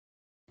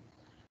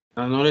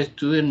Another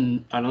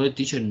student, another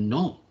teacher,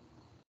 no.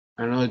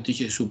 Another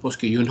teacher suppose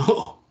que you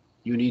know.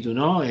 You need to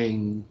know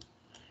in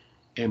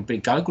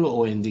pre-calculus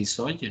or in this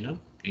subject, you know,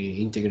 in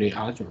integrate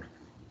algebra.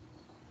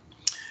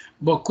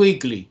 But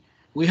quickly,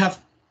 we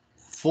have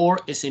 4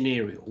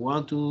 scenarios.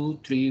 1, 2,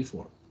 3,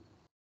 4.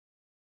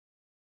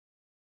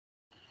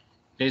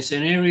 The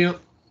scenario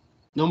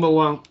number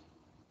 1,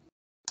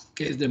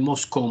 que is the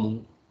most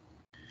common,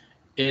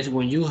 is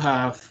when you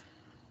have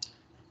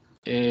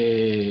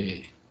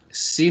a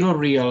 0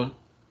 real,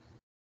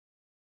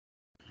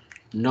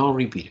 no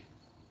repeated.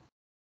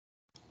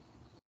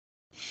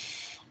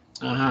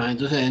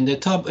 Entonces en the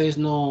top is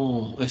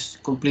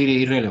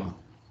completely irrelevant.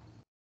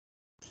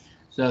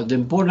 So the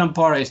important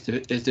part is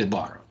the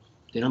bottom,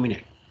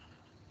 denominator.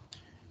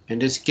 In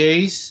this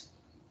case,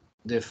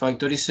 the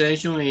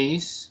factorization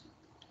is,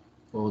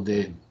 or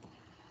the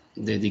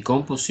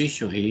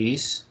decomposition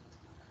is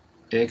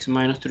x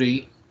minus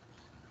 3,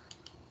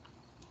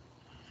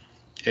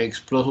 x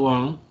plus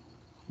 1,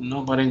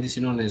 no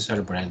parenthesis, no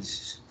necessary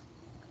parenthesis.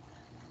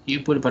 You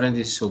put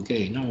parenthesis,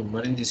 okay, no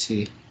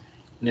parenthesis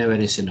never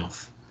is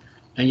enough.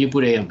 And you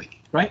put a and b,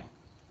 right?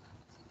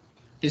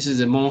 This is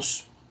the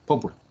most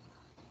popular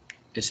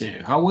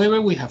scenario.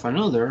 However, we have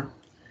another,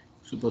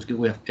 suppose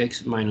we have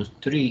x minus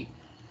 3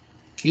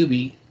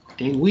 cubic,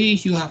 in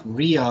which you have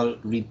real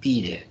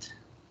repeated.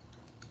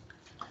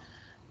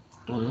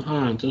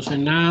 Entonces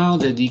now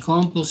the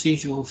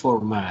decomposition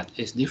format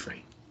is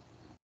different.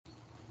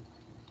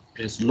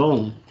 It's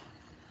long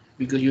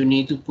because you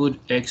need to put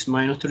x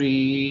minus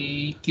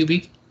 3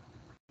 cubic,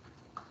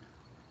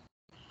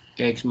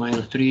 x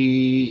minus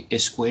 3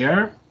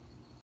 square,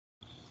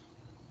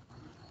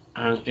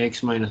 and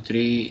x minus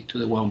 3 to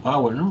the 1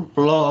 power, no?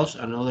 Plus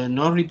another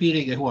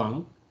non-repeating is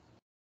 1,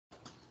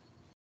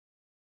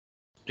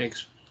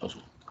 x plus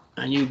 1.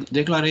 And you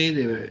declare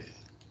the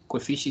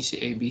coefficients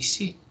A, B,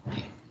 C.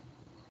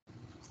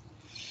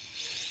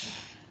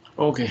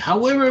 Okay,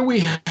 however,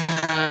 we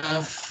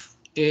have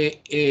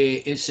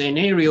a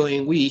scenario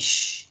in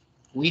which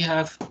we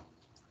have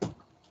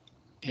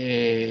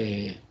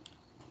a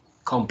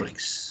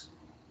complex.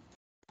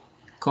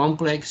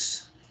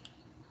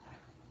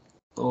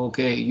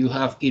 Okay, you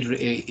have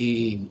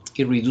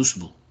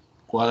irreducible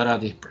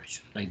quadratic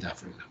expression, like that,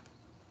 for example.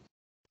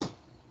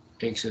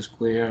 X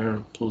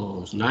squared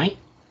plus 9.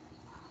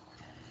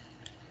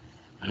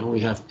 And we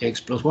have x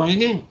plus 1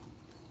 again.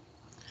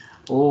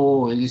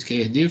 Oh, in this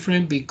case,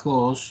 different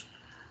because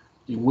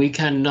we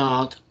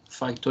cannot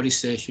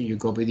factorization. You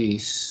copy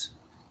this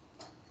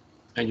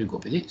and you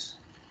copy this.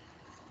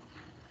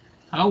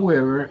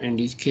 However, in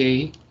this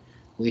case,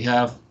 we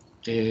have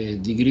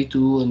degree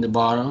 2 on the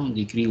bottom,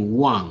 degree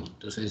 1.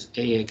 Entonces,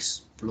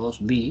 ax plus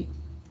b.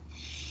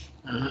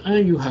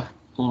 And you have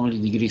only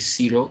degree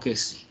 0, que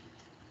es c.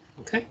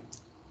 Okay?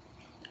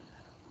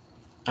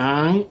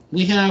 And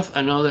we have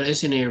another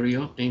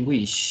scenario in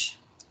which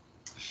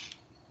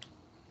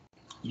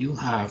you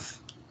have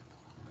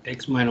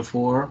x minus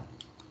 4.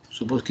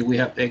 Suppose we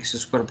have x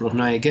squared plus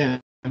 9 again,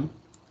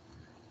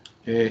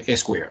 a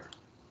square,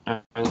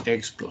 and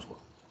x plus 1.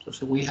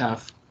 So we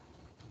have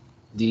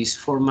this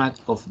format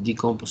of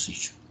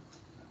decomposition.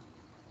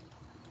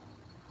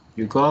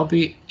 You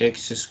copy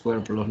x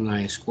squared plus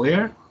 9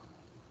 squared,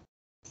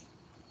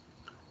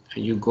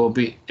 and you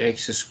copy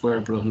x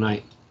squared plus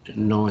 9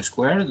 no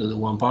squared to the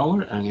 1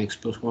 power, and x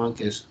plus 1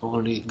 is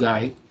only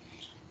guy,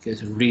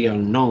 is real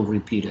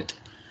non-repeated.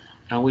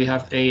 And we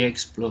have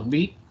ax plus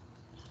b,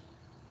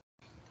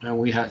 and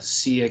we have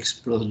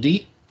cx plus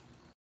d,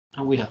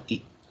 and we have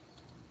e.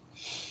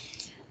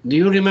 Do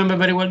you remember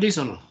very well this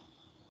or no?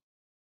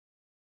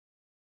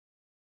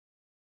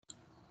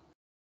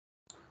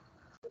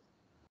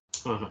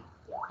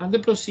 And the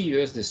procedure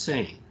is the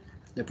same.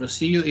 The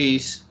procedure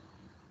is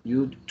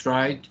you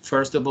try,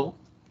 first of all,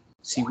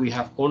 see we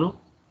have uno,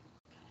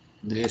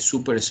 the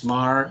super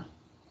smart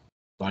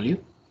value.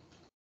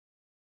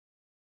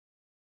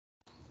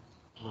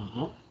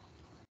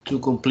 To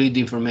complete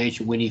the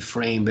information, we need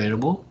frame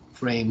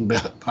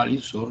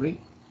values,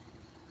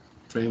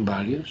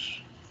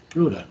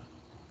 plural.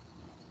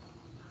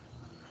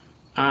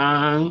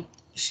 And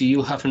see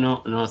you have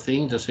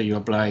nothing, so you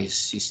apply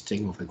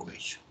system of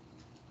equation.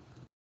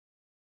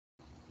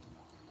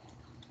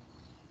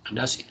 And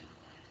that's it.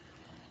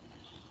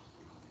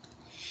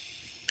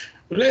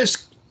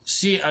 Let's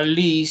see at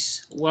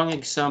least one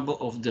example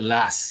of the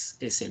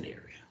last scenario.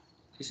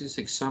 This is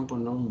example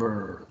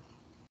number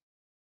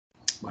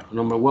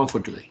 1 for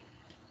today.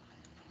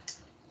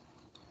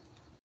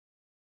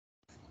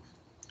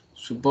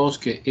 Suppose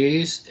que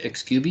is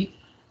x cubic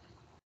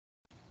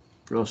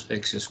plus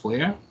x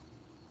squared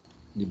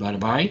divided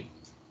by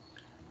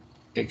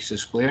x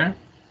squared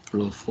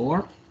plus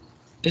 4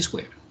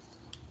 squared.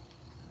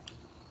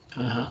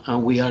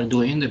 And we are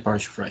doing the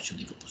partial fraction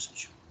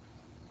decomposition.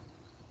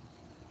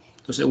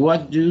 So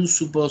what do you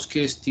suppose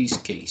que is this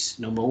case?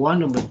 Number 1,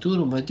 number 2,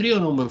 number 3, or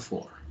number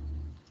 4?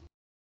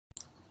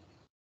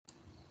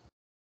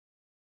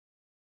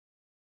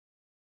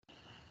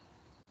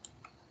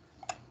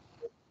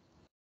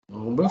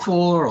 Number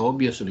 4,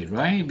 obviously,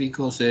 right?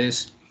 Because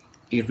it's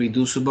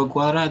irreducible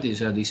quadratic,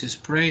 so this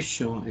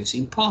expression is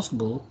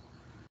impossible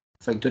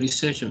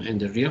factorization in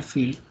the real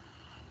field,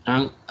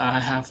 and I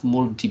have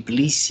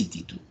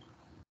multiplicity too.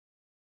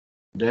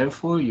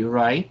 Therefore, you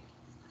write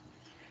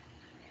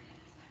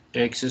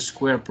x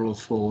squared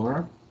plus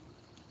 4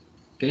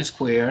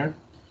 squared,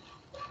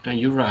 and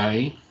you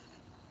write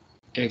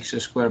x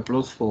squared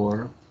plus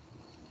 4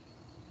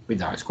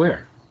 without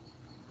square.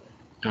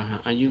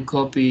 And you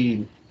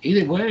copy,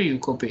 either way, you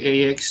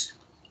copy ax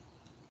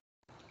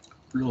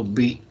plus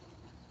b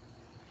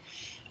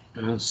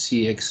and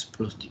cx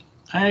plus d.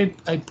 I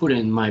put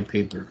in my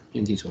paper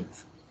in this order.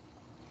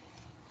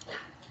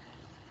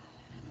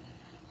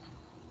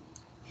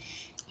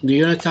 Do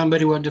you understand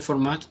very well the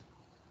format?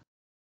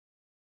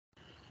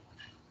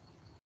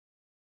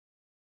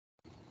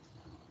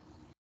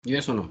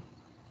 Yes or no?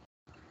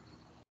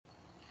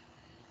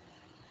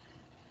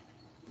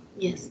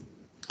 Yes.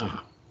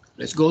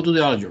 Let's go to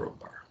the algebra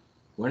part.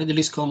 What is the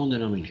least common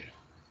denominator?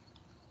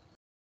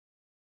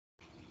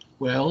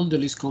 Well, the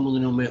least common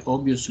denominator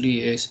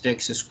obviously is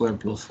x squared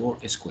plus 4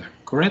 squared,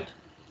 correct?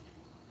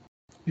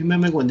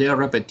 Remember, when there are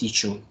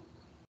repetition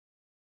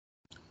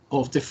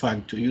of the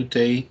factor, you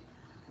take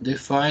the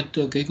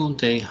factor that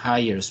contains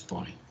higher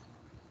exponent.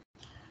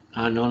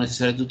 And not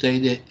necessary to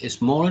take the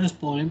smaller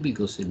exponent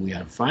because we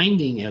are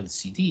finding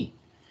LCD.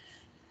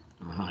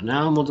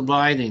 Now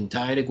multiply the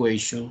entire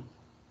equation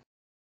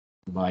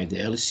by the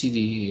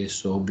LCD.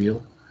 It's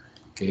obvious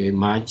that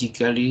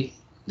magically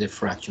the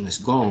fraction is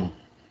gone.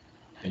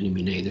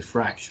 Eliminate the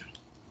fraction.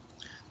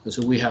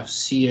 So we have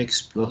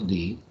cx plus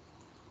d.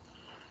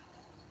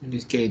 In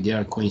this case, they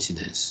are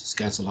coincidence. It's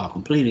cancelled out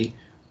completely.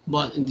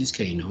 But in this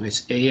case, no,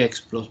 it's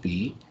ax plus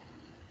b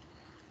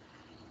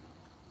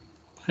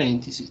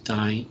parenthesis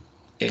times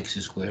x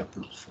squared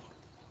plus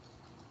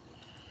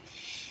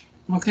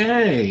 4.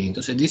 Okay,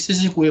 entonces this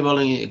is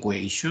equivalent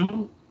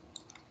equation,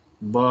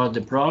 but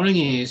the problem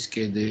is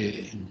that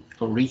the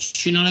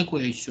original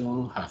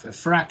equation have a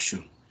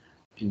fraction.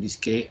 In this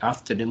case,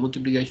 after the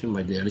multiplication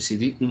by the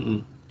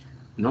LCD,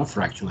 no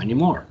fraction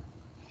anymore.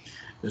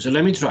 So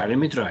let me try.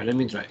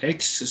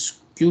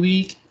 X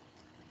cubic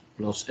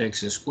plus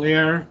x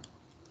squared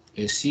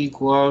is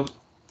equal.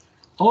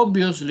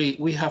 Obviously,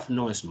 we have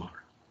no smart.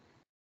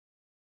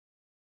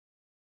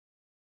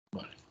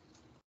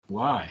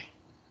 Why?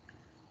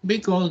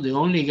 Because the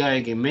only guy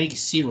that can make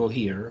 0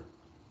 here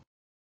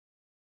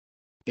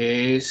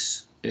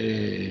is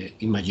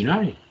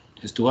imaginary.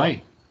 It's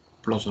 2i,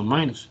 plus or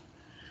minus.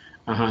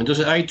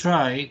 Entonces I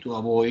try to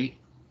avoid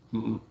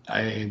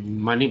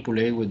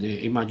manipulate with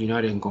the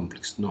imaginary and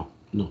complex. No.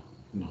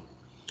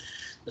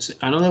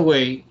 Another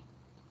way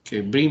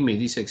to bring me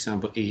this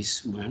example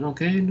is, well,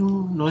 okay,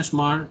 no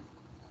smart.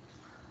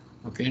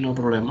 Okay, no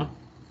problema.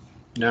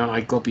 Now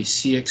I copy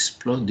cx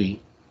plus d,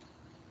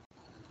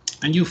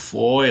 and you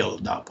FOIL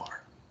that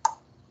part.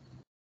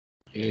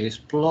 Is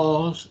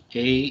plus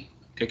a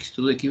x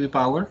to the cubic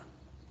power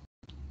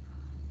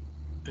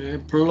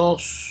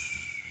plus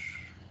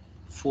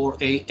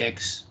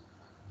 4ax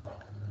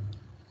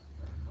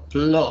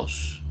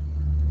plus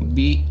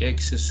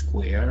bx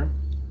squared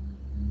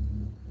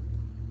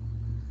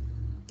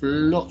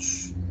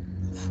plus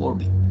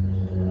 4b.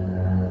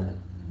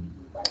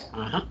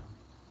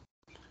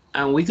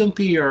 And we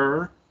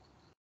compare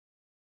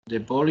the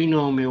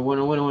polynomial.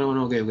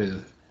 Okay.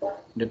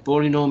 The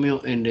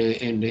polynomial in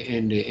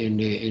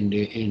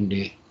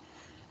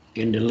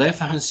the left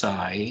hand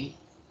side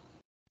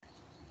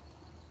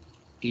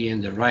and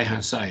in the right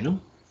hand side, no?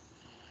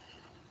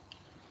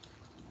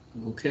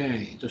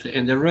 Okay, so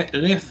in the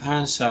left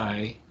hand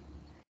side,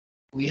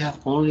 we have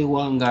only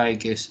one guy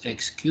gets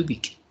x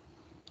cubic,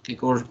 que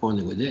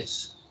corresponde with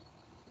this.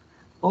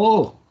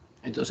 Oh,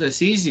 entonces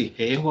it's easy,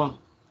 es 1.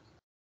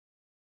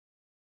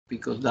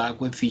 Because that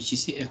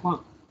coefficient is 1.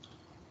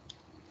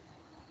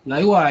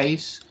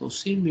 Likewise, or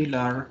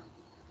similar,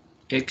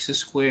 x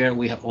squared,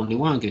 we have only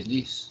one, gets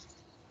this.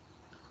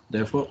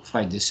 Therefore,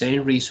 find the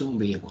same reason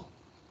be 1.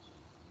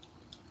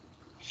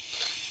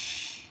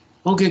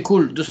 Okay,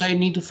 cool. Does I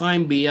need to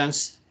find B and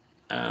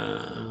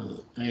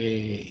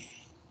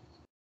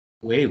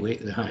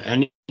wait. I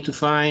need to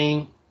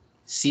find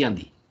C and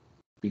D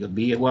because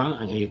B is 1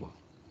 and A is 1.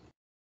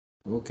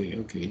 Okay.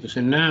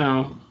 Entonces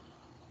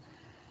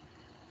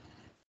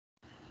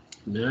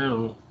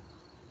now,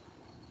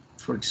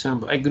 for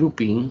example, I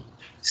grouping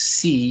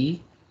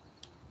C,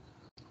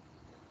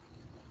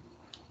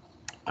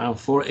 and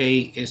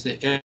 4A is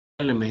the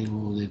element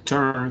of the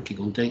term that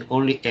contains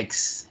only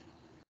X.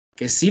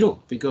 It's 0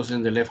 because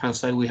in the left hand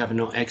side we have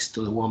no x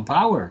to the 1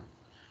 power.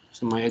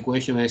 So my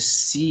equation is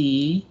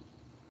C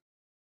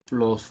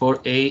plus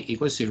 4a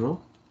equals 0.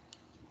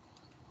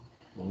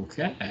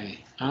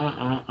 Okay.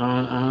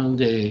 And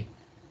the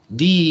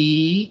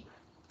D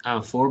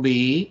and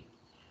 4b,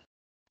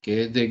 que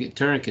es the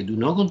term que do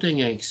not contain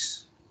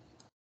x,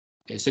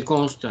 is a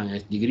constant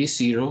at degree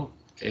 0,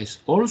 is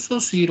also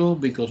 0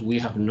 because we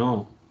have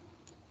no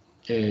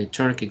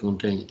term that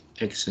contains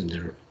x in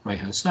the right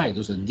hand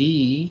side. So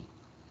D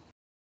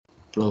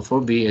plus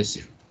 4b is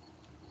 0.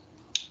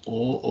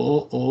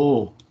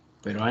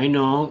 Pero I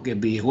know que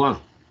B is 1.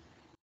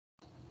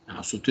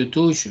 Now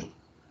substitution.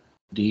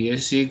 D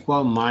is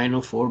equal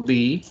minus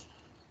 4B.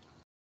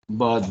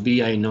 But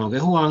B I know que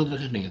es 1,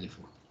 entonces es negative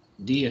 4.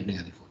 D is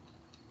negative 4.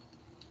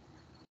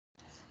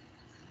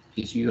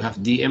 If you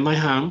have D in my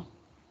hand,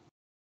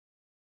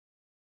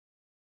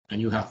 and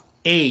you have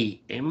A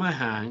in my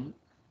hand,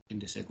 in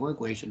the second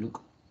equation,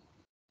 look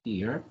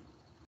here,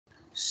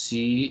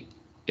 C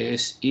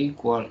is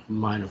equal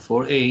minus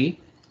 4A,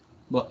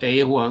 but A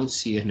is 1,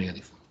 C is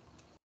negative 4.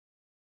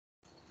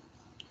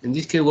 In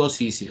this case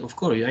was easy. Of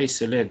course, I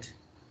select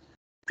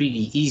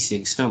pretty easy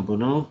example,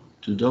 no?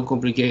 To don't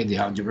complicate the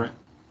algebra.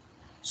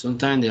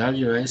 Sometimes the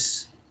algebra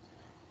is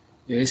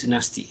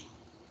nasty.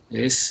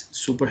 It's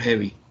super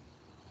heavy.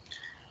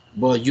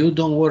 But you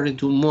don't worry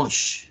too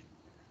much.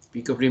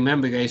 Because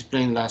remember, I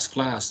explained last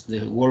class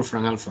the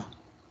Wolfram alpha.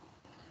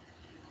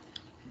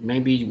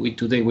 Maybe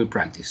today we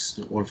practice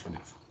the Wolfram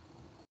alpha.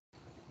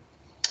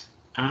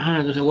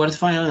 Entonces, what is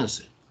final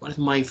answer? What is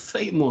my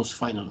famous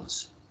final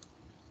answer?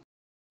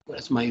 What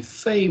is my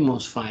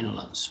famous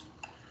final answer?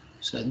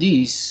 So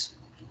this,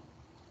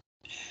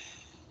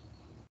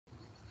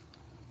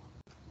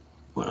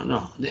 well,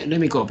 no, let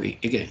me copy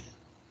again.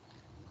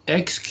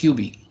 X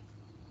cubic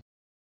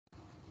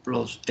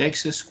plus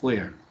x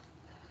squared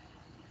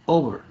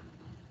over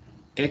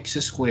x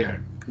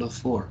squared plus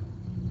 4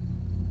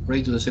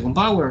 raised to the second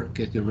power,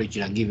 que es the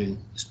original given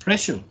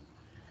expression,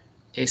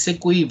 is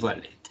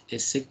equivalent.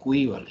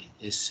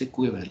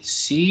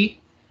 C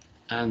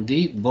and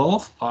D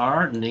both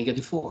are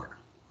negative 4.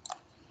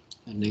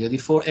 And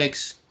negative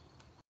 4x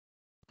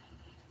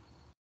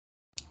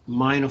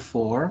minus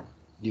 4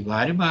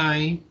 divided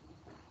by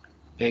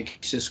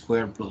x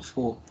squared plus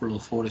 4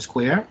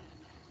 squared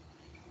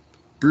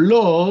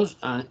plus,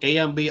 and A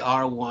and B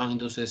are 1,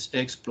 entonces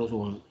x plus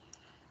 1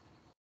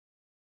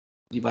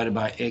 divided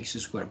by x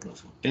squared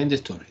plus 4. End the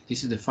story.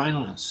 This is the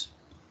final answer.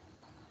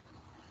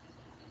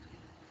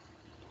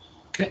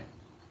 Okay.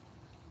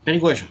 Any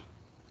question?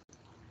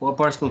 What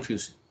part is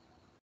confusing?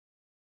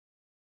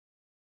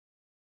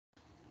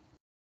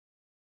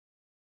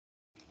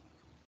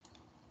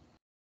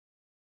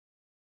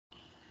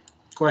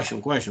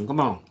 Question, come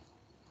on.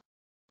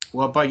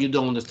 What part you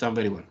don't understand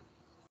very well?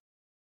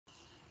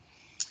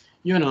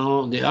 You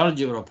know, the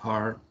algebra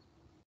part,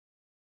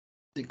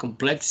 the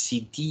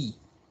complexity,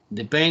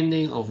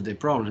 depending of the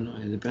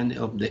problem, depending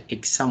of the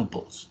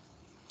examples.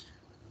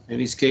 In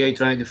this case, I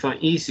try to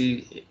find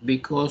easy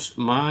because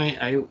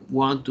I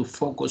want to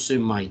focus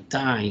in my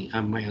time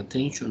and my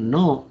attention,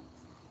 not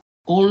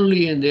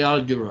only in the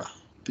algebra,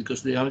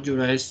 because the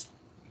algebra is,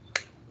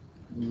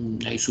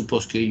 I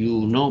suppose that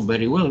you know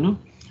very well, no?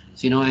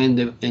 So, you know, in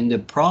the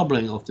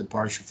problem of the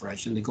partial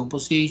fraction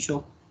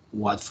decomposition,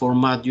 what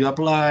format you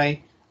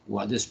apply,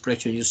 what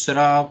expression you set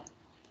up.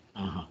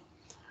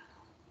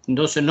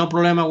 Entonces, no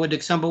problema with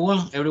example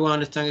 1. Everyone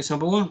understand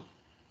example 1?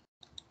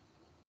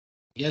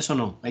 Yes or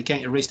no? I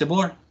can erase the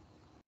board.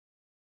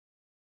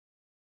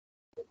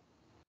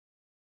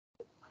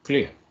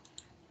 Clear.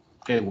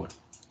 Clear word.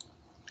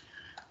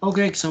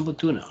 Okay, example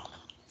 2 now.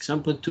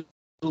 Example 2,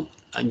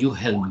 and you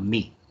help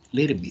me a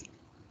little bit.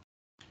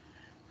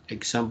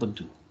 Example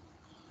 2.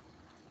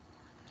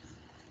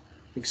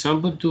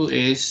 Example 2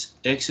 is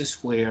x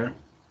squared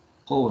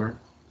over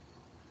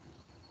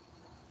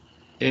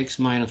x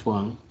minus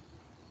 1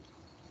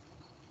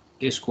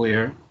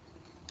 squared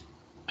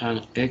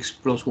and x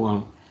plus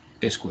 1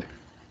 squared.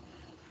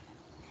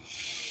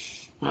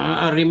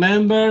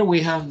 Remember,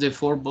 we have the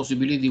 4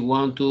 possibility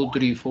 1, 2,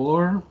 3,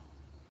 4.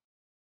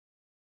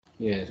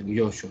 Yes,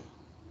 Joshua.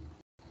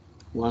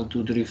 1,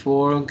 2, 3,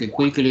 4, que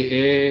quickly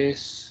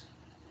is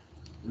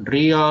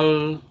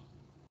real,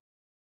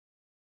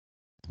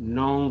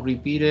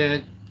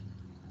 non-repeated.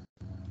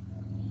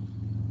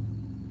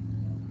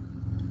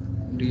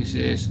 This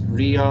is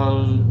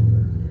real,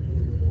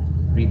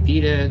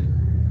 repeated.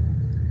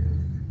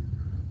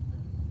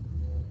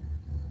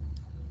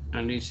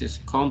 And this is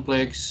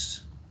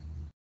complex,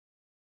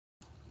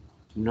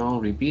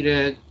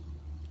 non-repeated.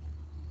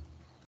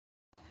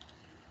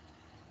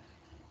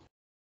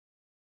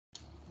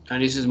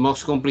 And this is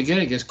most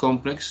complicated, it's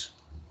complex,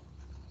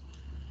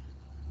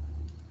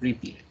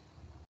 repeated.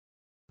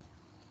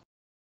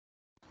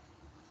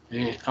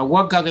 At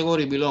what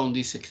category belong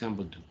this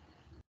example to?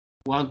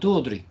 1, 2,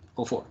 or 3,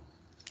 or 4?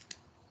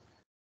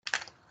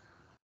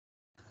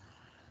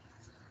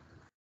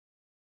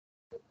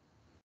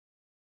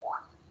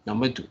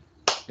 Number 2.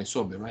 It's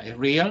obvious, right? It's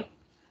real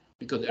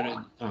because there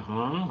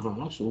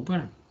is,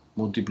 super.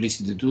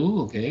 Multiplicity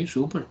 2, okay,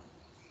 super.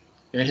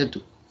 There's a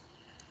 2.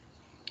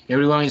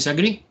 Everyone is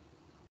agree?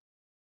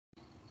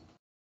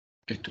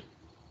 It's 2.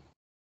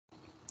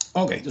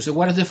 Okay, so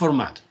what is the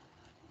format?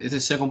 It's the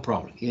second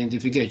problem.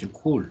 Identification,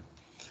 cool.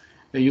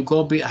 You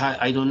copy,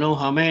 I don't know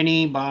how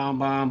many, bam,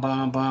 bam,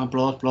 bam, bam,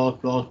 plus, plus,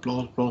 plus,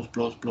 plus, plus,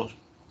 plus, plus.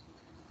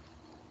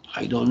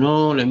 I don't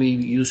know, let me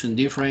use in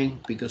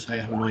different because I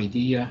have no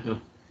idea.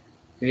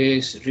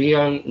 It's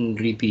real and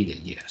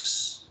repeated,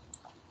 yes.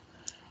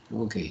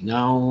 Okay,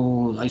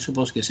 now I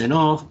suppose it's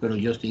enough, but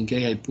just in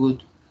case I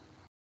put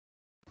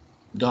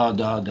dot,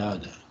 dot,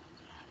 dot, dot.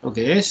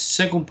 Okay, es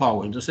second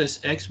power, entonces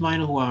x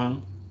minus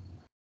 1,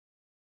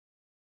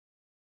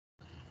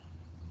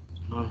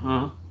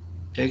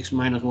 x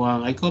minus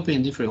 1, I copy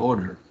in different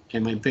order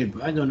in my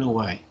paper, I don't know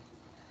why,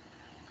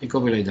 I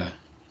copy like that,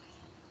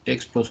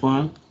 x plus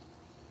 1,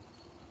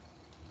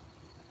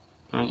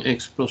 and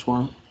x plus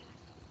 1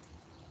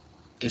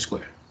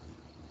 square,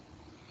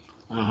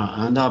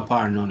 and that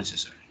part not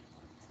necessary,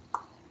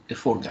 the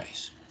four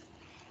guys.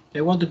 I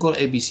want to call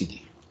A, B, C,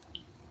 D,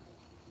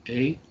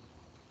 A,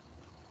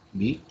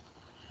 B,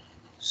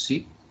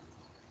 C,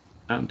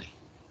 and D.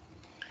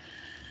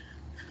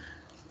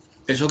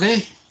 ¿Es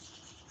okay?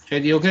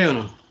 ¿Es D okay o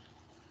no?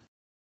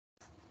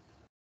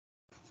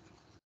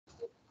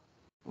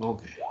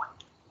 Okay.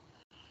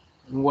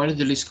 What is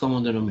the least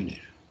common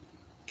denominator?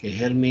 Okay,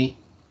 help me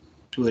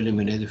to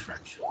eliminate the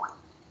fraction.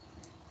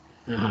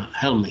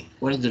 Help me.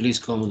 What is the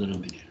least common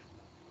denominator?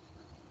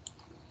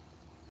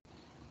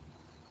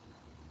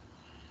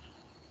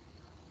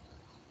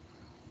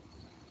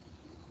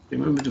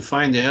 Remember to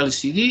find the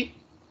LCD.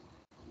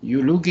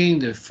 You look in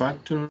the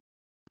factor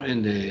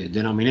and the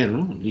denominator,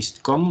 no?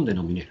 Least common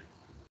denominator.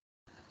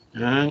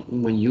 And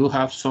when you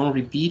have some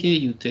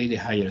repeated, you take the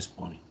higher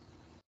exponent.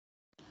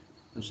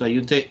 So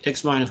you take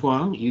x minus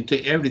 1, you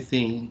take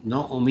everything,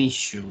 no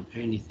omission,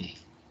 anything.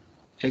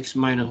 X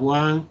minus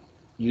 1,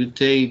 you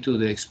take to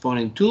the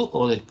exponent 2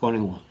 or the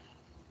exponent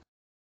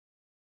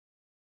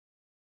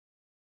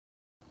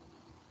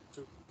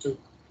 1?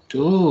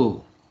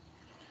 2.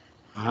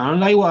 And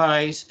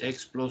likewise,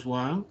 x plus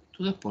 1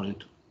 to the exponent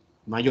 2,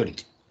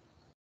 majority.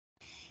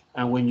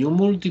 And when you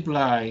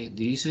multiply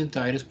this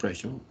entire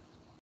expression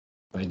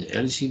by the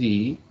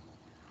LCD,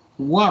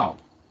 wow,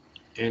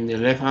 in the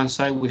left-hand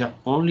side, we have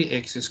only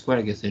x squared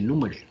against the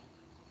numerator.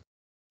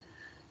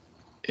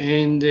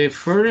 In the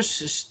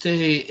first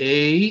state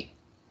A,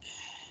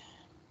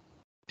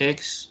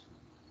 x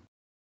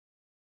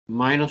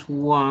minus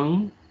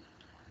 1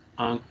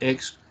 and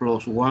x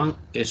plus 1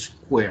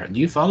 squared. Do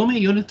you follow me?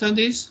 You understand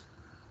this?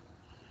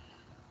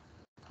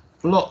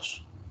 Plus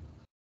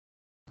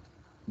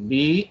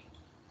b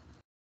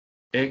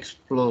x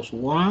plus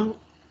 1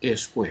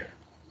 squared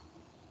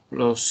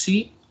plus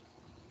c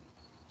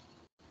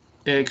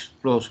x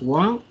plus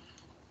 1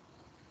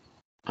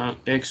 and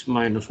x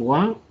minus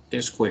 1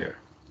 squared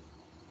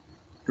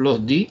plus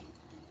d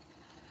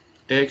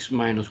x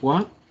minus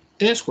 1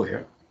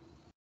 squared.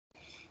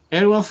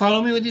 Everyone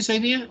follow me with this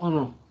idea or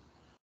no?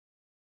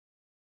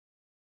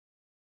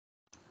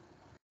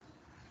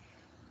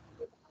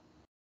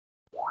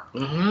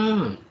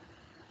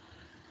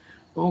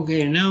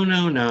 Okay,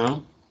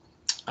 now,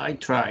 I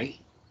try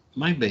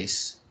my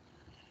best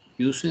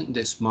using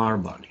the smart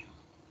value.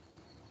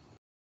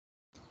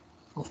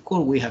 Of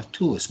course, we have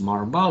two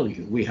smart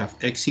values. We have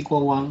x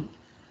equal 1,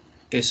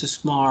 s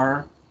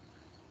smart,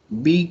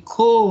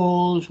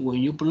 because when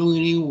you plug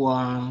in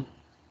 1,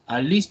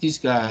 at least this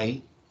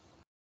guy,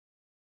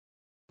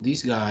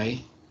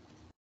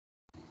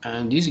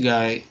 and this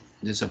guy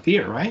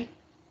disappear, right?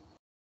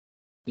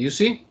 You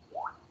see?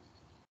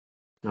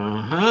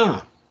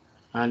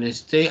 And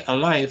stay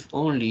alive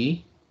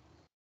only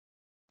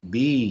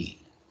b.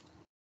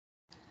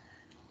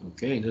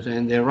 Okay, entonces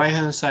in the right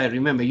hand side,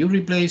 remember, you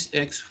replace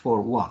x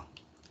for 1.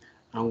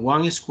 And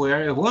 1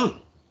 squared is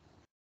 1.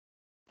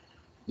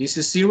 This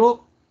is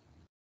 0.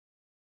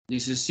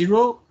 This is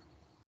 0.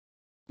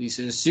 This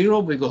is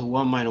 0 because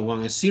 1 minus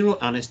 1 is 0.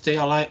 And stay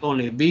alive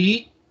only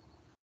b.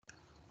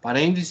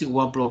 Parenthesis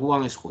 1 plus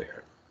 1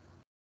 squared.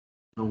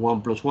 And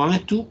 1 plus 1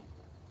 is 2.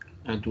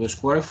 And 2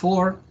 squared is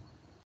 4.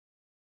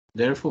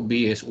 Therefore,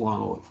 b is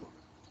 1 over 4.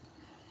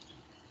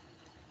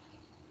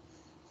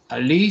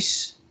 At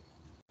least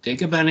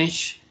take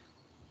advantage.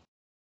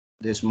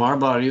 The smart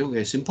value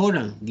is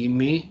important. Give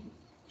me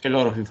a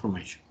lot of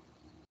information.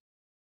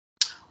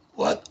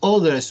 What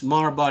other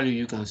smart value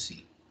you can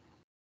see?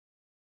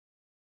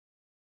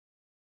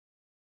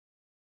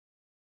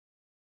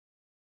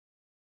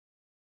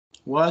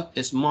 What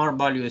smart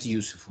value is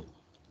useful?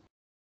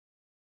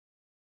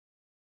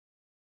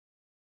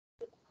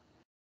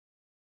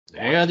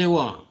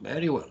 -1,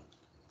 very well.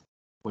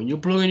 When you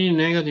plug in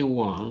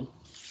 -1,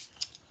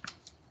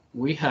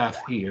 we have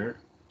here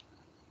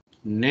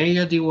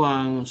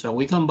 -1, so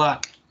we come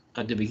back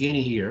at the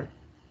beginning here.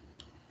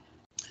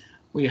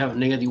 We have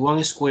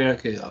 -1 squared,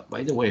 okay,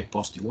 by the way,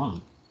 positive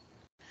 1.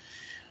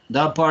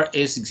 That part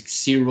is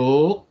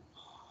 0,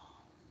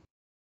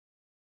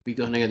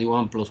 because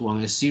 -1 plus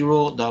 1 is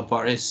 0. That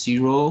part is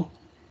 0.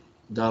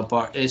 That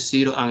part is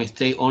 0, and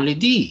stay only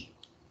d.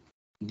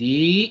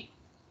 d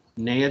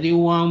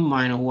 -1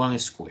 minus 1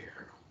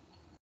 squared.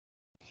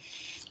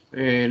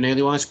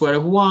 -1 squared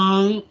is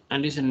 1,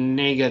 and this is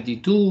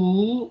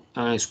 -2,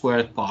 and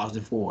squared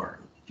positive 4.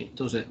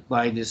 Entonces,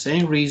 by the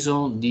same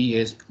reason, d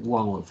is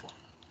 1 over 4.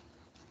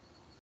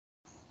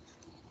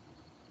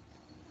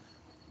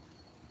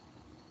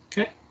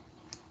 Okay.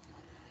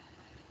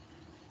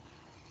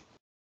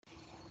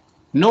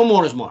 No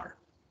more smart.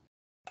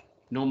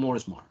 No more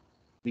smart.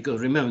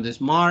 Because remember, the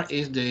smart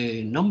is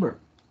the number.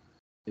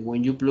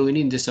 When you plug it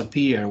in,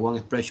 disappear one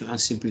expression and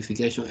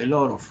simplification, a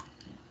lot of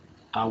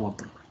our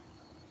program.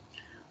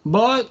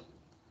 But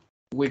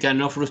we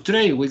cannot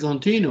frustrate, we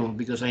continue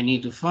because I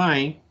need to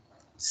find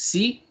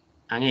C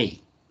and A.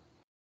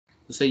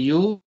 So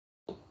you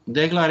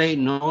declare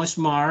no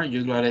smart,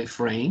 you declare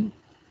frame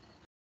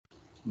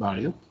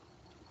value.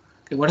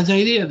 Okay, what is the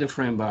idea of the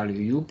frame value?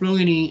 You plug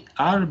in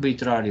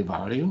arbitrary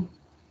value,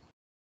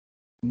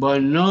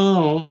 but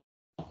no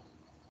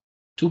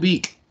too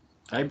big.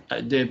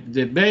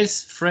 The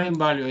best frame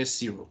value is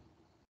 0.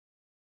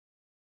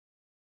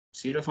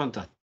 0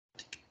 fantastic.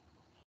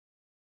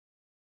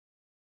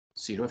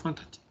 0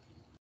 fantastic.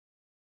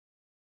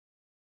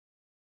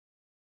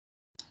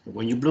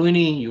 When you plug in,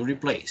 you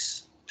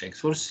replace x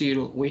for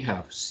 0. We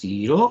have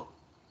 0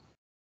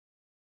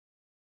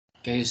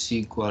 is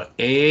equal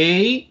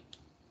A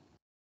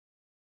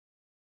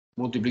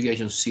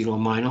multiplication 0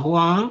 minus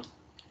 1.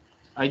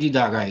 I did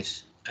that,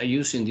 guys. I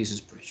using this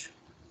expression.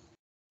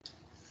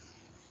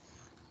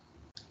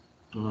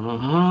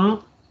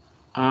 And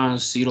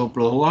 0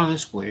 plus 1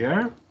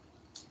 square.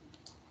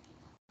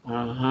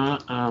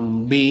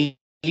 And B.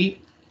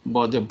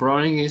 But the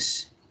problem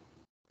is,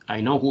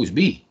 I know who is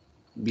B.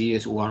 B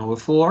is 1 over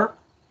 4.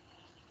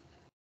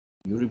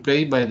 You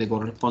replace by the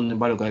corresponding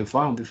value I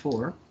found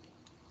before.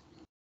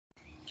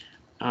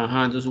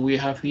 So we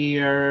have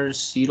here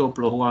 0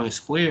 plus 1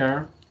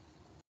 square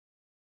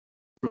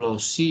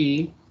plus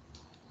C.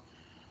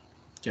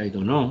 I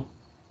don't know.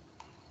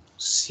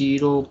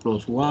 0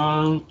 plus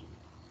 1,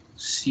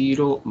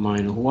 0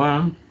 minus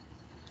 1,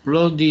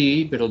 plus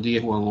D, pero D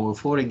is 1 over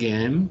 4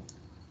 again,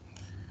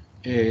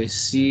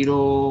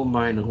 0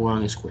 minus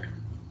 1 square.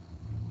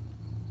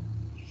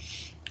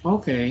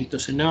 Okay,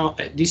 entonces now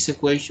this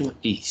equation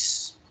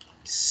is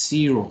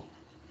 0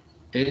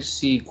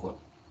 is equal,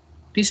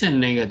 this is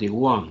negative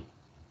 1,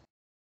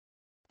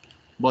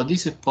 but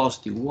this is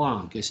positive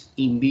 1, que es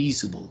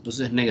invisible,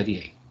 entonces es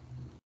negative 8.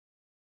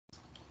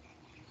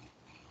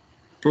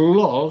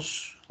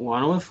 Plus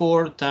 1 over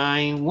 4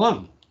 times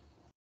 1.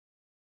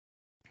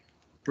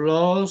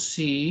 Plus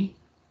C,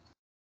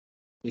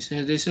 this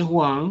is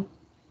 1,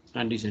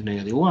 and this is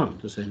negative 1,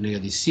 entonces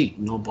negative C,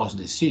 no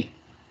positive C.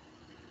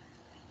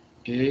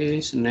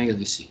 Is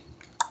negative C.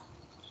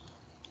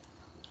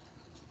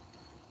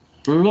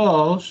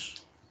 Plus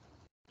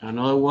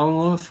another 1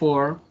 over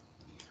 4,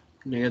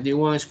 negative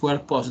 1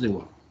 squared positive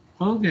 1.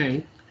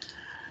 Okay,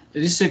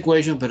 this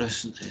equation, but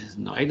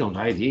no, I don't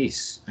like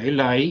this. I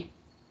like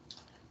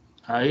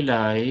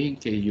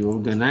you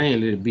organize a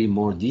little bit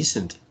more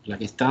decent,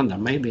 like a standard,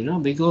 maybe, no?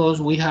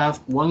 Because we have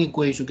one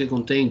equation that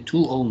contains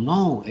two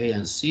unknown, A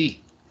and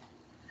C.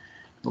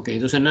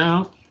 Okay, so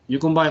now you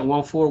combine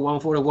 1, 4, 1,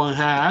 4, and 1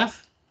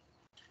 half,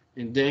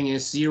 and then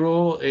it's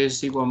 0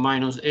 is equal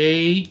minus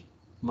A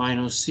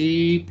minus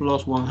C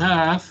plus 1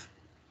 half.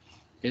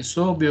 Es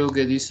obvio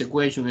que this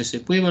equation is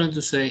equivalent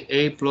to say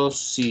A plus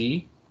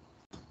C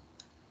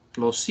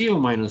or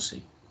minus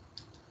C.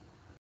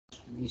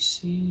 Let me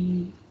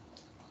see.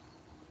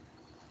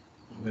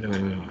 Wait.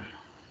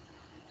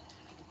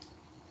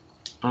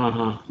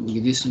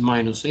 This is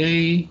minus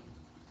A,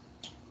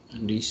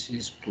 and this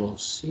is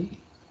plus C.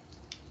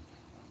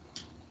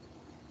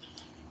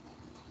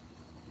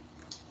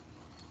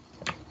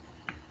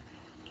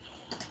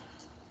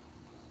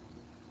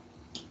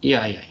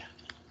 Yeah.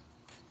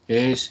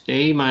 Is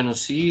A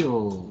minus C,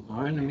 or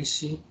let me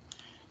see.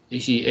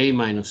 Is A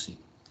minus C?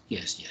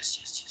 Yes.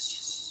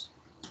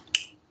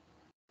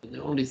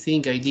 The only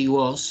thing I did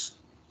was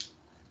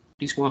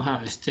this one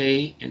have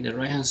stay in the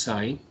right hand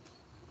side.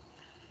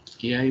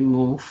 Here I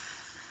move.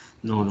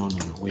 No.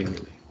 Wait.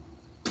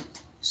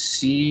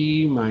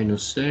 C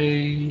minus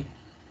A.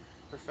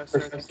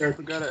 Professor, I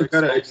forgot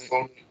to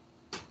explain.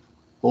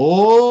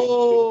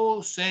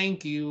 Oh,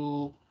 thank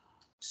you.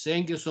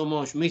 Thank you so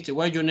much, Mister.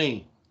 What's your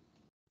name?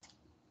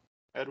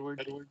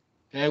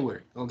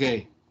 Edward.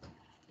 Okay.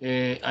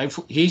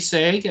 He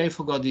said I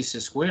forgot this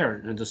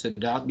square, and so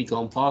that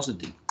become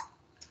positive.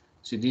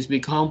 So this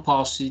become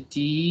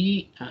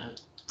positive,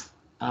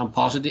 and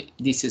positive.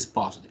 This is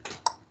positive,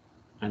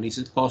 and this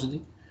is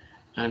positive.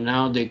 And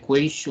now the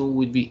equation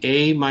would be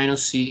A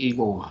minus C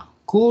equal 1.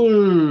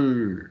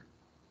 Cool.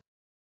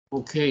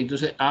 Okay,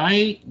 entonces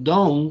I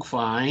don't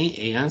find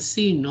A and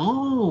C,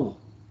 no.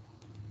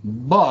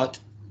 But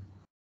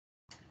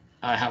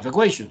I have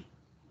equation.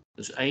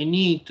 So I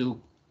need to,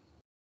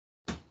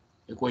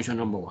 equation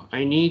number 1.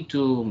 I need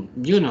to,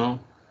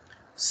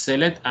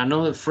 select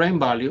another frame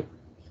value,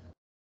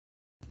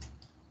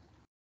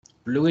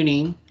 plug it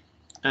in,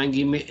 and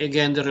give me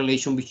again the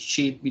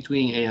relationship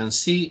between A and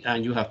C,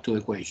 and you have two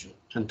equations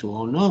and two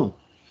unknown.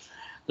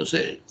 So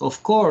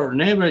of course,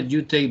 never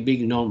you take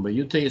big number,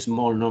 you take a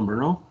small number,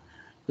 no?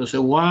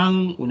 So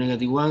 1,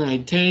 negative 1, I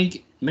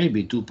take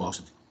maybe 2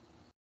 positive.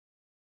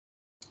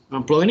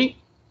 I'm plugging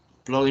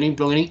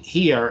in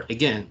here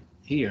again.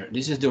 Here,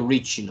 this is the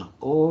original.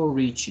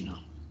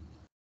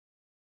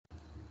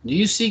 Do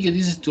you see that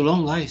this is too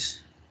long,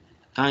 guys?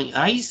 And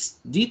I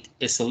did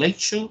a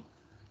selection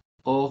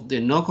of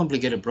the not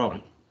complicated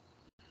problem.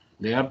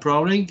 There are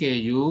problems that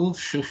you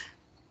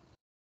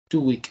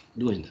too weak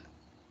doing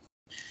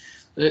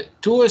that.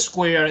 2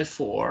 squared is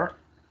 4.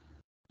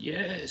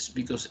 Yes,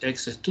 because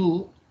x is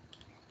 2.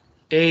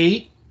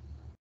 8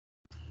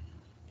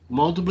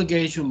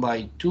 multiplication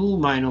by 2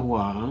 minus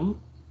 1.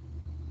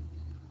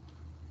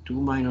 2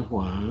 minus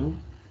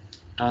 1.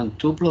 And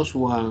 2 plus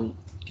 1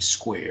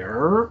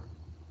 square.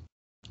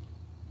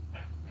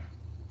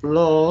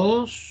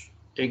 Plus,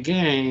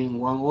 again,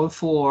 1 over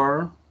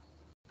 4.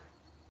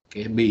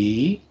 Que es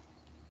b.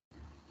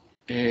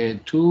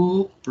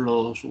 2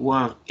 plus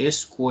 1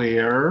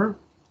 square.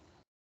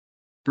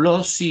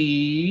 Plus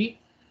c.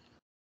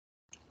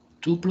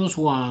 2 plus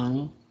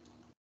 1.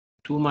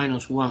 2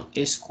 minus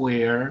 1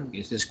 square,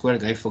 is the square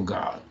that I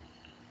forgot,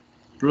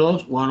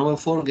 plus 1 over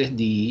 4 gets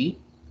d,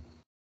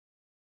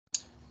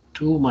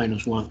 2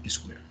 minus 1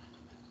 square.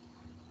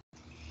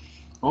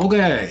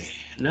 Okay,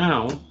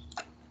 now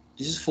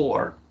this is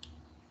 4,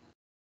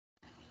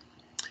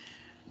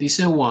 this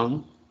is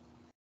 1,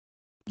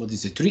 but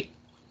this is 3,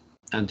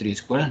 and 3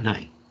 squared is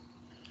 9.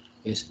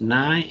 It's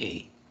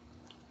 9a.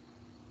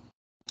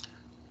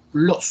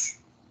 Plus,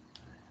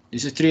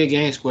 this is 3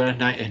 again, square is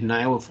 9, is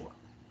 9 over 4.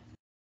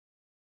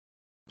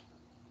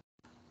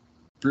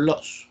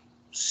 Plus,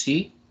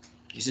 c,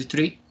 this is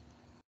 3,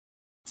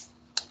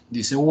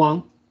 this is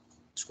 1,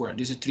 square,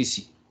 this is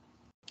 3c.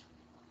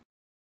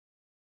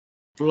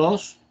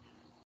 Plus,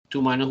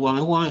 2 minus 1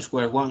 is 1,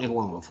 square 1 is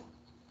 1 over 4.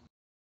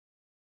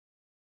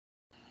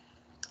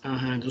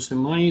 Entonces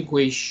my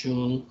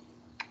equation,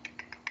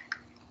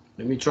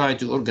 let me try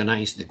to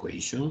organize the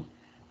equation.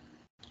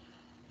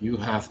 You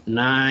have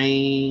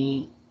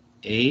 9a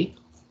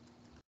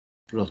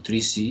plus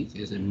 3c,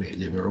 is the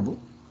variable.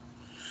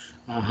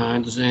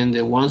 Entonces in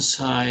the one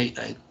side,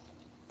 I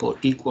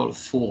put equal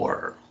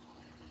 4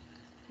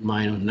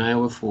 minus 9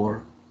 over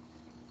 4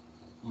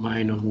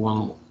 minus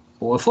 1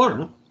 over 4,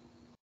 no?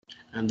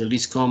 And the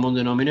least common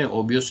denominator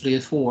obviously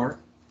is 4.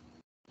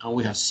 And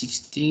we have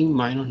 16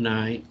 minus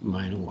 9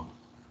 minus 1.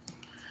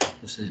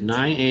 This is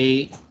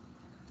 9a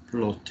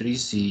plus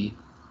 3c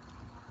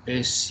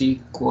is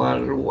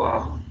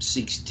equal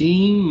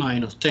 16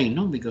 minus 10,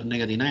 no? Because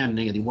negative 9 and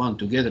negative 1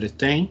 together is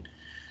 10.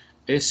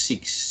 Is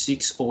 6.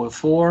 6 over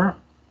 4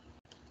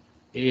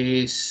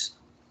 is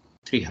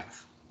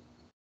 3/2.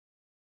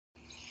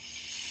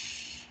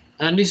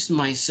 And this is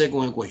my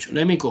second equation.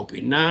 Let me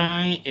copy.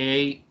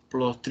 9a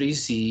plus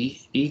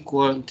 3c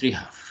equal 3/2.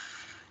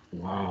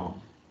 Wow.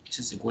 This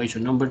is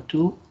equation number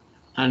 2.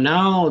 And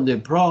now the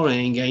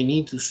problem I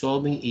need to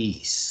solve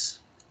is,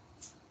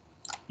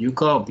 you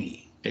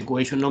copy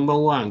equation number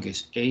 1,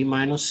 is a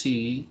minus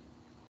c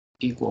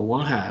equal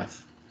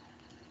 1/2.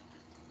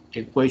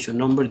 Equation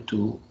number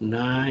 2,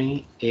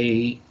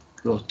 9a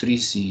plus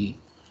 3c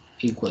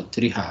equal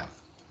 3/2.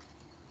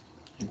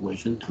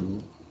 Equation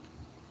 2.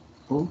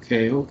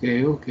 Okay.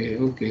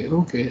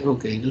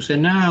 So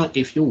now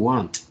if you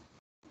want,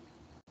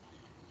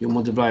 you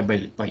multiply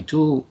by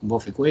 2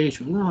 both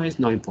equations. No, it's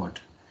not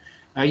important.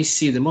 I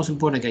see the most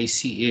important I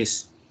see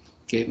is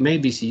okay,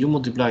 maybe if you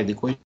multiply the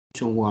equation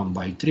 1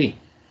 by 3,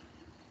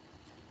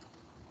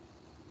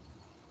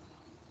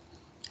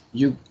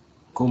 you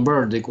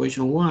convert the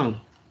equation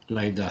 1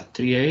 like that.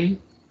 3a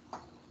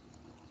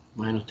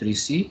minus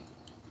 3c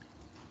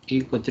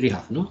equal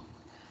 3/2, no?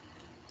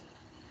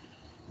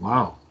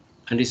 Wow.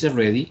 And this is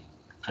ready.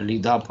 I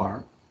leave that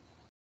part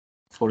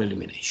for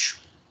elimination.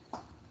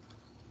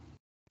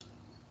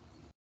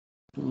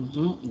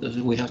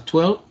 We have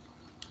 12.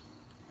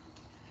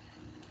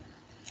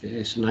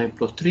 It's 9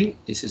 plus 3.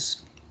 This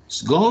is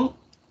gone.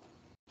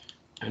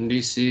 And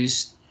this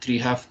is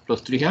 3/2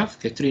 plus 3/2,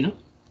 que es 3, no?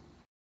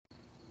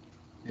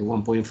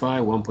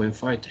 1.5,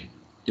 1.53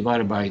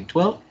 divided by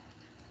 12.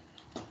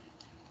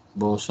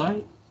 Both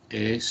sides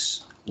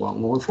is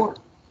 1 over 4.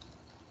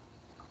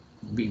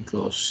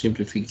 Because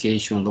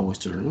simplification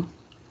lowest term, no?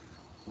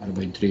 Divided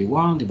by 3,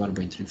 1, divided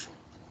by 3, 4.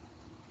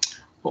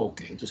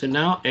 Okay, so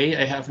now A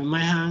I have in my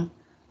hand.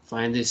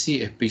 Find the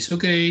C, a piece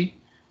okay.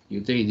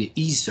 You take the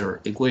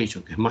easier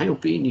equation. In my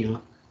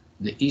opinion,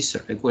 the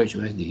easier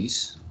equation is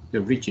this, the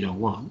original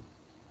one.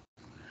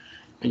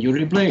 And you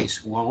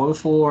replace 1 over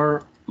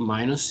 4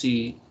 minus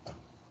C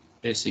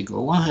is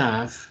equal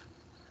 1/2.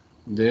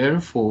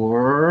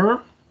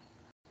 Therefore,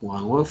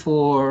 1 over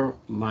 4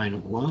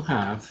 minus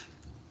 1/2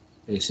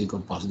 is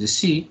equal positive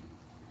C.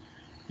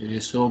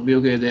 Es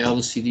obvio que de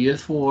LCD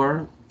es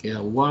 4,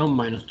 queda 1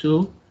 minus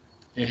 2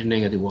 es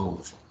negative 1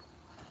 over 4.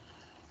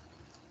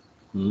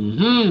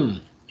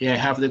 Yeah, I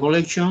have the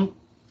collection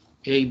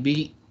A,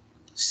 B,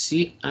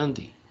 C, and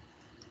D.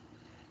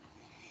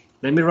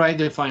 Let me write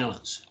the final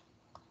answer.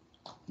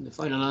 The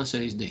final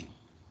answer is D.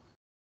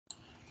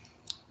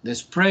 The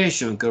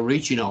expression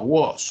original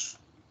was,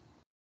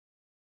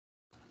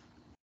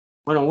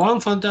 well, one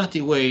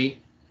fantastic way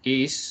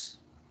is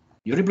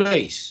you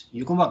replace,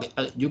 you come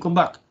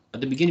back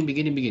at the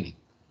beginning.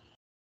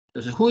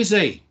 So who is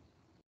A?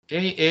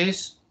 A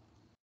is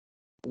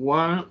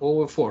 1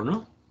 over 4,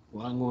 no?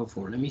 1 over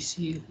 4. Let me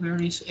see,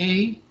 where is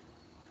A?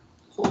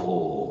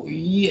 Oh,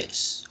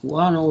 yes,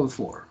 1 over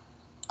 4.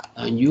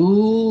 And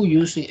you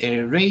using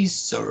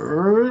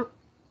eraser,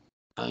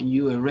 and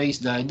you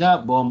erase like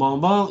that, boom,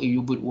 boom, boom, and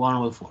you put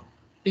 1/4.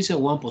 This is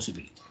one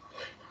possibility.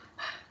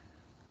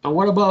 And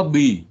what about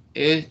B?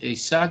 It's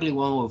exactly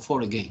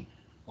 1/4 again.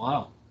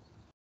 Wow.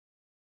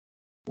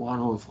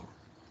 1/4.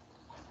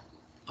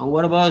 And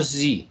what about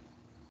Z?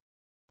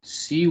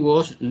 C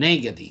was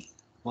negative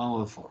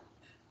 1/4.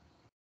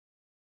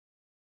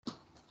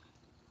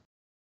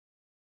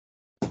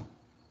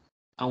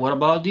 And what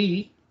about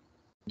D?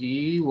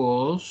 D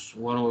was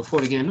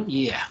 1/4 again.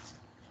 Yeah.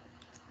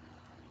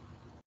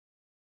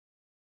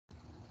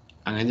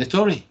 And end the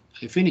story.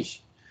 I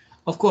finish.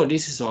 Of course,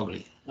 this is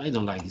ugly. I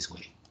don't like this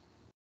way.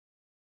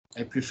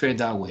 I prefer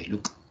that way.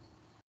 Look.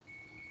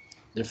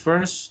 The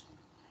first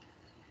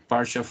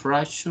partial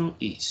fraction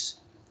is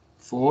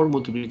 4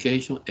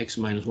 multiplication x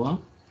minus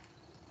 1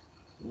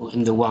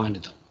 and the 1 in the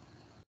top.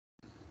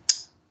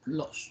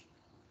 Plus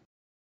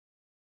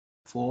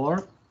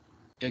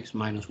 4x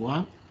minus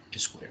 1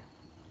 squared.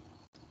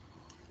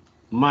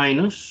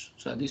 Minus,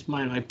 so this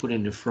minus I put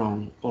in the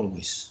front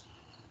always.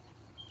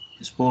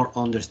 It's more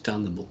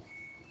understandable.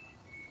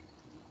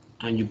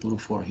 And you put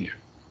 4 here.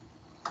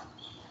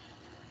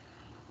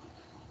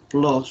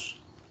 Plus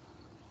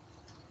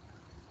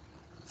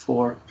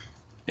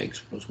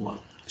 4x plus 1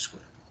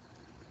 squared.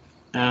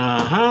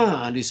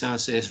 And this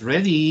answer is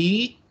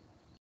ready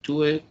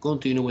to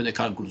continue with the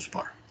calculus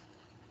part.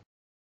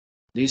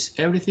 This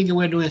everything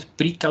we're doing is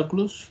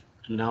pre-calculus,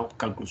 and now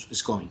calculus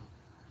is coming.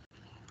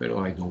 But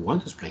I don't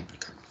want to explain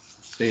pre-calculus.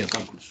 Say a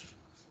calculus.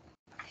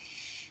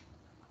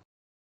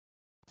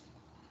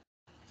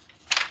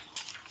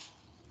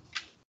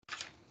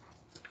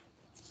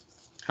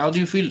 How do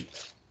you feel?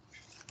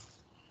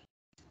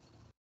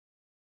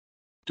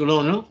 Too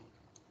long, no?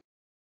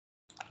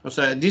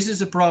 So this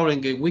is a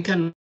problem that we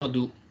cannot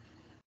do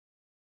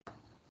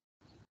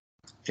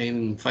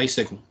in 5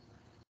 seconds,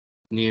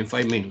 ni in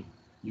 5 minutes.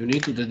 You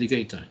need to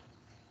dedicate time.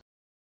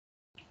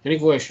 Any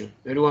question?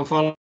 Everyone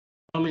follow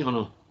me or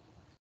no?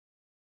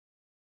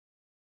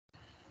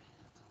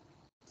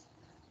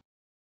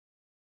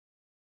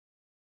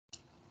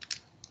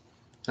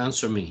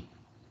 Answer me.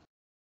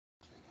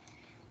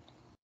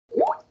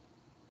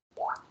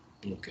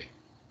 Okay.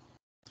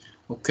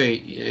 Okay,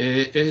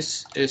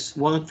 it's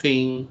one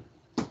thing.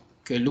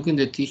 Okay, looking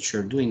at the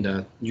teacher doing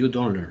that, you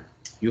don't learn.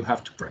 You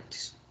have to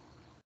practice.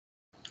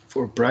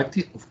 For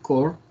practice, of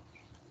course,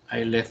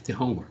 I left the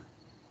homework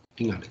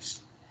in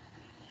Alex.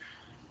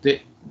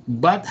 The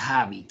bad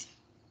habit,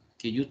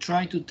 okay, you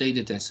try to take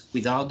the test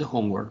without the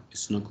homework,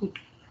 it's not good.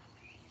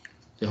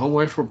 The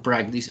homework for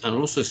practice and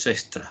also it's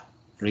extra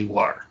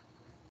reward.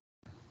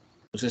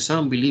 It's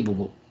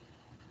unbelievable.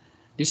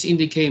 This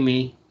indicates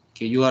me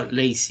that you are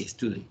lazy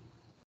student.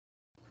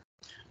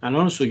 And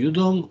also you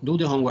don't do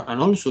the homework and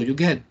also you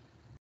get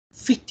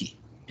 50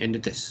 in the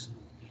test.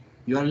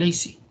 You are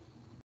lazy.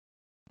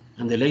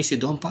 And the lazy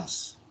don't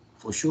pass,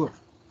 for sure.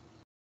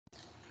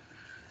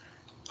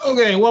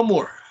 Okay, one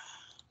more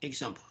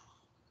example.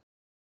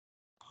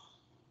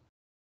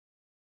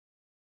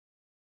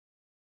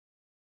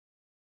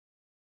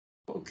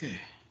 Okay,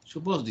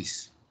 suppose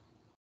this.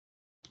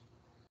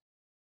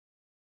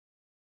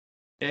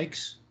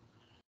 X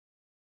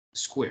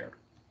squared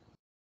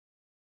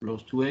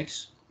plus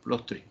 2x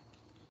plus 3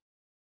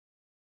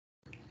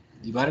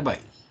 divided by.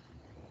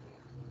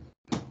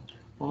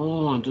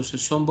 Oh,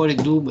 entonces somebody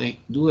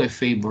do a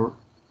favor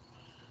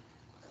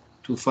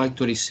to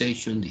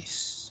factorization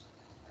this.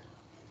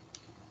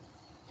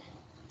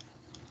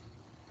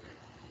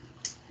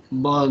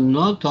 But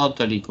not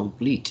totally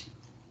complete.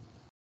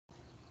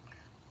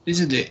 This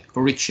is the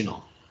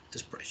original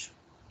expression.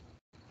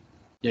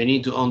 They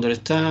need to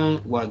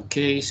understand what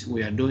case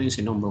we are doing.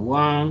 See number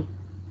 1,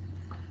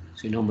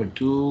 see number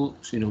 2,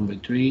 see number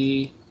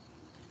 3,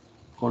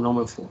 or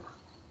number 4.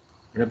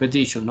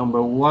 Repetition,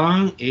 number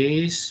 1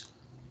 is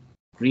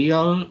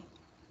real,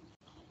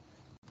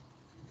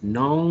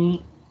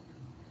 non-repeated.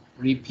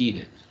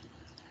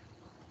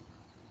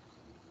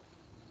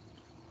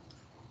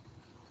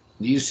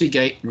 You see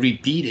I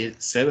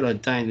repeated several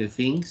times the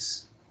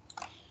things.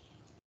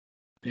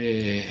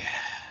 The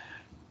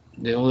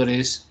other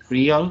is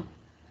real,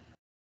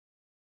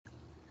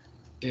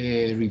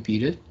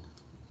 repeated,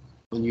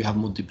 when you have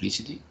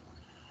multiplicity.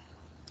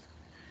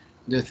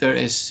 The third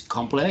is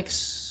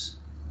complex,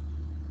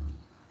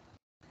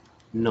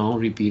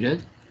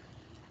 non-repeated.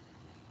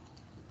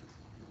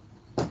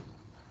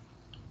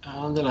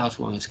 And the last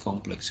one is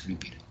complex,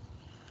 repeated.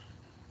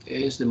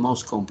 It's the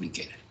most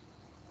complicated.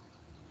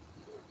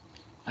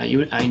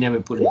 I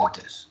never put it in the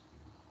test.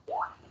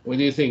 What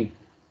do you think?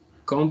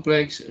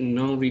 Complex,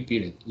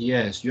 non-repeated.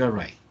 Yes, you're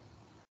right.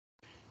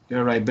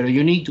 You're right, but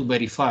you need to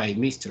verify,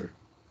 mister.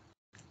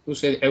 Who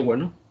said Edward,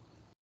 no?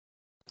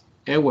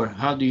 Edward,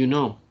 how do you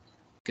know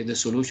that the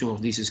solution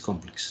of this is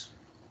complex?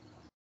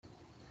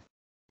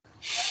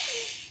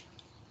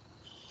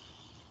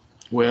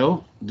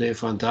 Well, the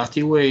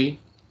fantastic way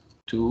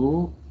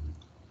to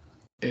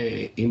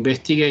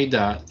investigate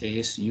that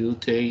is you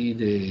take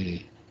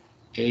the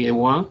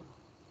A1,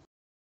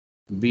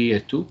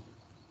 B2,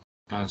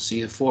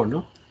 see the 4,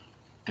 no?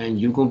 And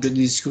you complete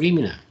the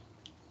discriminant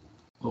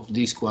of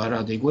this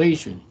quadratic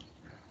equation,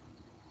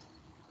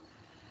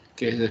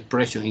 que es la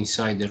expression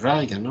inside the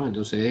radical, no?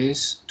 Entonces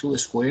es 2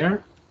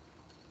 squared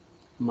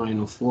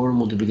minus 4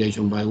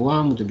 multiplication by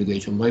 1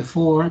 multiplication by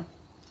 4.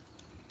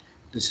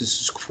 This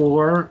is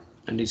 4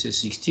 and this is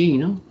 16,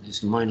 no? This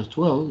is minus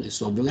 12.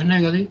 It's obviously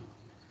negative.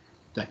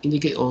 That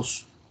indicates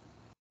us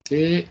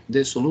que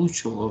the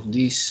solution of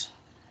this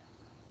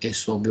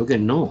is obviously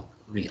no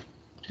real.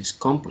 It's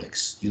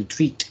complex. You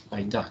treat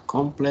like that.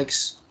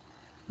 Complex,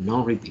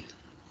 non-repeat.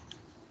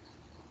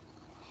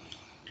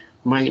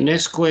 My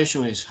next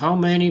question is, how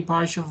many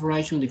partial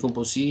fraction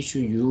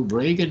decomposition you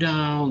break it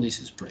down this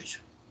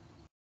expression?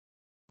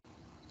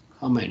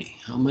 How many?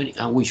 How many?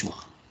 And which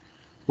one?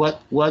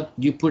 What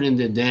you put in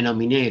the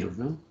denominator,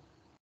 no?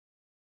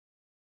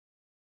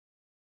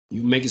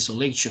 You make a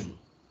selection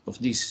of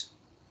this.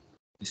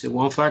 This is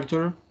one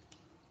factor,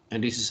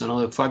 and this is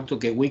another factor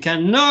that we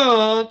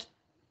cannot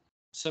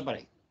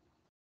separate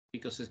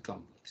because it's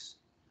complex.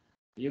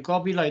 You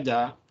copy like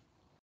that,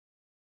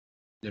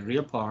 the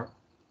real part,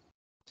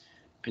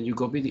 and you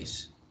copy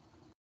this.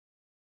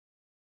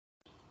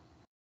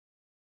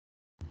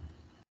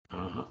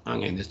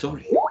 And end the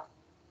story.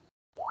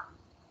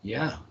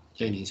 Yeah,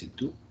 Jenny said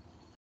too.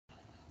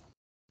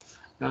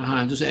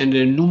 Entonces, en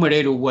el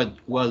numerator, what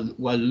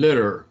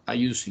letter are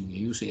you using?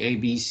 You're using A,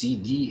 B, C,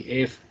 D,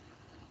 F.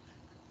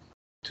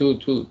 Two.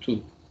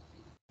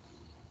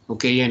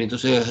 Okay, Jenny,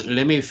 entonces,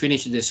 let me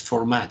finish this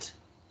format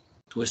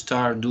to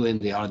start doing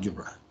the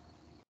algebra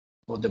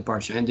of the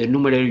partial. And the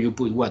numerator you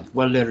put what?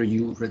 What letter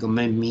you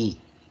recommend me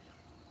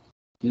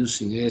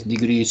using? Is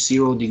degree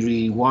 0,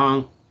 degree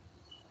 1,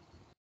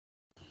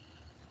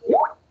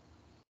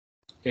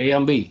 A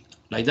and B,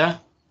 like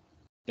that?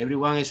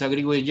 Everyone is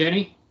agree with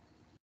Jenny?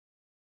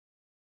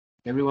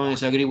 Everyone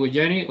is agree with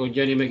Jenny, or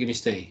Jenny making a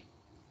mistake?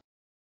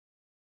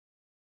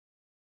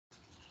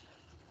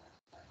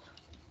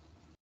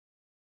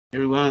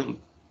 Everyone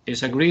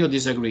is agree or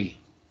disagree?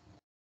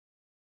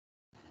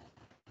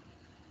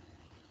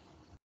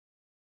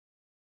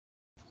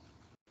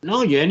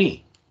 No,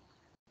 Jenny.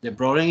 The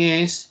problem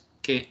is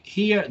que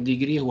here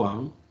degree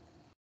 1,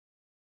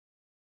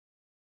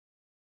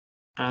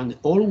 and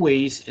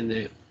always in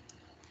the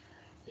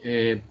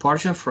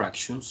partial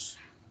fractions,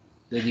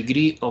 the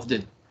degree of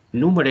the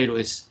numerator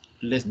is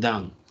less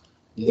than.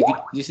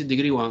 This is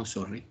degree 1,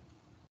 sorry.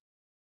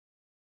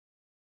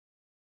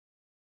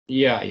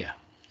 Yeah,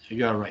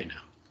 you are right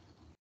now.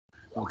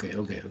 Okay.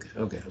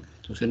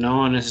 So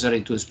now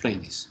necessary to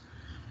explain this.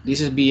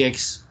 This is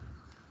bx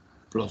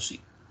plus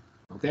c.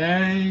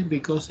 Okay,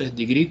 because it's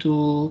degree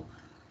 2,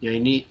 I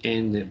need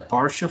in the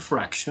partial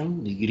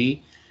fraction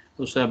degree.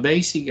 O sea,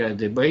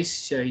 the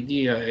basic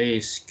idea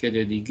is que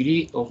the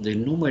degree of the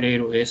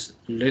numerator is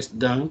less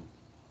than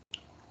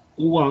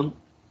 1,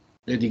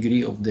 the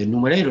degree of the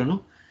numerator,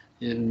 no?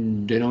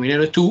 And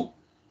denominator is 2,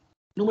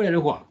 numerator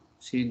is 1.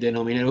 Si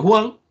denominator is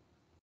 1,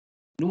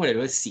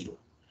 numerator is 0.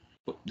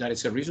 That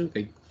is the reason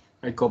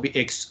I copy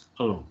x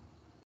alone.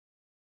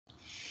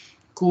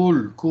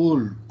 Cool.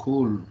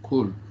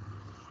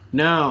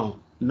 Now,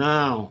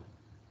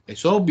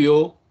 es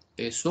obvio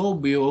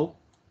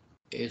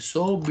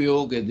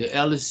que the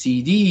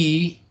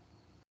LCD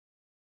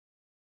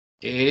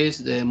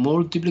is the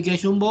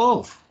multiplication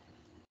both.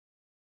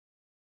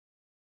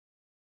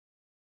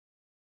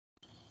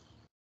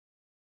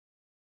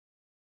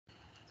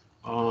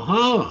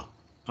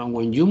 And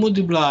when you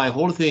multiply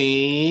whole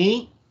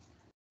thing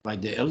by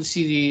the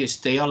LCD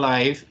stay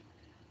alive,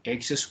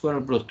 x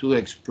squared plus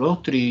 2x plus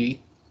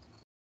 3,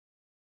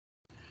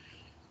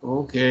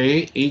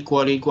 okay,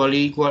 equal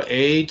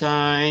a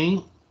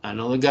times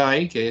another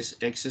guy que es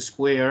x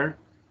squared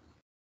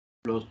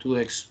plus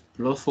 2x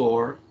plus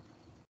 4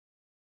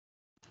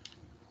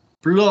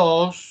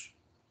 plus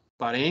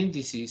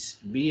paréntesis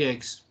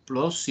bx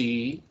plus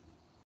c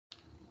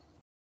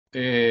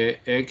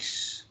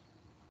x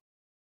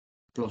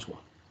plus 1.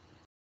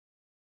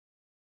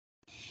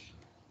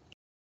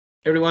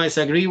 Everyone is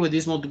agree with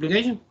this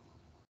multiplication?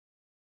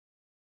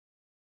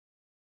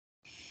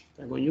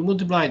 When you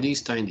multiply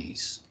this times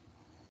this,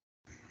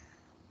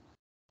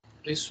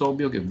 it's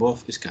obvious that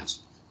both is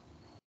cancelled.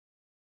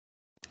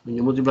 When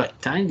you multiply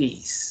times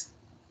this,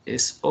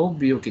 it's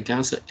obvious que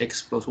cancel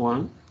x plus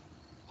 1,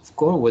 of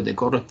course, with the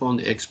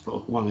corresponding x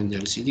plus 1 in the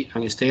LCD,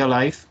 and stay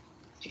alive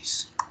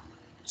is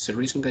the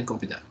reason I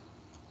copy that.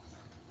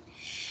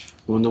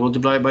 When you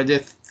multiply by the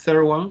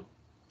third one,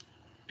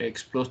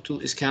 x plus 2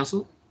 is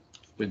cancelled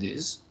with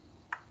this,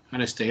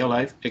 and stay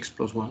alive, x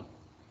plus 1.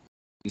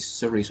 This is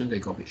the reason they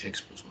copy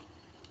x plus 1.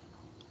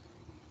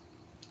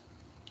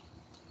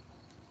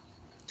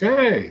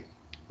 Okay,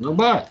 not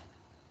bad.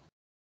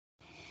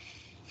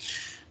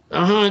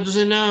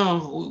 Entonces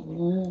now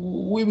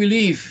we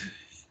believe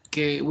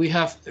que we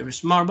have a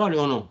smart value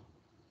or no?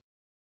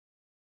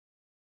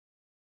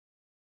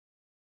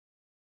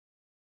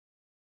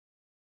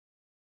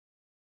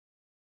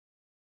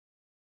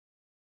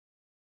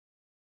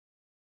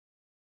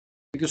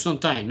 Because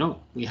sometimes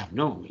no, we have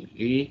no.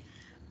 We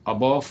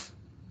above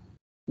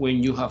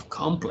when you have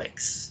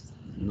complex,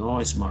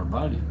 no smart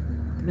value.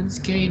 But in this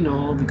case,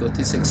 no, because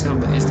this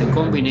example is the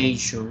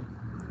combination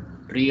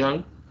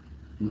real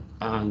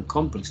and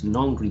complex,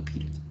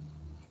 non-repeated.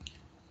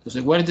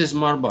 So what is the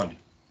smart value?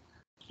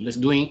 Let's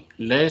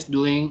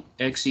doing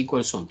x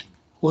equals something.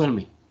 Who help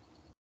me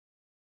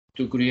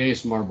to create a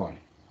smart value?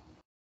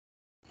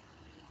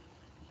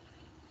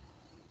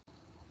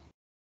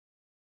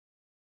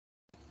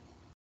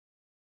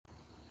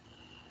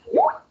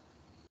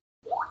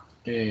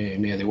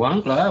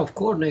 -1, claro, of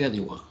course,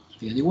 -1.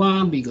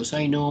 -1 because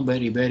I know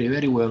very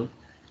well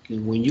that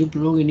when you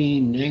plug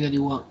in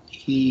 -1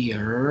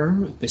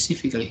 here,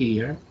 specifically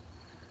here,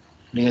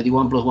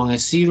 -1 plus 1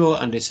 is 0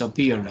 and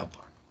disappear that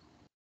part.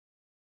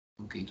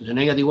 Okay, so the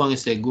 -1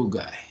 is a good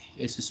guy,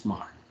 it's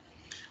smart.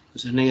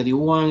 So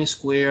 -1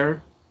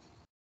 squared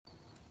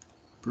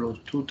plus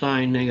 2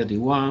 times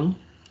 -1,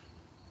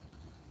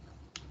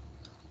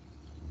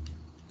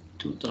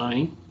 2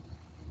 times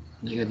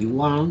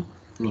 -1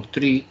 plus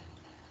 3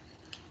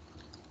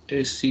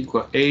 is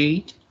equal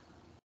 8.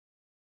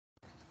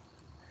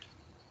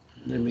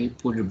 Let me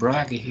put a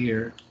bracket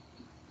here.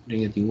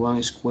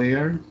 -1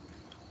 squared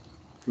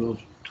plus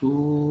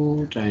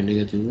 2 times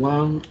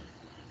 -1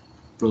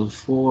 plus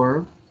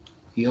 4.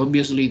 And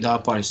obviously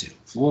that part is 0.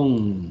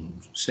 Boom.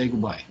 Say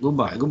goodbye.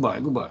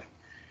 Goodbye.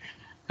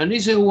 And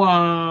this is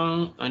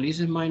 1, and this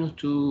is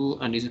 -2,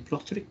 and this is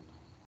 +3.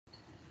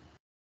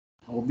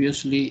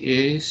 Obviously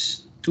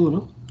is 2,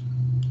 no?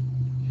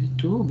 It's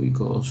 2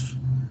 because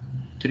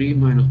 3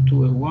 minus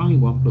 2 is 1,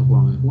 1 plus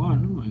 1 is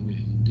 1, no? And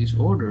in this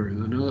order,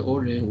 in another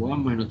order, is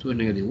 1 minus 2 is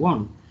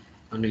 -1,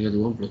 and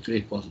 -1 plus 3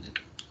 is positive.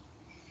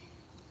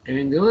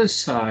 And the other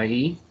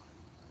side,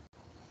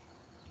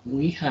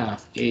 we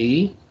have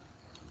a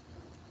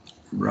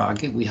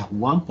bracket, we have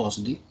 1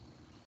 positive,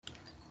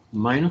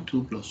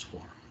 -2 plus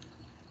 4.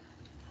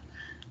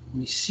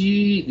 We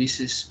see this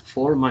is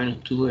 4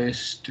 minus 2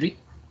 is 3,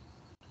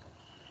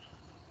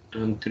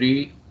 and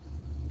 3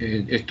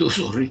 is 2,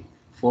 sorry.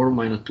 4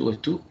 minus 2 is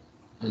 2,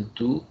 and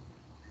 2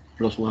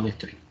 plus 1 is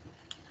 3.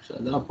 So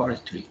that part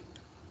is 3.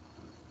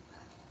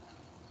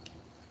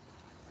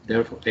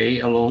 Therefore, A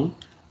alone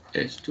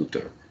is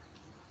 2/3.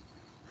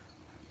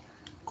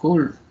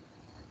 Cool.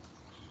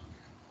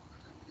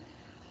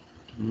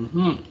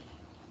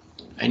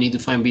 I need to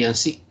find B and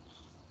C.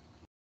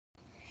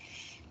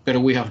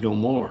 But we have no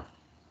more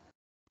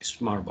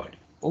smart value,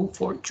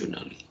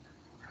 unfortunately.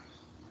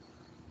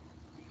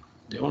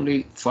 The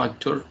only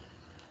factor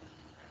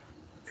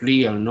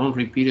real,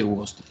 non-repeated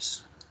was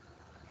this.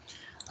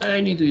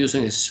 I need to use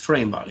a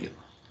frame value.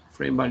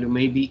 Frame value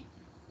may be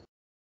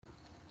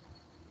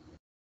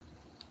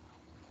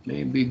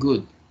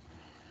good.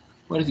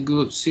 What is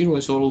good? 0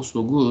 is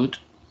also good.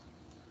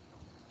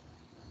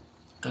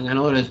 And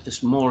another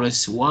small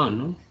is 1.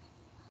 No?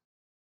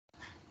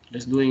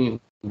 Let's do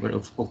it,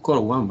 of course,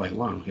 1 by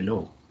 1.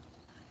 Hello.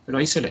 But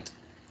I select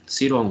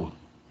 0 and 1.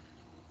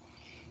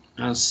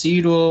 And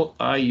 0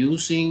 are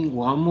using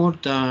one more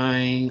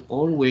time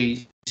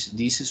always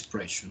this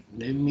expression.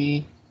 Let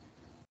me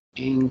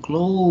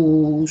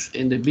enclose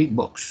in the big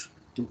box,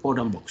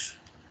 important box.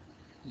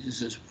 This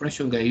is an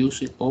expression I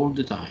use it all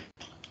the time.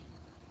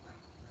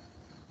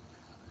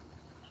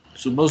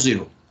 Suppose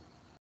 0.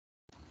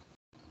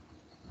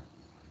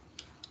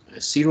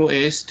 0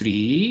 is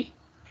 3.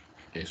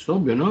 It's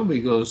obvious, no?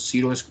 Because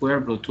 0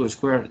 squared plus 2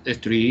 squared is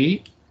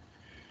 3.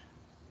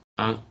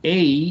 And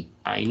A,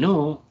 I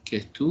know,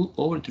 is 2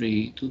 over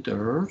 3,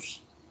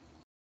 2/3.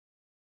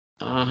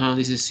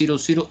 This is 0,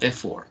 0, is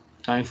 4,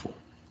 times 4.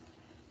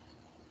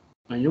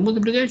 And your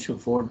multiplication,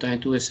 4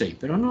 times 2 is 8.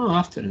 But no,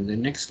 after, in the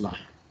next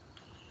line.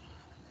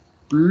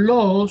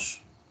 Plus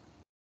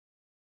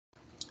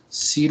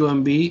 0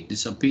 and B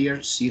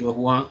disappear, 0,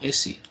 1 is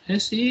C.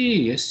 Is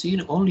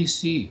C, only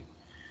C.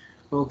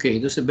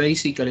 Okay, so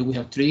basically we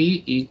have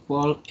 3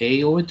 equal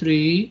A over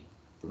 3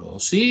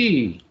 plus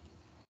C.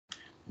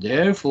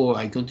 Therefore,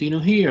 I continue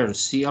here.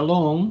 C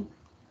alone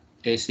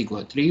is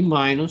equal to 3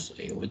 minus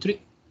A over 3.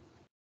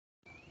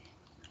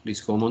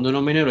 This common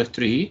denominator is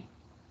 3.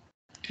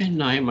 And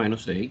 9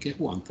 minus 8 is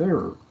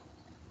 1/3.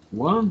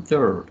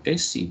 1/3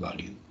 is C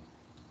value.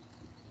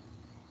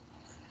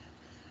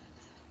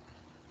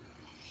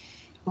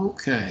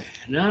 Okay,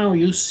 now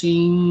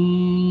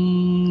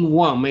using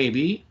 1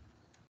 maybe.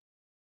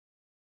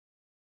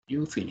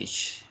 You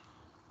finish.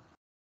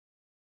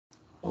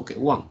 Okay,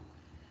 1.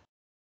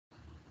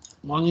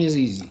 1 is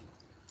easy.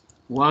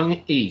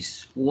 1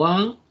 is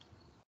 1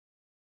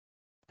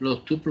 plus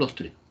 2 plus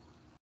 3.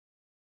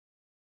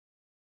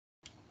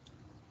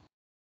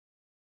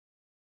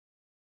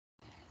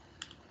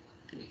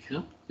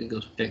 Yeah,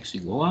 because x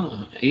equal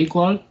 1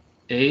 equal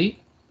A,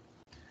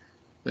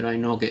 but I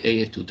know that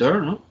A is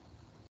 2/3, no?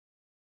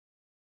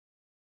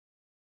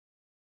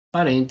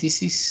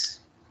 Paréntesis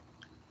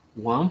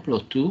 1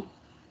 plus 2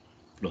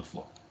 plus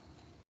 4.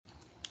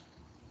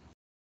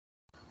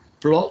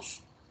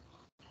 Plus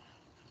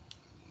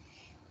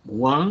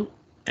 1,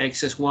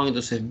 x es 1,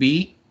 entonces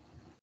B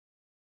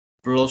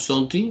plus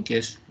something que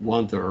es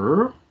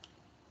 1/3.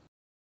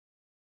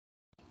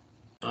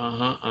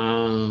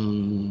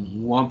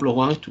 And 1 plus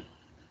 1 is 2.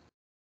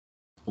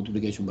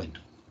 Multiplication by 2.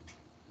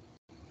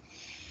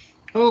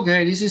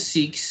 Okay, this is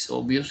 6,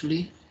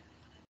 obviously.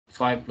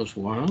 5 plus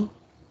 1.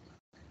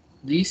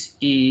 This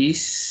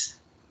is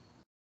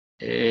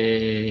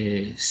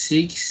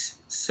 6,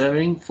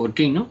 7,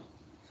 14, no?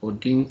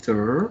 14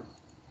 third.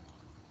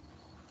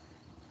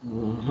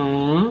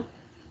 And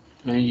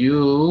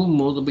you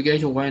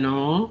multiplication, why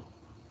not?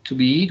 To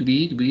be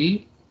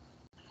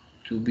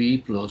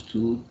plus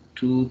 2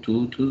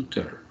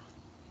 third.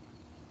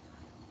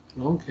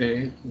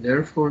 Okay,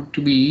 therefore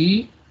to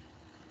be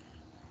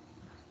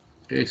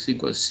x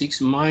equals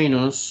 6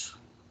 minus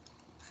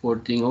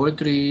 14 over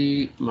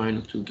 3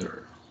 minus 2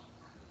 third.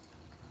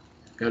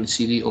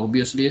 LCD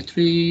obviously is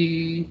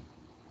 3.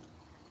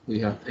 We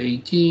have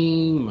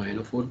 18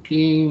 minus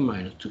 14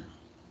 minus 2.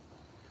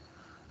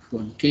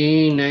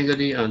 14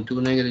 negative and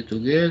 2 negative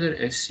together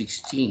is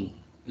 16.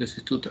 This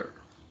is 2 third.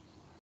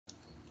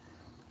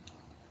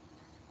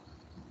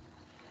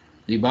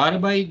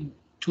 Divided by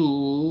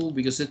 2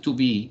 because it's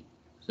 2b.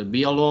 So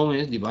b alone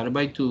is divided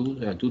by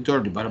 2. 2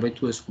 third divided by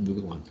 2 is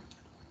 1.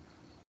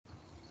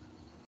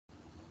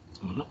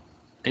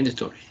 End the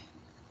story.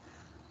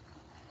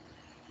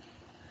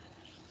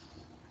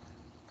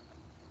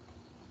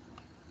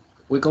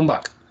 We come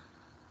back.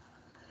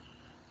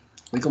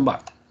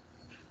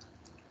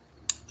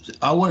 So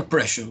our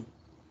expression,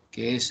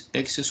 que es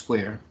x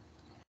squared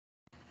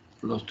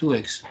plus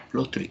 2x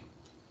plus 3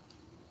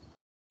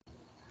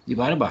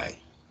 divided by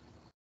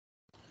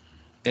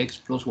x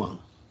plus 1,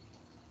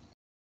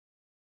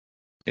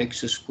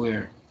 x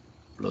squared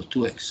plus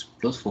 2x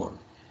plus 4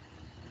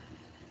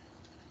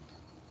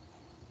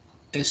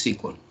 is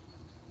equal.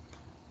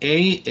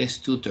 A is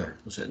 2 thirds.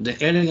 O sea, the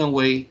elegant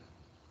way,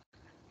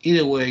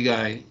 either way,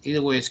 guys,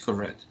 either way is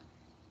correct.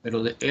 But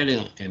the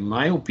elegant, in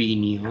my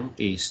opinion,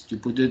 is to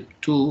put the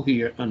 2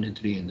 here and the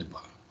 3 in the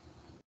bottom.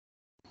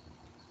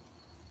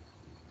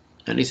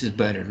 And this is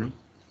better, no?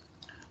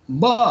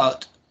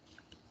 But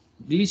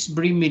this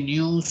brings me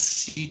new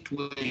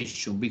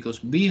situation because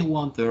B is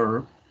 1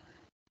 third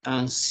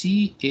and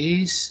C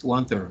is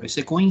 1 third. It's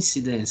a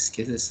coincidence,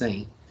 que es the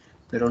same,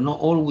 but not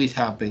always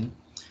happen.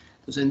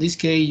 So in this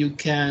case, you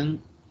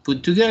can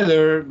put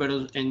together, but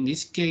in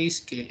this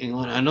case, in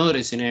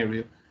another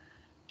scenario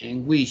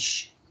in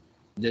which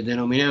the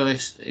denominator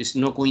is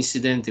not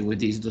coincident with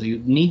this, so you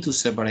need to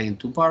separate in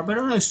 2 parts, but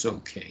it's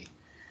okay.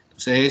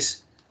 So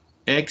it's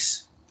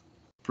x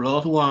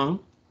plus 1,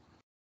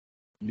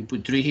 you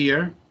put 3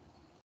 here,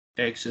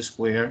 x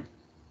squared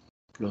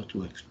plus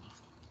 2x.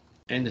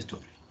 End the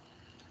story.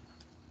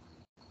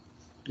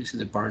 This is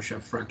the partial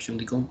fraction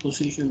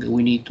decomposition that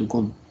we need to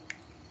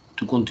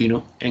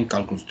continue in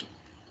calculus 2.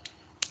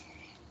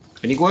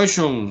 Any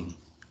question?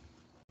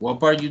 What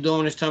part you don't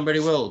understand very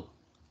well?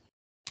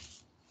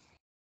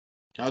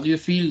 How do you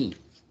feel?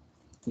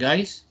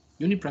 Guys,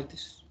 you need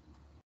practice.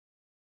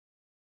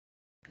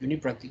 You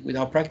need practice.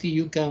 Without practice,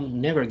 you can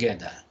never get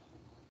that.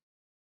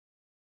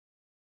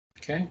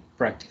 Okay,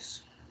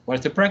 practice.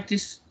 What's the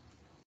practice?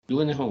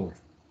 Doing the homework.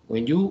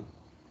 When you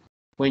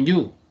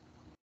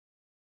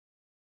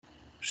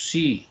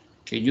see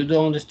that you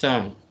don't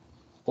understand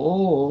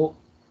or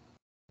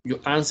your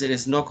answer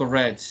is not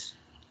correct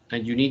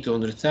and you need to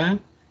understand,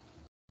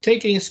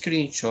 take a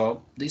screenshot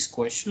of this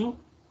question,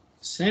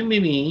 send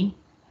me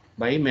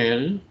by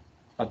email,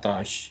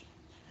 attached.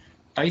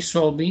 I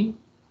solving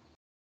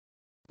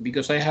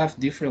because I have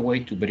different way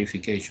to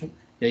verification.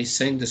 I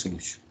send the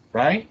solution,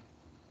 right?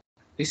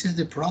 This is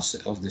the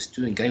process of the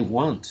student I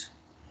want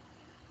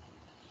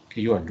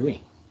you are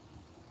doing.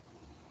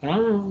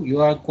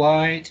 You are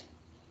quiet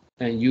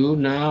and you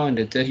now in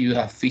the test you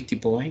have 50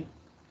 points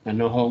and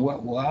no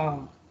homework.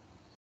 Wow.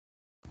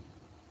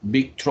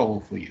 Big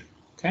trouble for you.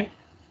 Okay?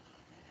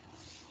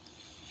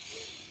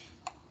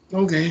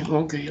 Okay.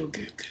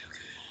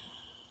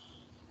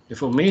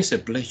 For me, it's a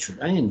pleasure.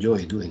 I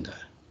enjoy doing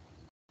that.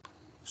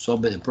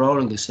 Solve the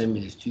problem, the same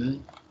as the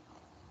student.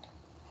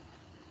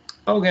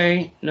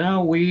 Okay,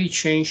 now we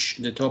change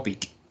the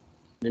topic.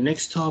 The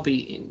next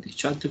topic in the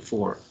chapter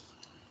 4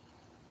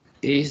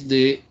 is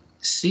the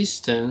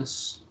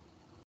systems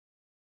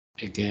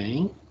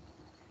again,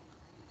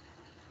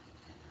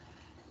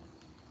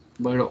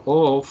 but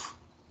of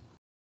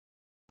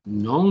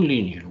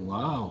nonlinear.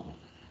 Wow.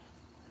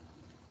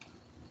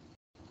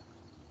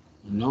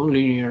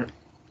 Nonlinear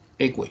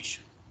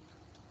equation.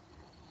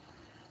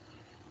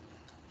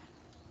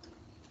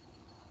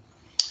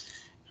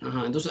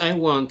 Thus I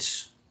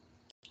want,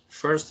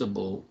 first of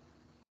all,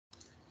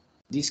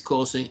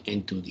 discussing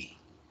in 2D.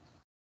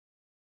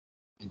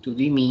 And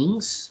 2D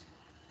means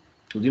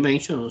 2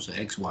 dimensions,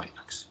 x, y,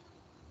 x.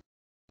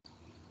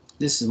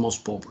 This is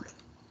most popular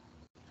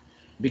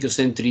because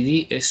in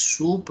 3D is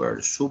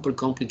super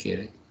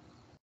complicated.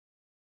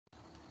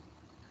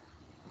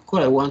 Of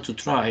course, I want to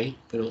try,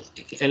 but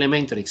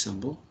elementary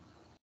example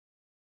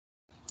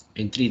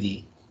in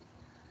 3D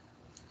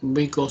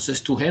because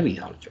it's too heavy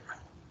algebra.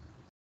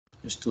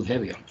 It's too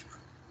heavy algebra.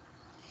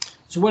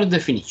 So what is the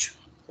definition?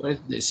 What is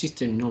the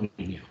system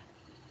nonlinear?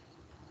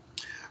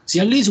 Si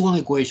at least one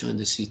equation in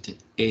the system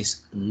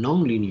is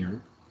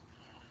nonlinear,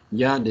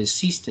 ya the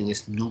system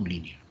is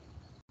nonlinear.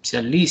 Si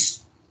at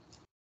least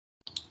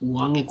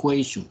one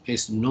equation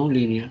is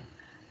nonlinear,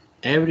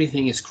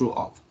 everything is screwed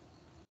up.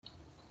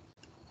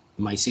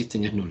 My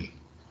system is nonlinear.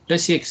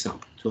 Let's see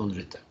example to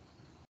understand.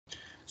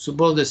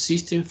 Suppose the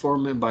system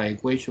formed by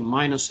equation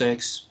minus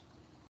x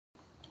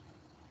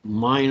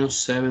minus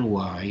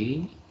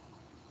 7y.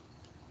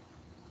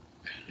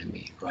 Let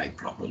me write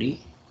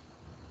properly.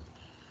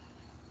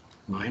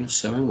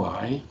 Minus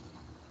 7y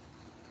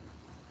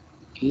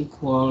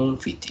equal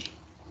 50.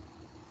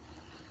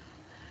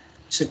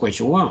 It's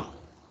equation 1.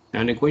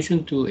 And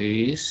equation 2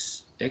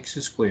 is x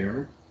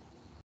squared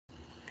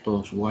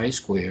plus y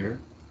squared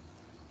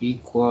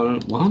equal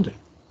 100.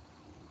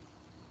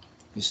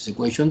 This is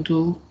equation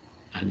 2,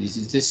 and this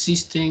is the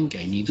system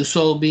I need to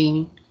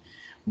solving.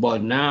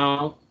 But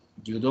now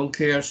you don't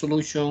care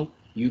solution,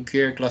 you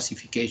care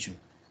classification.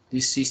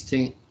 This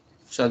system,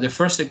 so the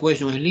first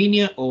equation is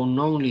linear or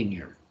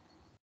non-linear?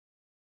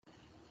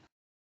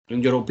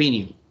 In your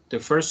opinion, the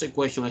first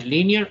equation is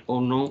linear or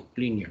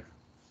non-linear?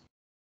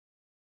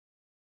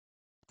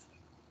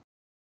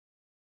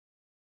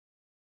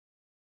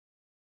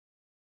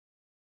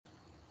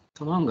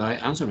 Come on,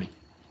 guys, answer me.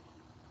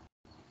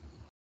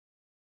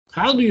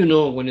 How do you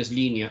know when it's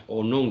linear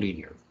or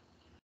non-linear?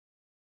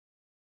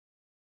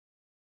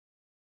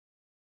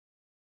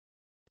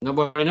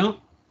 Nobody know?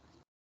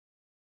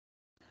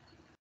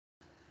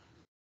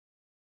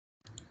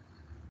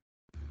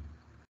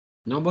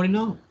 Nobody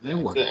know?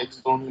 Then what? The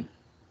exponent.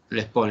 The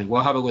exponent.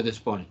 What happened with the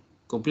exponent?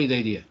 Complete the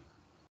idea.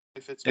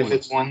 If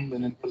it's one,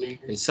 then it's linear.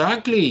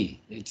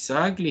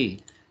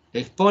 Exactly.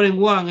 Exponent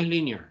 1 is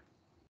linear.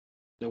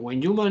 So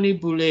when you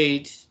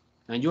manipulate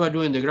and you are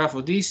doing the graph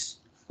of this,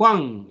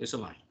 1 is a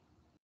line.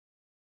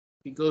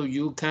 Because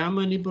you can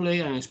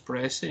manipulate and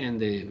express it in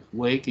the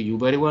way that you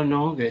very well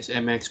know is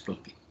mx plus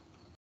b.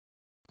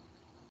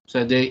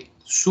 So the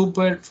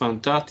super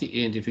fantastic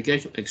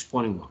identification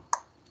exponent 1.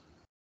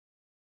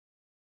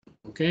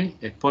 Okay,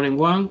 exponent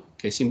 1,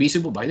 que es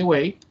invisible, by the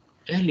way,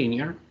 is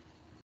linear.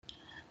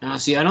 Now,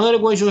 see, another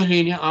equation is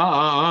linear.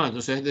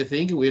 Entonces the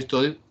thing we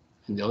studied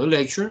in the other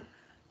lecture,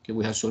 que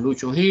we have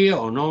solution here,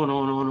 or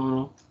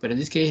no. But in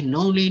this case,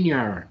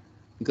 non-linear,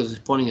 because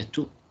exponent is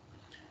 2.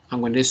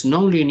 And when there's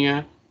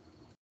non-linear,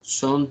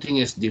 something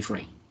is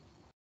different.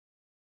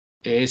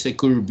 It's a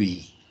curve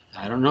B.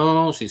 I don't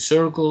know, it's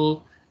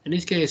circle. In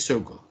this case,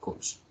 circle, of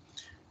course.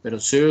 But a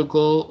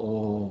circle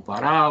or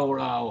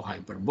parabola or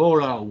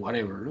hyperbola or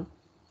whatever, no?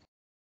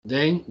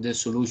 Then the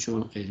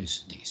solution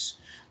is this.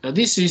 Now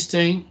this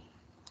system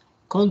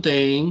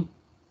contains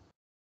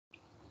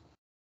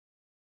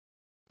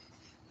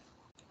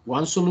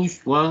one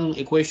solution, one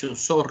equation,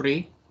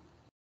 sorry,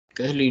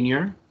 que es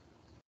linear,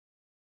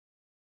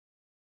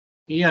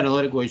 y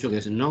another equation que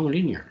es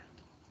non-linear.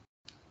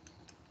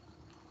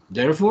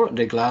 Therefore,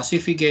 the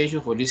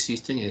classification for this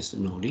system is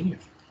non-linear.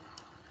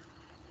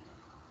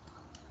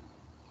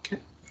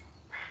 Okay.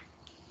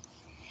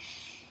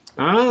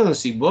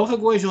 Si both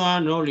equations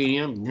are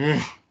non-linear,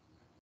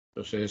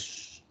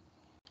 entonces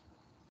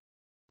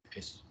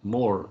it's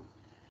more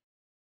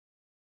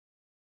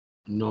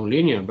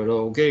non-linear. But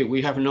okay,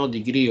 we have no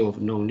degree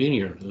of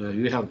non-linear.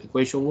 You have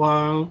equation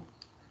 1,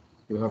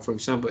 you have, for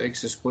example,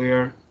 x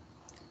squared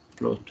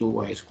plus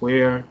 2y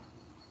squared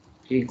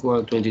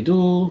equal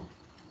 22.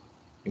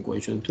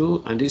 Equation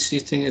 2, and this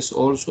system is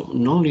also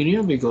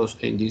non-linear because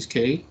in this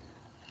case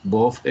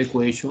both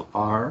equations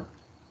are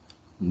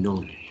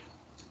non-linear.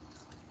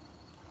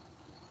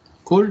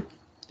 Cool? Do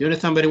you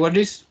understand very well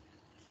this?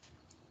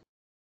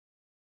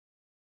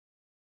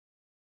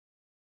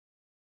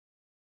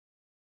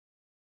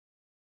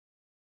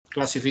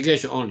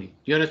 Classification only. Do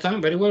you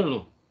understand very well or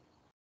no?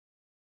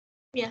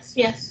 Yes.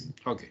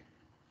 Okay.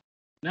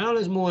 Now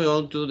let's move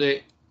on to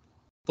the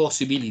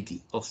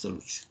possibility of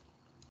solution.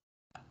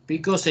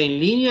 Because in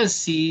linear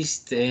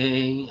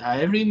system,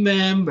 I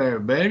remember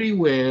very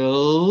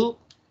well,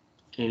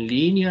 in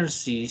linear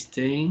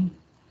system,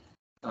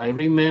 I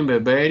remember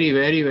very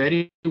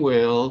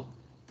well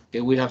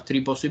that we have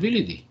 3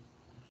 possibilities.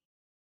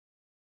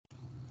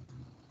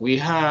 We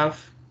have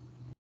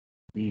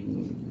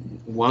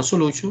one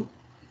solution,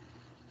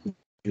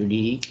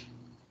 unique.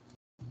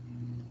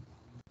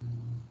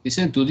 It's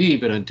in 2D,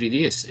 but in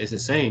 3D it's the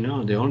same,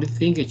 no? The only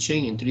thing that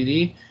changed in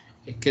 3D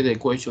is that the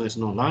equation is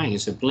not line,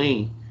 it's a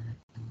plane.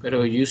 But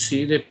you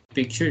see the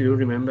picture, you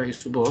remember, I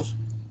suppose,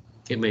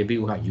 that maybe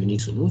we have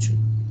unique solution.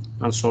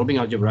 And solving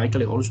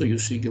algebraically also, you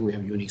see that we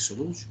have unique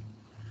solution.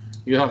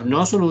 You have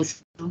no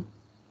solution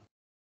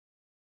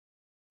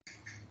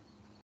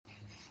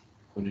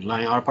when the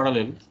lines are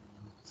parallel,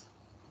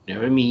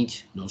 never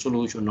meet, no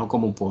solution, no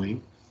common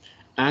point,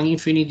 and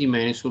infinity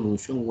many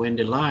solution when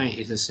the line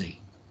is the same.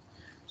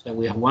 So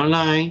we have one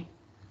line,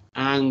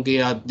 and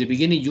at the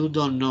beginning you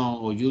don't know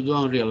or you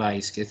don't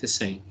realize that it's the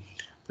same,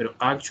 but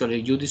actually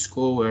you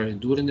discover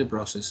during the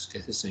process that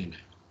it's the same line.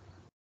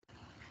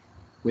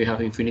 We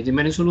have infinity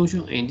many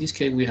solution. In this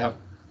case, we have,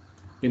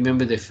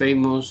 remember the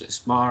famous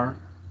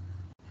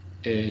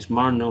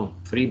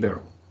free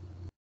barrel.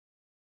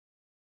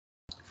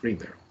 free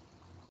variable.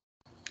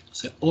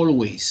 So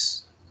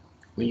always,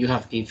 when you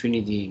have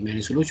infinity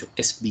many solution,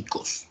 it's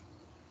because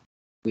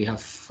we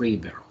have free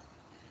variable.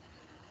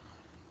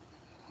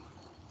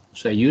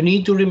 So you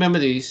need to remember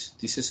this.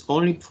 This is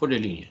only for the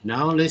linear.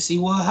 Now let's see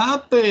what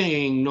happened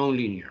in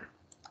nonlinear.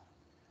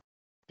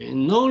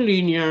 In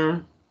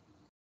nonlinear,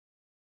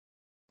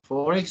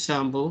 for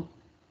example,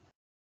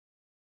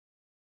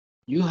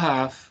 you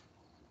have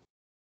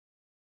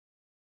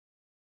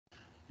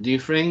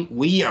different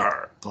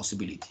weird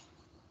possibility.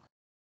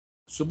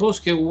 Suppose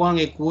that one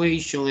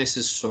equation is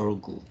a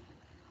circle,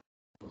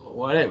 or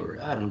whatever,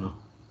 I don't know.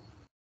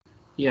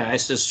 Yeah,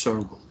 it's a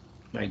circle,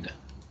 like that.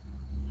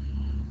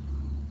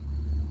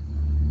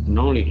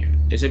 Nonlinear.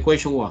 It's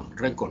equation 1,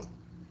 red color.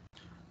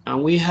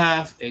 And we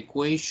have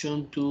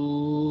equation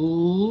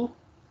 2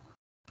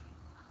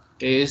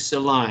 is a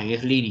line,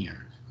 is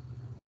linear.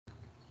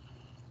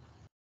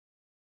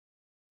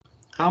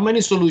 How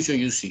many solutions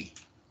you see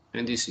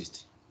in this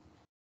system?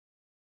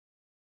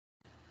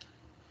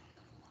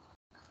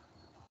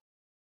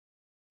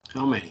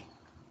 How many?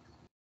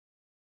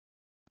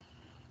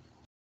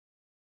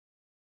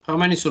 How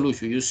many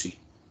solutions you see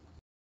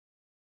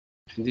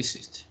in this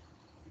system?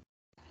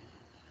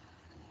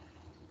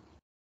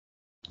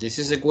 This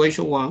is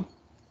equation 1,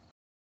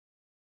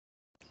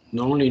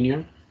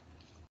 nonlinear,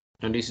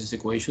 and this is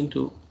equation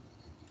 2,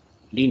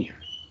 linear.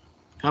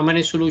 How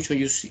many solutions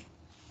you see?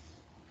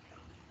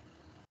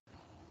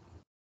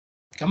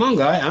 Come on,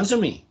 guy, answer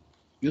me.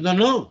 You don't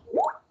know.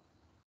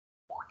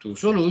 2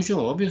 solutions,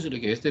 obviously,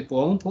 que este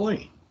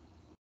point.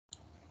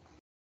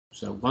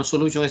 So one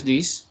solution is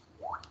this,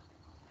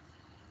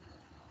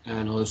 and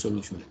another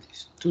solution is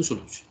this. 2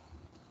 solutions.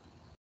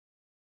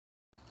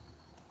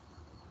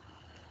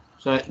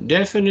 So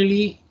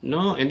definitely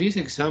no in this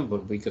example,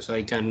 because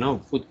I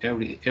cannot put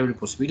every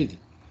possibility.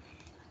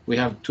 We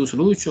have 2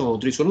 solutions, or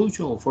 3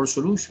 solutions, or 4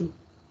 solutions.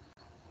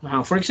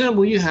 Now, for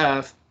example, you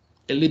have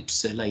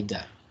ellipse like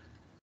that,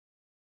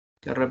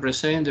 that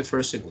represent the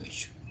first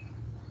equation.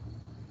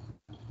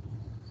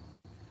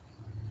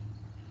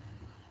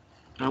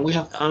 And we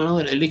have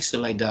another ellipse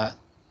like that,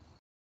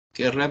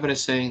 that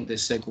represent the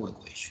second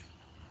equation.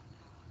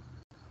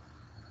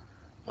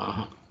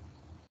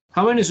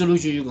 How many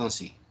solutions you can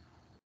see?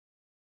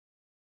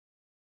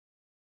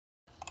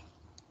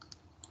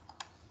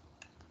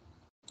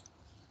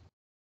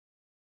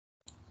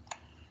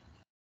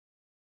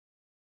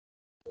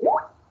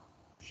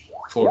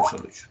 Four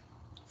solutions.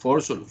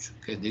 4 solutions.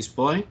 Okay, this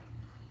point,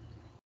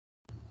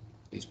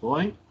 this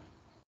point,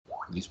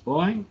 this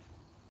point,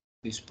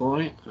 this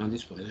point, and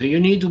this point. So you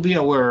need to be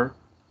aware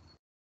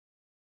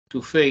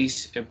to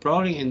face a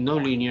problem in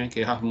nonlinear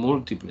can have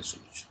multiple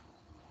solutions.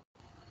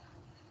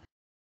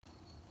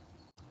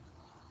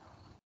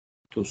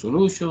 2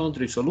 solutions,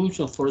 3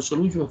 solutions, 4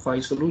 solutions,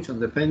 5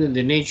 solutions, depending on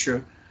the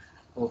nature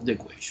of the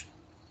equation.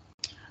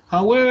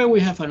 However,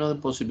 we have another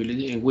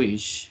possibility in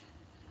which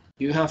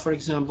you have, for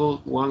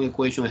example, one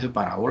equation is a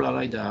parabola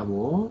like that,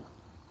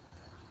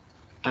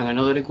 and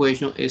another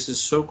equation is a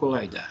circle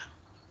like that.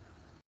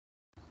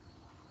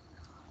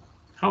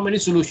 How many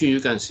solutions you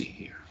can see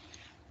here?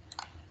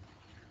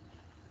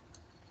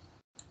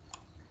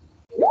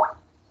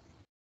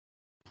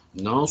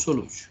 No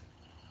solution,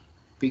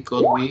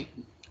 because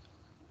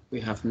we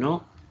have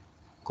no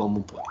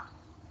common point.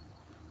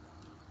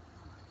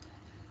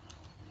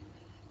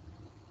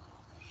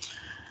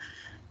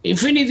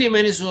 Infinity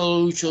many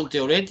solution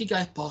theoretically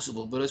is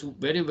possible, but it's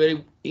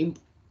very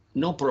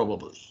not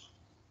probably,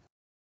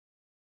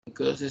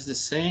 because it's the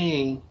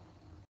same.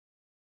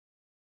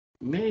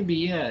 Maybe,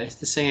 yeah, it's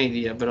the same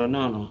idea, but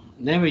no,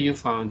 never you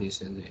found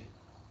this in there.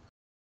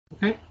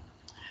 Okay.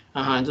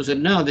 Entonces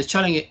now the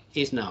challenge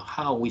is now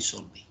how we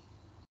solve it.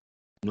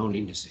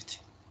 Nonlinear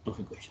system of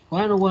equation.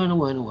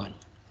 Bueno.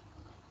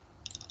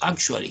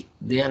 Actually,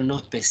 there are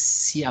no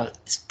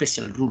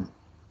special rule.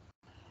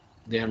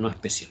 There are no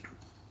special rule.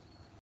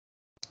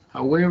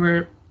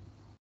 However,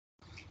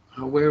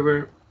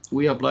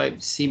 we apply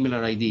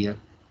similar idea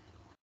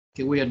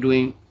that we are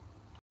doing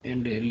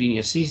in the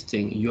linear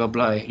system. You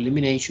apply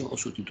elimination or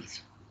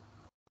substitution.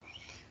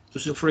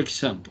 So, for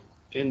example,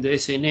 in the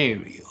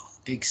scenario,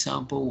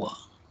 example 1,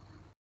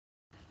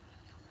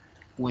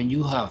 when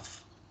you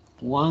have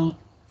one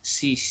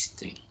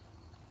system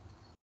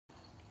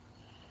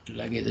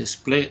like a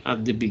display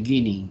at the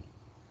beginning,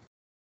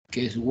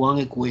 que es one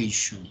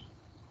equation,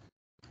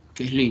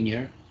 que es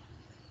linear,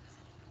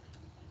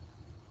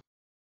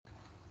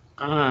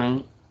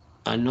 and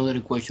another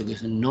equation que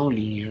es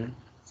nonlinear,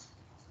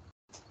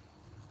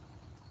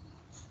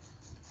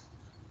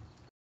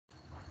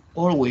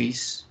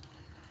 always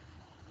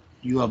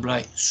you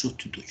apply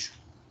substitution.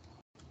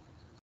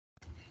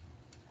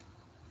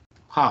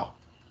 How?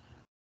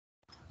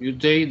 You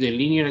take the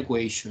linear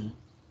equation,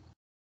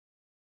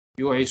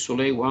 you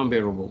isolate one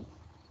variable,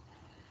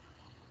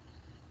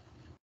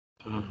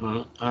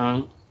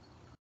 and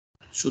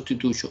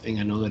substitution in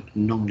another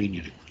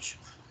nonlinear equation.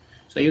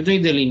 So you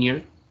take the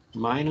linear,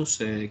 minus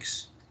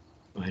x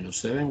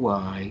minus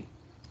 7y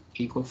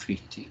equals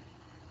 50.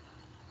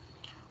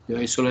 You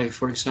isolate,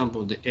 for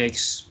example, the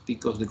x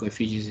because the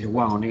coefficient is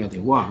 1 or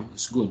 -1.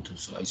 It's good to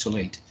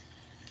isolate.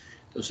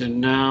 So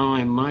now,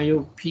 in my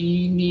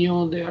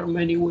opinion, there are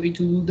many ways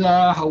to do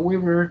that.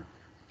 However,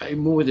 I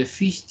move the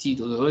 50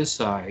 to the other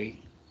side,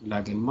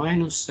 like a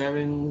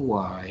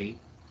 -7y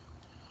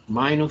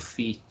minus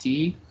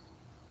 50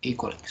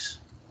 equals x.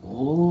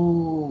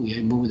 Oh,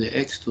 I move the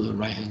x to the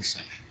right hand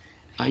side.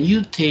 And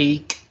you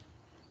take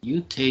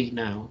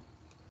now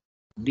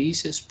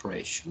this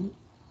expression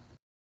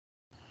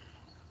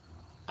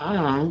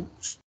and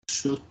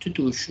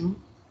substitution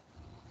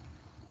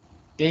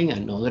in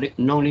another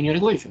nonlinear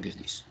equation, is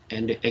this,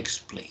 and the x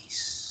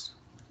place.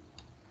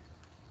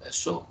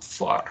 So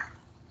far,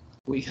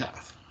 we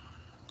have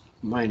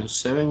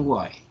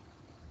 -7y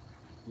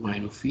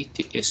minus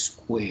 50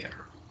 squared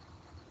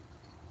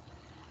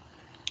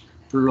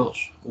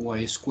plus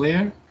y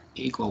squared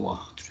equal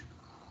 100.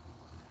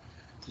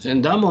 So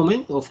in that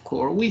moment, of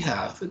course, we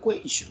have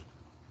equation,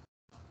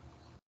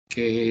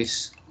 que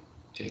es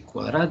a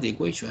quadratic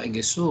equation, I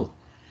guess so,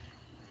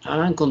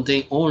 and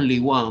contain only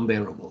one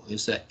variable.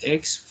 It's that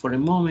x for the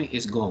moment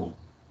is gone.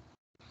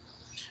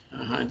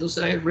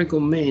 Entonces I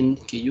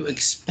recommend que you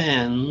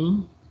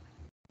expand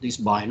this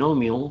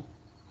binomial,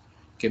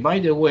 que by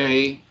the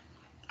way,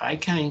 I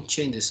can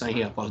change the sign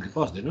here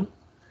positive, no?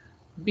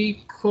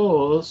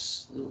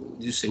 Because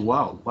you say,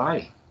 wow,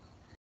 why?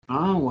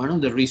 One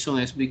of the reasons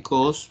is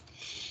because,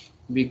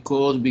 let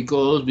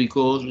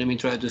me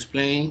try to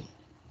explain,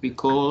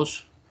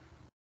 because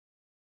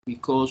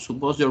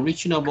suppose the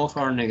original both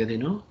are negative,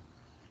 no?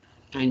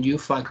 And you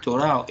factor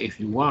out, if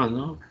you want,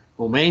 no?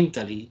 Or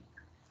mentally,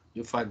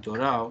 you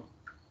factor out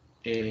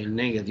a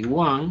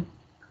 -1,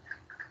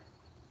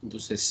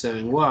 entonces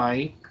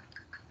 7y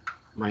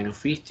minus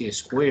 50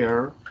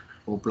 squared,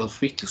 or plus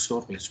 50,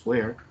 sorry,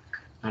 squared,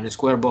 and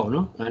square both,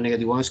 no? And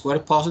 -1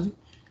 squared is positive,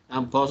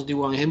 and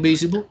 +1 is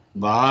invisible,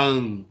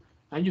 bang!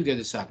 And you get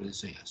exactly the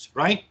same answer,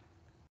 right?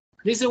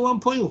 This is one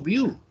point of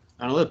view.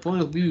 Another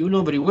point of view, you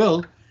know very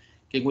well,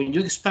 that when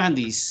you expand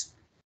this,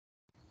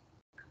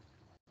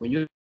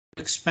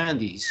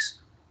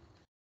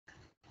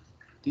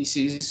 this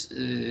is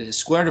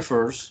square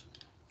first,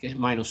 okay,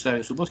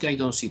 -7. Suppose I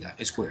don't see that,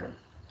 square.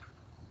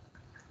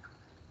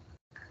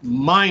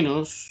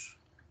 Minus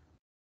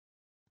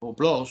or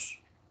plus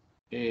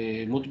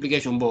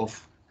multiplication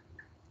both,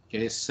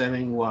 que es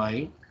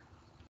 7y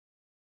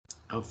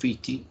and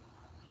 50,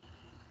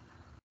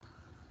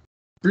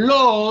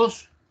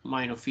 plus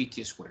minus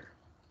 50 squared,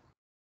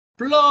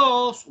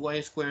 plus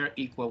y squared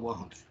equal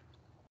 100.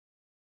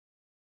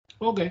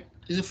 Okay,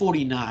 this is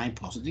 49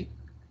 positive.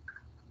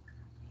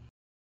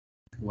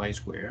 Y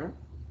squared.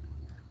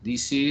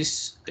 This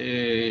is,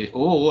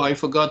 oh, I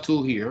forgot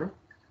 2 here.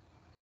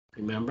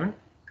 Remember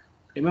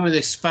the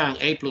expand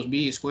a plus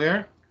b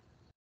squared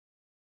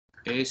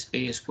is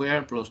a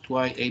squared plus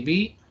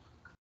 2ab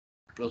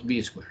plus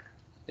b squared.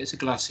 It's a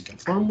classical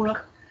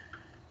formula.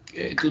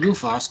 To do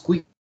fast,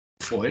 quick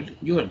foil,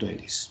 you are doing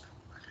this.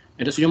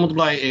 And so you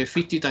multiply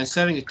 50 times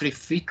 7 is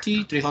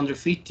 350,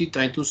 350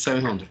 times 2,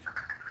 700.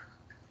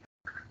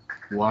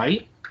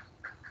 Y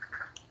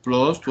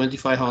plus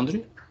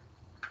 2500,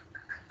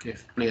 okay,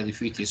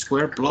 -50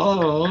 squared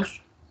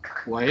plus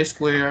y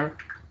squared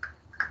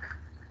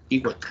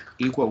equal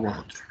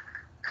 100.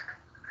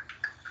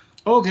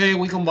 Okay,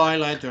 we combine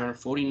like term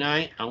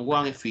 49 and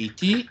 1 is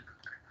 50,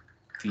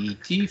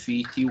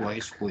 50 y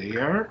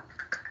squared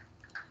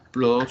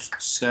plus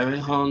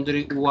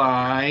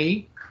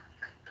 700y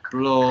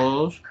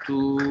plus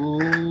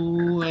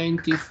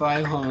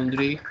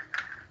 2500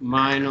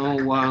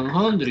 minus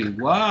 100.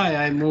 Why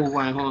I move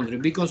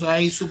 100? Because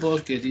I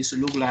suppose that this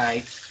look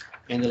like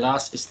in the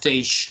last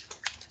stage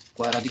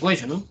quadratic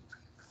equation, no?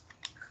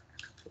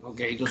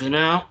 Okay, so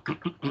now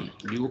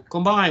you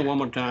combine one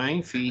more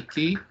time,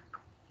 50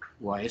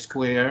 y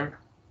squared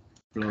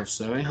plus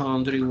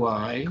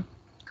 700y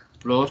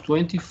plus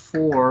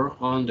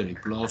 2400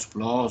 plus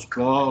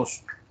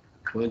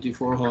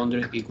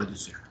 2400 equal to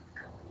 0.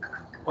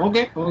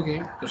 Okay,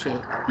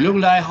 so look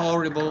like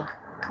horrible.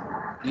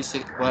 This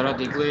is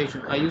quadratic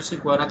equation. I use a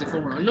quadratic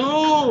formula.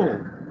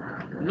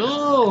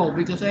 No,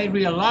 because I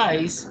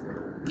realize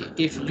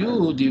if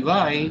you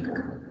divide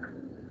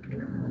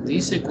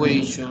this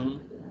equation,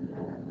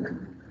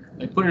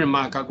 I put it in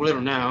my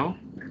calculator now,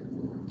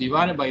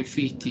 divided by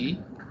 50,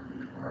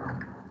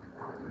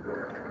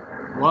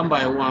 1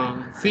 by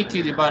 1,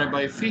 50 divided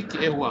by 50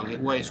 is 1, is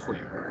y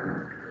squared,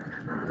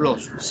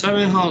 plus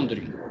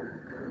 700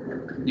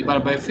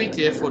 divided by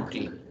 50 is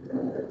 14,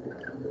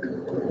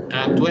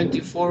 and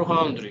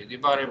 2400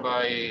 divided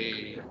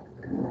by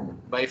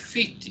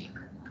 50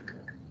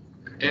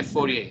 is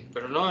 48.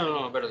 But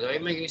no, but did I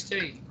make a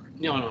mistake?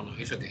 No,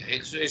 it's okay,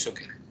 it's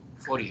okay,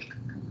 48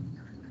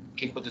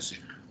 equal to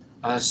 0.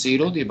 And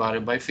 0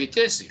 divided by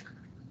 50 is 0.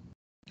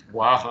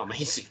 Wow,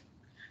 amazing.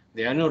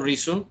 There are no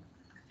reason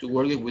to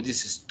work with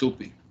this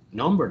stupid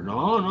number.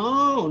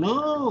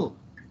 No.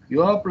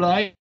 You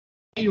apply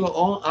your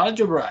own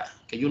algebra,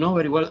 okay, you know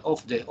very well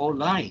of the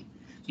online.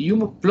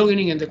 You plug it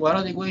in the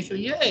quadratic equation,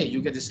 yeah,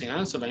 you get the same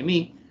answer like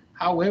me.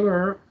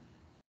 However,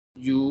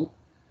 you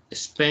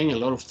spend a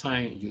lot of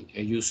time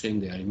using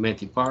the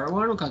arithmetic part.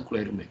 Well,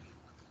 calculator maybe.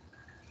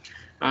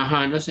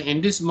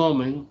 In this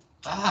moment,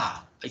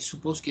 I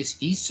suppose it's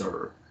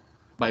easier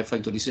by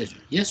factorization.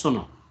 Yes or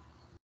no?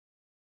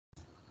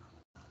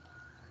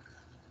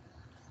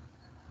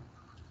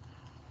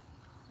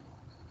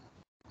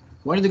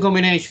 What is the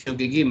combination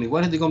que give me?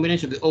 What is the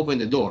combination that open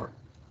the door?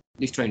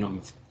 This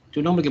trinomial.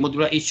 Two numbers can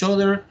multiply each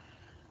other,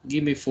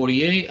 give me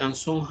 48, and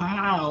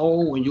somehow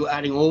when you're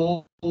adding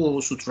all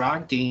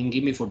subtracting,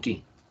 give me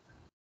 14.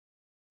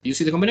 You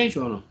see the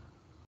combination or no?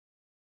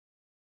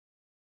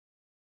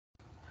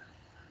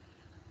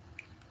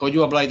 Or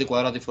you apply the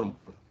quadratic formula.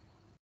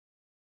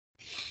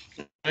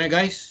 All right,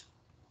 guys.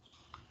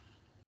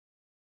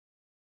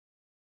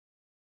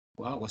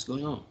 Wow, what's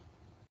going on?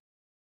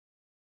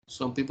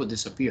 Some people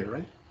disappear,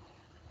 right?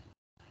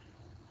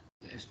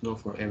 It's not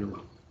for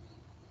everyone.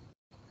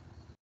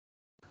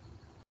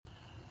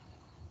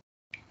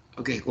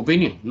 Okay,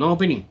 opinion, no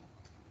opinion.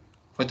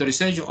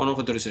 Factorization or no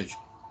factorization?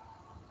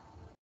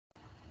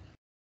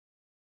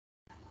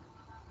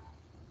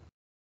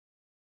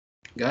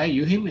 Guy,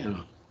 you hear me or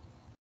no?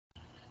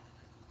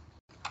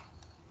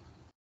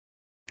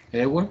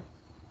 Edward?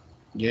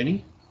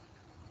 Jenny?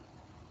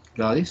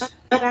 Gladys?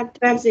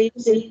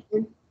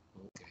 Factorization.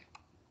 Okay.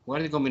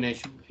 What is the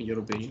combination, in your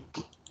opinion?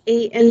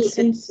 A and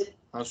 6.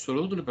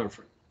 Absolutely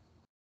perfect.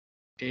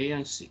 A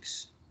and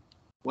 6.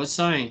 What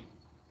sign?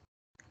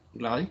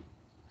 Gladys?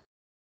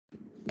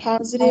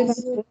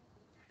 Positive.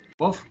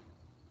 Both?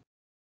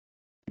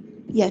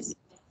 Yes.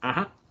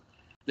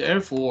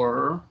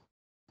 Therefore,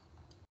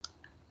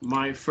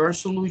 my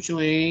first solution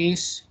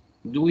is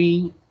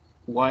doing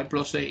y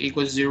plus a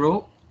equals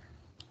 0,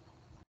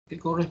 que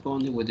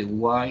corresponde with the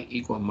y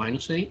equal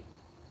minus 8,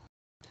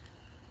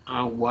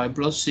 and y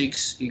plus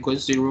 6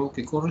 equals 0,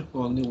 que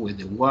corresponde with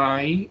the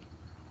y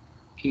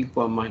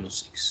equal minus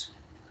 6.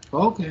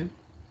 Okay.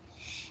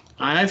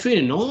 I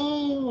feel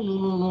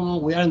no,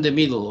 we are in the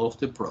middle of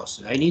the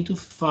process. I need to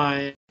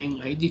find,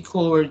 I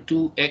discovered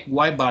two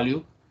y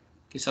value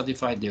que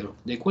satisfy the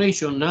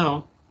equation.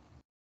 Now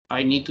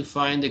I need to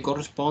find the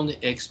corresponding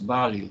x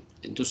value.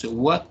 Entonces,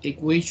 what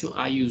equation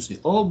I use?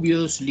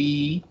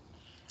 Obviously,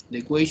 the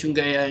equation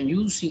that I am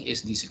using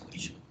is this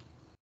equation.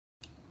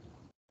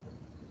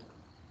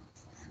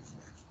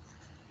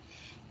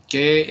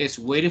 Que is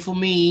waiting for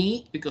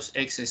me because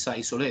x is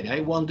isolated.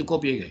 I want to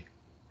copy again.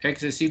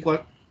 X is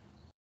equal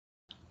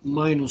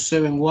minus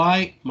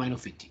 7y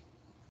minus 50.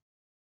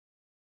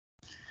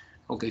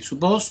 Okay,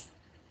 suppose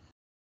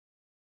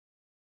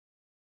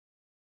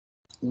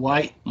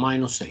y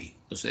minus 8.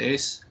 Entonces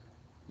es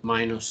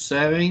minus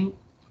 7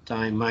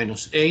 times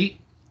minus 8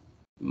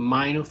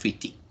 minus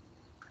 50.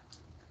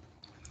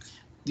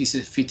 This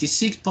is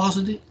 56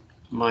 positive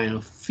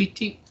minus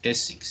 50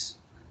 is 6.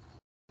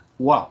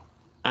 Wow.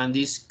 And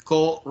this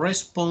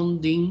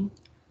corresponding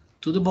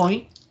to the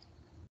point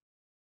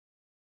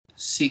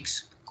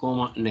 6,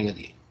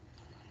 negative,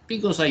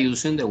 because I'm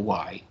using the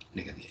y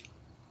negative.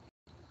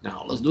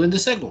 Now let's do in the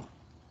second.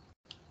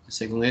 The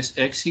second is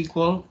x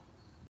equal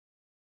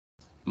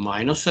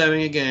minus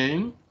 7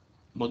 again,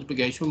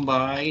 multiplication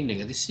by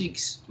negative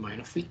 6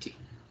 minus 50.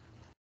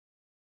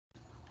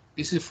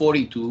 This is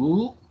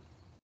 42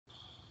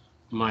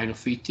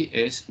 minus 50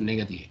 is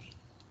negative 8.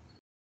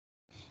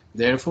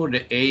 Therefore,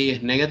 the a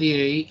is negative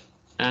 8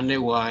 and the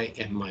y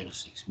is minus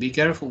 6. Be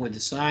careful with the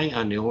sign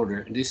and the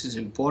order. This is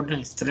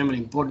important, extremely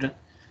important.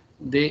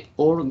 The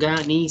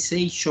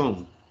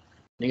organization.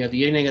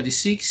 Negative 8, negative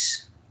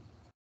 6,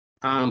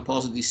 and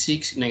positive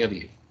 6,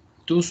 negative 8.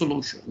 Two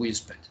solutions we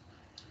expect.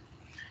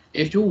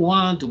 If you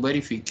want to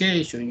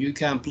verification, you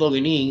can plug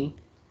it in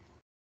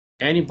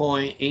any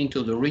point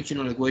into the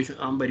original equation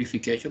and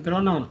verification, but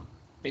no.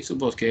 I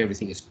suppose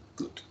everything is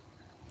good.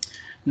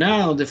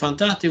 Now, the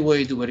fantastic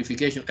way to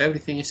verification,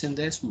 everything is in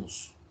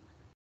decimals.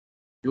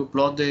 You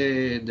plot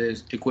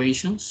the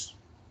equations.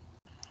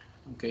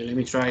 Okay, let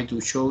me try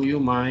to show you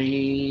my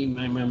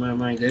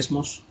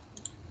decimals.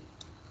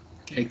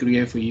 I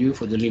create for you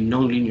for the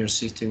nonlinear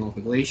system of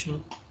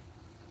equation.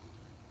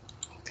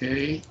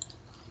 Okay,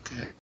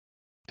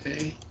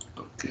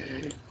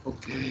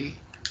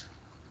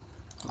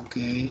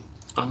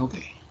 and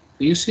okay.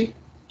 Do you see?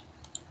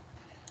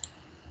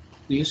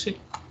 Yes.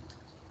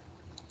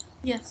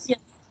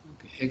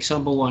 Okay.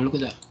 Example 1, look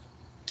at that.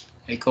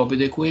 I copy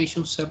the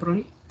equation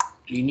separately,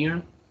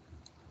 linear,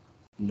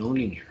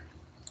 nonlinear.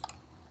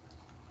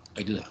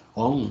 I do that.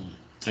 Oh,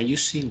 and you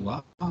see,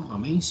 wow,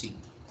 amazing.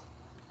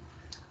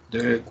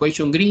 The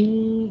equation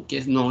green, que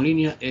es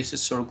nonlinear, is a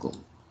circle.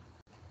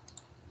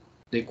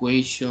 The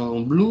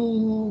equation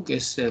blue, que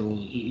es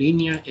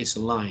linear, is a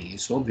line.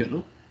 It's obvious,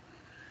 no?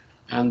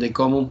 And the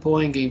common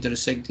point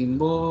intersecting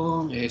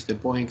both is the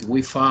point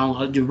we found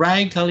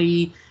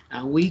algebraically,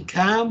 and we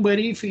can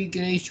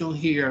verification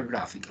here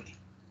graphically.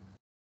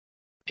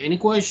 Any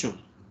question?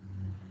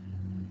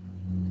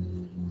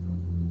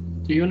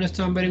 Do you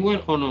understand very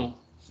well or no?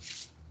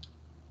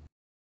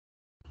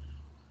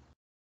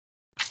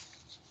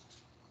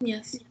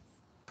 Yes.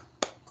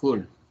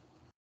 Cool.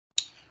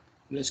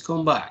 Let's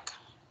come back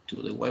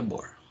to the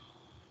whiteboard.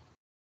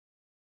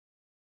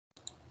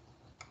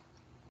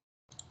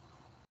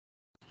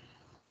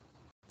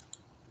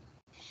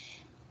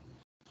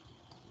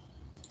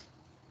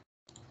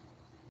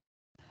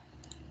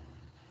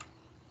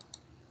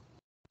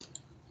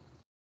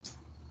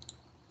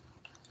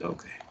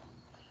 Okay.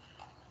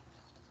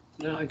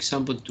 Now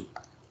example 2.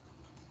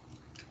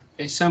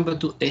 Example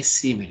 2 is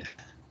similar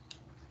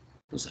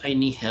because I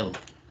need help.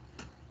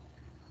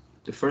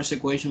 The first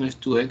equation is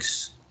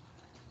 2x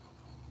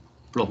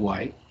plus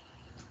y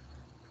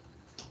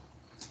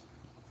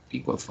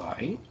equal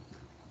 5,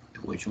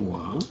 equation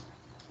 1.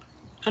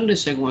 And the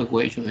second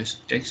equation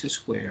is x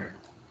squared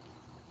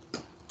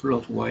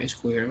plus y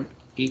squared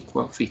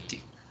equal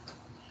 50.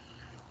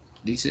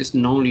 This is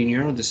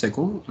nonlinear, the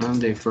second,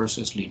 and the first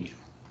is linear.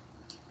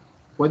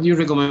 What do you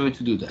recommend me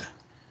to do that?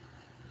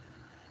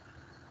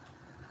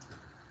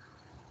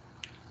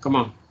 Come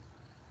on.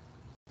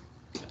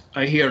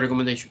 I hear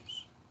recommendations.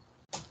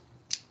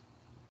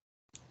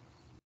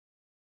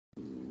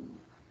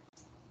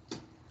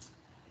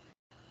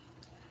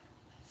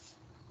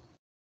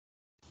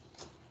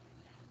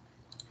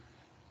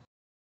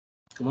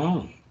 Come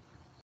on.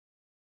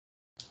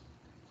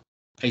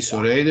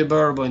 Isolate the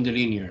variable in the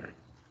linear.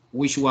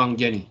 Which one,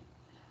 Jenny?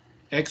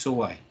 X or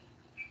Y?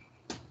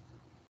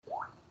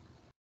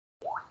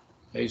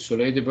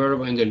 Isolate the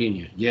variable in the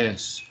linear.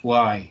 Yes,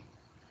 Y.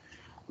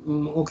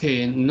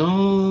 Okay,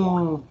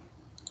 no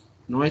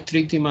es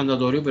strictly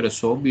mandatorio, pero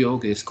es obvio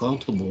que es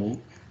countable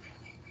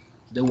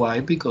the Y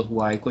because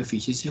Y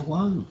coefficient is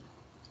 1.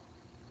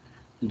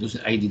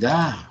 Entonces ahí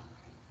dirá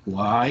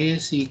Y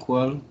is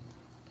equal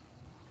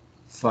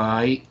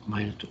 5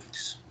 minus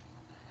 2x.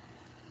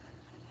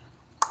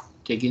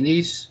 Taking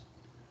this,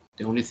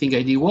 the only thing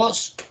I did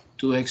was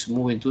 2x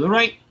moving to the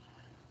right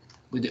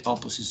with the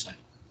opposite side.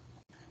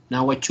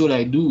 Now what should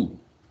I do?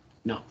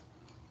 No.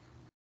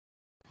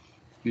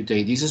 You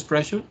take this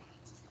expression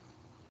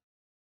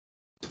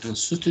and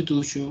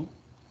substitution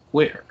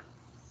where?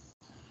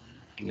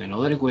 In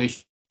another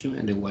equation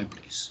in the y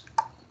place.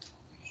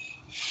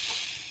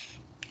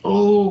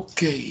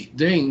 Okay,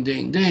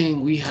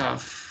 then we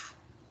have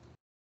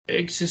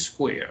x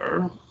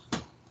squared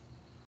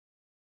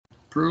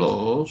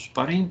plus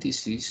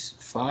parentheses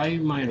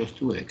 5 minus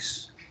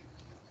 2x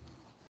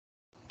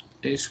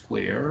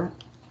squared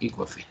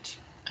equal 50.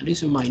 And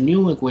this is my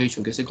new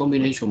equation, que es a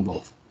combination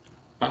both.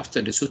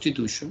 After the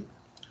substitution,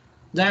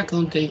 that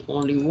contains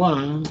only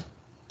one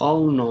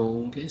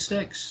unknown, que es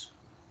x.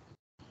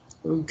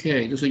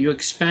 Okay, so you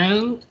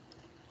expand.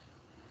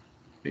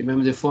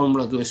 Remember the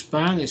formula to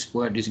expand is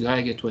square this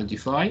guy get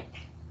 25.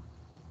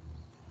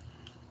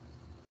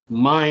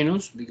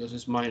 Minus, because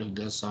it's minus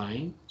that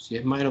sign. Si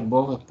es minus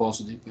both is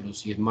positive, but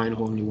si es minus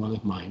only one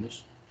is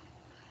minus.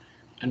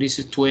 And this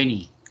is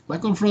 20. Where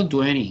come from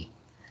 20?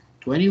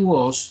 20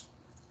 was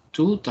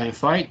 2 times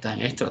 5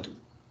 times extra 2.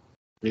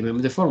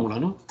 Remember the formula,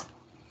 no?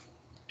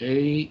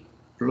 A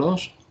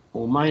plus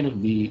or minus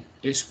b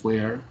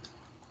squared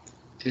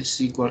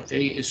is equal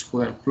a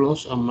squared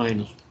plus or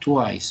minus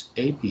twice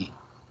ab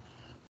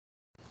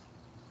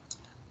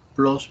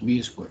plus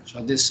b squared.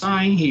 So the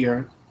sign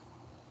here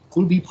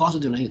could be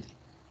positive or negative.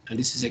 And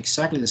this is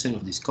exactly the same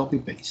of this, copy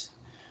paste.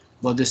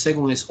 But the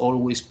second is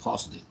always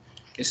positive.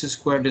 X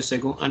squared the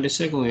second, and the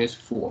second is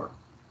 4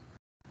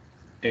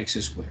 x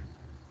squared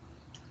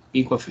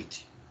equal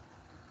 50.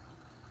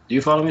 Do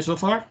you follow me so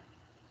far?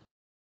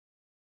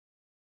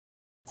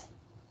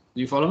 Do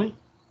you follow me?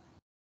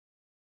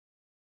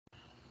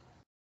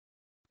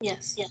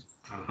 Yes.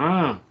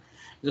 Uh-huh.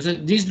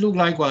 This look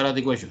like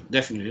quadratic equation,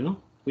 definitely, no?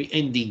 We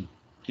ending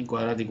in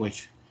quadratic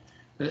equation.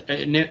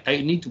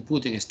 I need to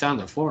put in a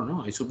standard form,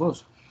 no? I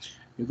suppose.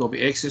 You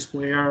copy x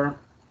squared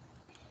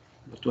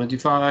plus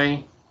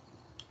 25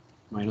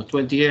 minus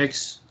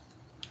 20x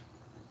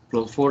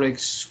plus 4x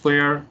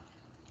squared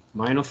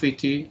minus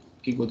 50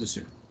 equal to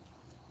 0.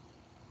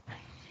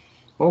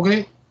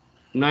 Okay,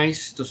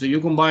 nice. So you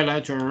combine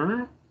that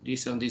term.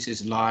 This and this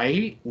is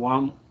like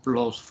 1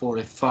 plus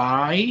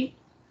 45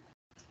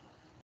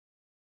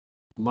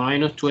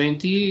 minus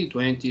 20.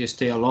 20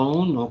 stay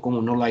alone, no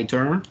like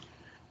term.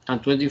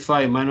 And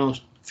 25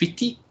 minus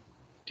 50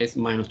 is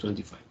minus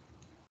 25.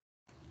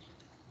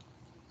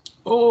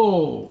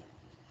 Oh,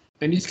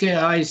 in this case,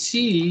 I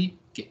see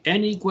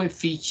any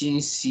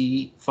coefficient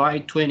C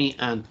 5, 20,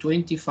 and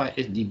 25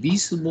 is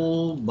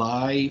divisible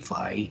by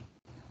 5.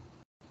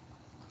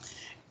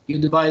 You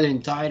divide the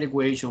entire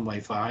equation by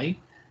 5.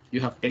 You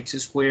have x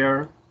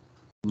squared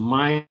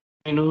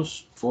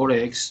minus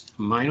 4x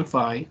minus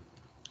 5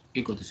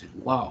 equal to 0.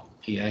 Wow,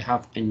 here I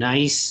have a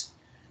nice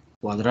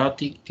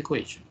quadratic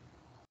equation.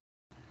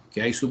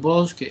 Okay, I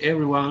suppose that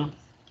everyone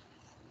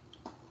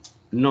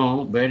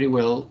know very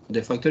well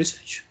the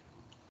factorization.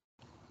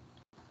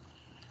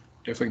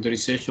 The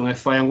factorization is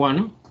 5 and 1,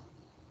 no?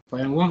 5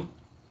 and 1.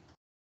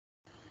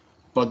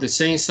 But the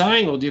same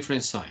sign or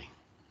different sign?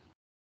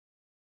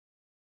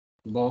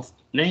 Both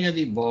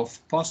negative,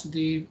 both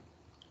positive.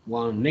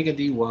 One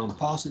negative, one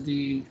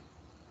positive.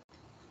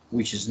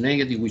 Which is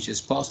negative, which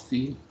is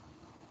positive?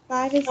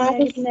 5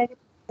 is negative.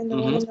 And the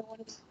one in the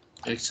one.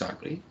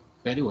 Exactly.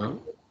 Very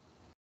well.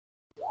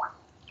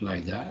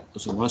 Like that.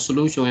 So one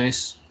solution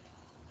is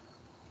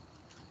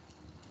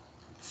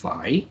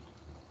 5.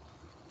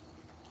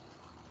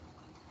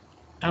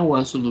 And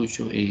one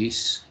solution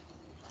is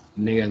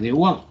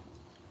 -1.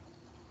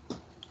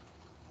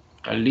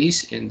 At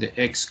least in the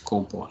x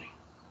component.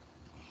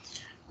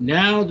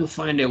 Now to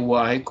find the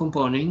y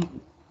component,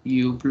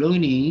 you plug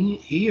it in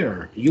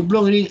here. You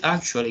plug it in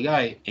actually,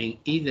 guys, in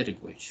either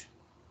equation.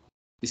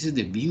 This is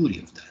the beauty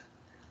of that.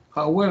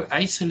 However,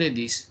 I select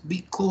this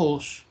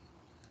because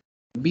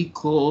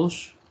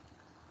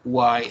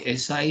y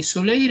is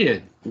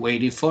isolated,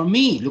 waiting for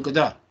me. Look at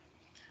that.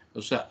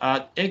 So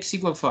at x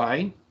equals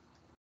 5,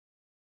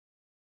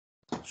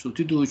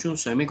 substitution,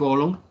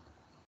 semicolon,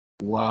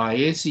 y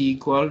is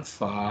equal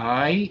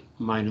 5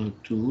 minus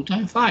 2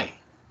 times 5.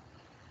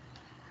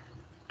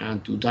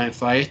 And 2 times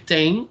 5 is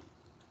 10,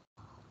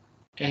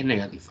 is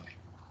 -5.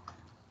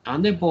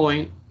 And the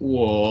point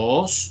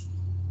was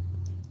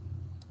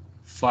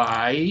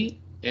 5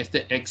 is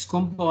the x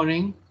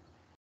component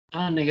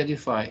and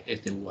 -5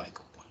 is the y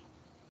component.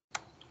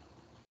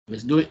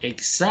 Let's do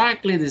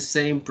exactly the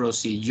same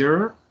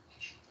procedure.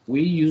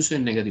 We use a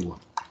 -1.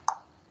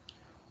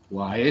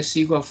 Y is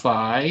equal to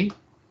 5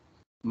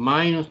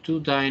 minus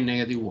 2 times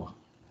 -1.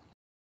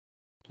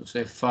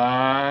 Entonces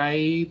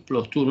 5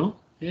 plus 2, ¿no?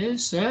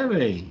 Es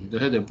 7.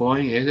 Entonces the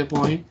point is the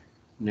point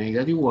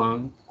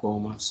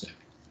 -1,7.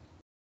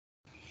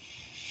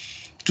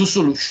 Two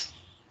solutions.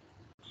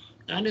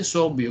 And it's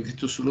obvious it's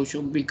two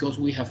solutions because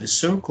we have a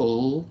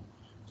circle.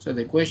 So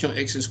the equation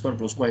x squared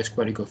plus y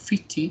squared equals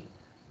 50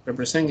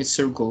 represents a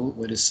circle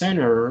where the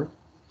center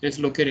is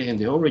located in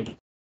the origin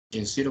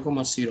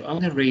 0,0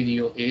 and the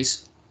radius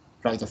is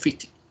right of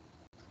 50.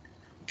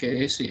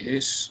 Okay,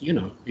 it's you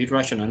know,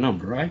 irrational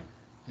number, right?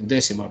 A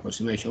decimal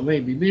approximation.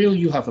 Maybe below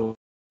you have a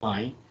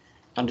line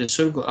and the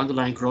circle and the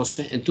line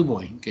crossing in 2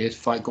 points, okay,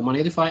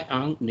 5,85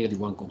 and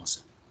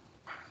 -1,7.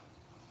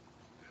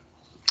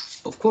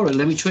 Of course,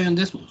 let me show you on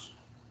Desmos.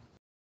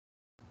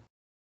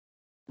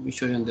 Let me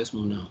show you on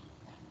Desmos now.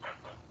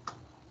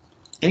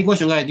 Any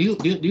question, guys? Do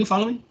you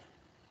follow me?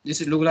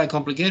 Does it look like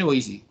complicated or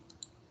easy?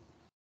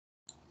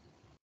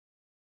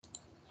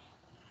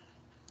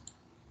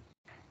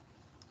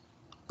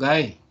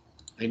 Guy,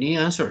 I need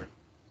an answer.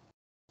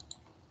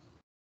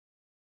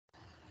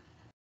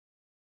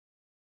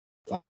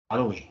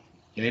 Follow me,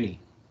 Jenny,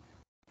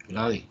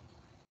 Gladys.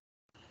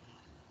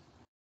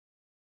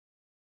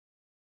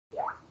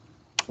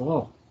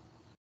 Oh.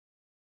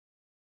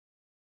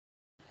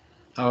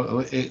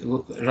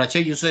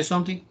 Rachel, you say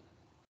something?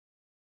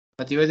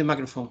 Activate the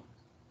microphone.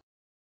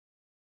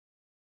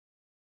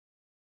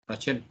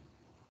 Rachel,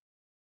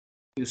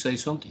 you say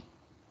something.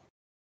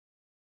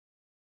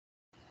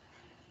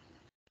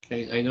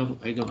 Okay, I don't,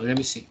 let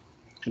me see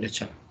in the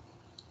chat.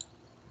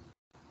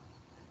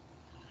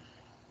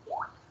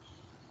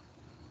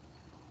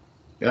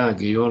 Yeah,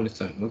 you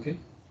understand, okay?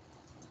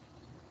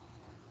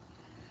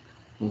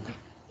 Okay.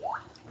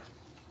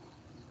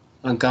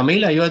 And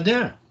Camila, you are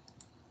there?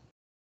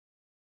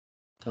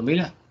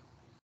 Camila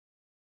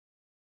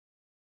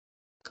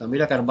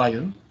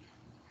Carballo,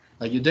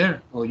 are you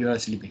there or you are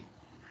sleeping?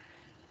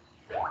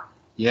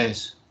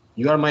 Yes,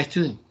 you are my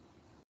student.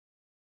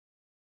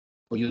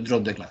 Or you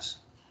drop the class?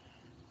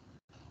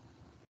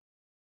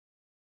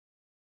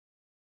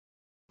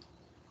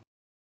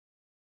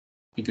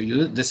 Because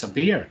you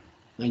disappear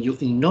and you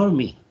ignore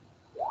me.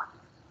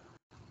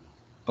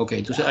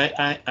 Okay, so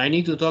I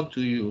need to talk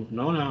to you.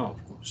 No, now,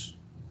 of course.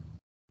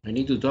 I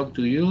need to talk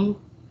to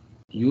you.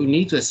 You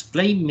need to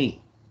explain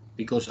me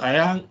because I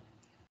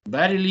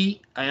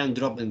am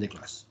dropped in the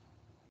class.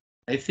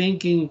 I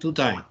think in 2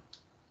 times.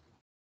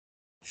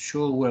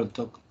 Sure, we'll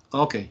talk.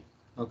 Okay.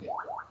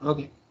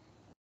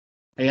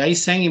 Hey, I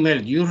sent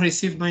email. You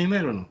received my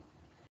email or no?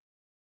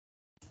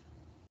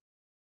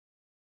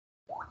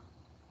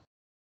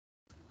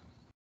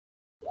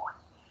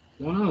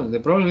 No, the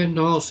problem is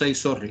no say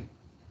sorry.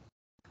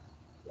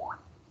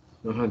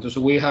 So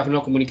we have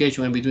no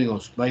communication in between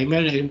us. By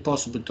email, it's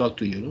impossible to talk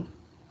to you, no?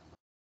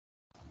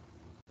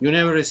 You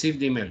never received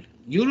the email.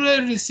 You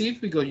never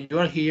received because you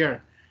are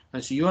here.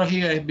 And so you are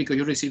here because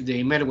you received the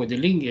email with the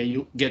link and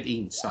you get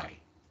inside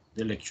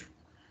the lecture.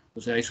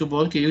 So I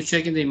suppose que you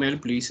check in the email,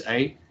 please.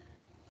 I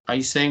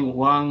sent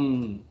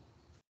one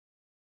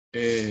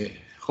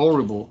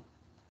horrible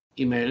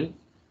email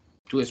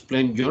to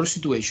explain your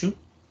situation.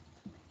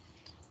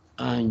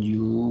 And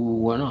you,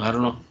 well, I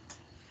don't know.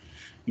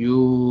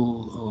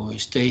 You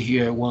stay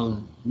here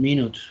 1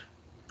 minute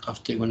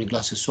after when the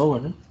class is over,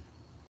 no?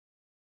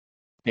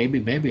 Maybe,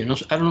 no,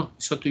 I don't know.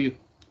 It's up to you.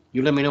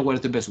 You let me know what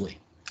is the best way.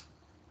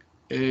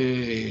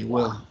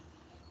 Well,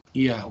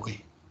 yeah,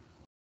 okay.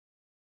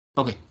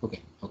 Okay.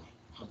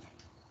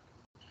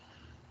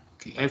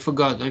 I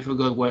forgot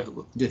what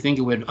the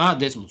thing went.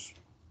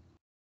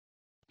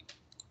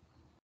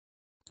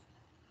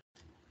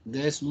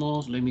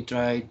 Desmos. Let me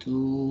try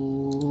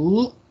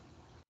to.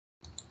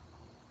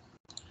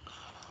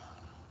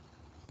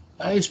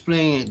 I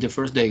explained the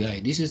first day,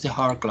 guys. This is the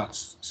hard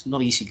class. It's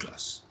not easy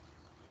class.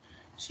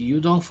 Si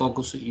you don't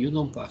focus, you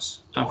don't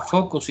pass. And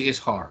focus is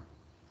hard.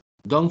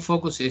 Don't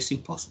focus is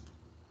impossible.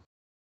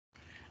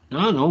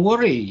 No, don't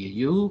worry.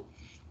 You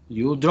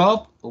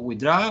drop or we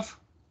draft,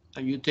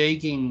 and you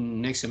take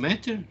in next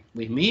semester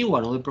with me or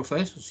another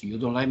professor. So you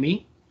don't like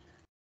me?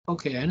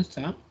 Okay, I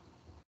understand.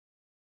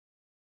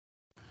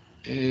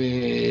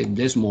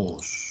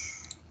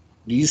 Desmos.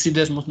 Do you see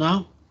Desmos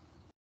now?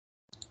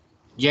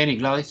 Jenny,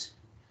 Gladys?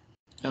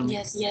 Tell me.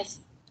 Yes. Yes.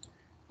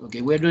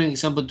 Okay, we're doing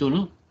example 2,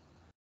 no?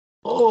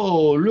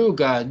 Oh, look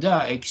at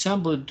that.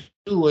 Example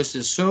 2 was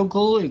a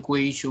circle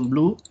equation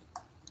blue,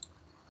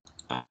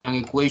 an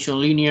equation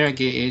linear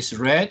is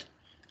red,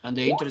 and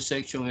the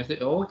intersection is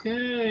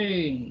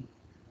okay.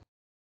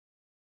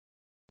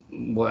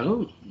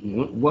 Well,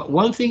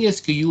 one thing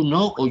is you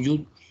know or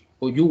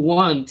you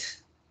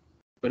want,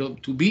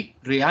 but to be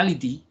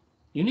reality,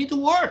 you need to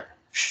work.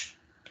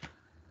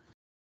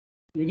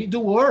 You need to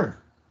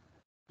work.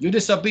 You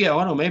disappear.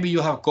 Well, maybe you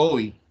have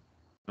COVID.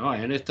 No, I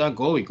understand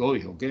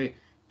COVID, okay.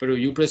 But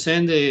you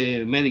present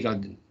the medical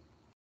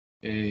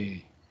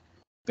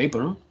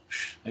paper, no?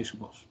 I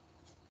suppose.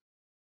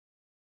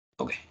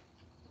 Okay.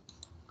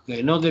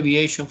 Okay, no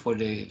deviation for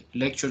the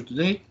lecture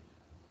today.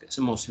 That's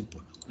the most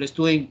important. Let's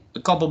do a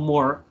couple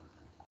more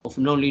of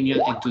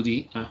nonlinear into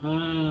the.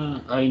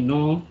 I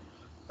know.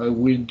 I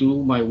will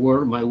do my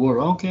word.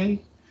 Okay.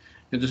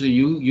 Entonces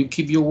you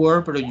keep your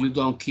word, but you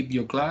don't keep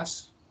your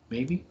class,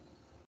 maybe.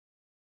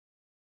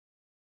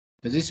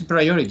 But this is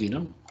priority,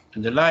 no?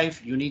 In the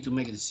life, you need to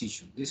make a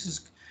decision. This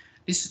is.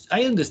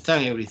 I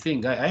understand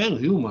everything. I am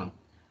human.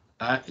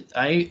 I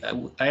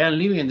am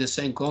living in the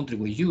same country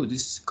with you.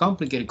 This is a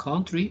complicated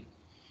country,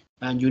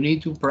 and you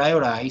need to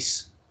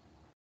prioritize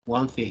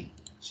one thing.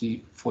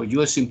 See, for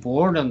you it's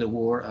important the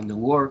word, and the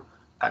word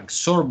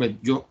absorbed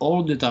you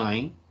all the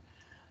time.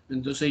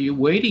 And so you're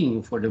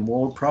waiting for the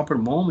more proper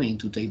moment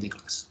to take the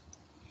class.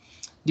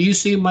 Do you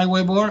see my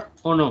whiteboard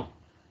or no?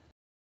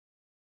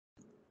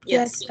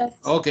 Yes.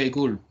 Okay,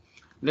 cool.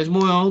 Let's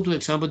move on to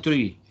example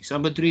 3.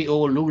 Example 3,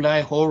 oh, look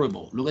like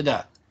horrible. Look at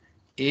that.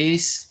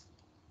 Is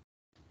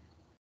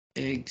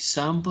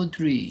example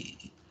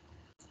 3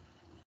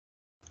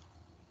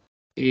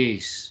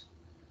 is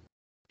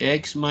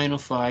x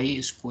minus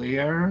 5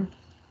 squared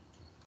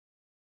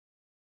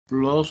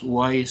plus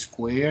y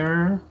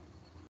squared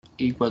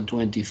equal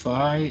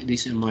 25.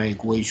 This is my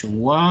equation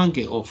 1,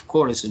 okay, of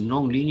course, is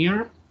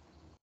nonlinear.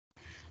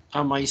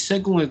 And my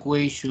second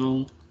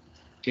equation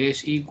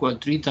is equal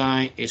 3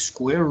 times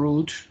square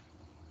root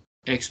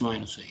x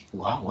minus 8.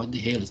 Wow, what the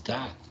hell is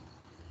that?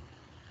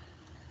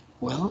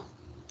 Well,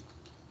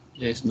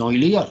 it's not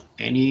illegal.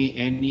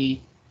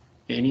 Any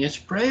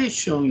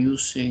expression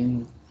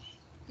using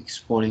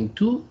exponent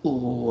 2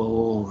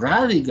 or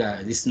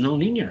radical is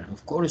nonlinear.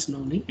 Of course,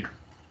 nonlinear.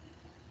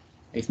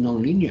 It's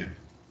nonlinear.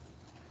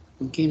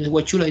 Okay,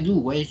 what should I do?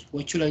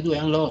 What should I do?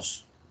 I'm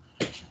lost.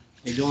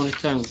 I don't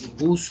understand.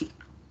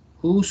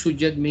 Who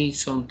suggest me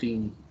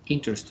something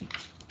interesting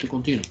to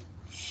continue?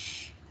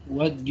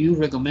 What do you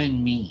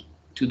recommend me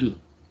to do?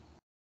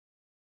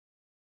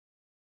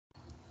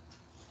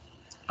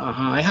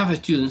 I have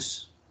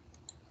students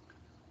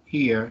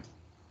here,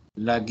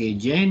 like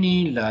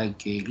Jenny,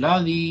 like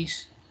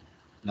Gladys,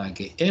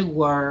 like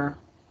Edward,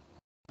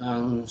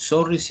 and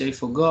sorry if I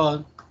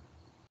forgot,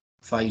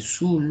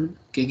 Faisal,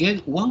 can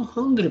get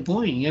 100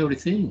 points in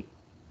everything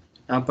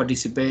and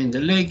participate in the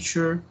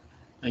lecture,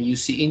 and you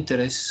see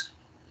interest.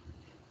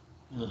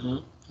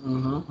 And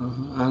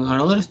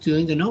another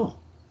student, no.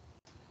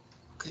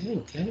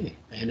 Okay,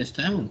 I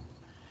understand.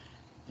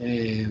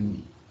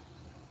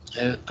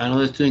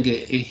 Another student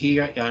is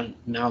here and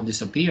now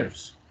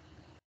disappears.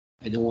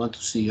 I don't want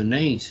to see your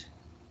names.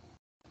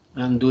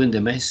 I'm doing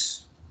the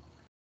mess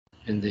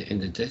in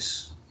the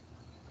test.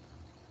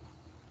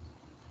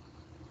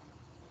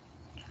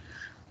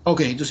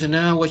 Okay, entonces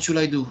now what should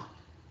I do?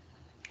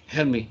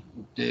 Help me,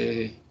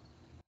 the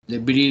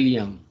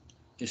brilliant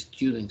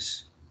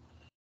students.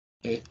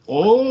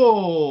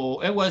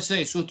 Edward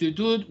says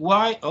substitute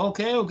y.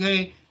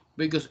 Okay,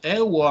 because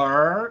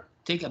Edward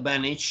take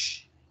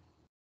advantage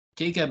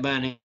que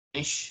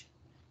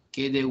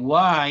the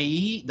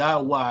y,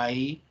 that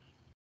y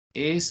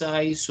is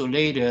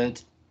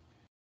isolated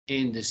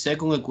in the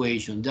second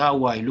equation. That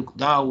y, look,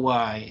 that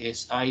y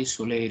is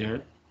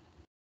isolated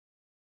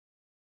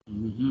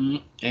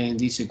and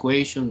this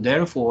equation,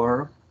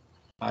 therefore,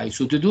 by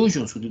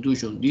substitution,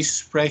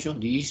 this expression,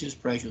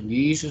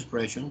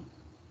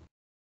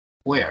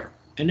 where?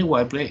 In the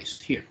y place,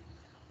 here.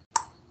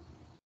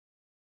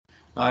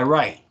 All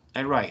right,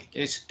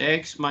 it's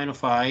x minus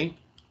 5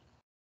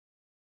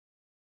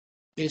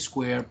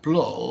 squared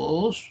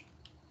plus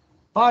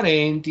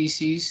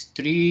parentheses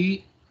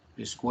 3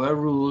 square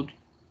root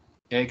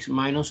x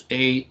minus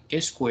 8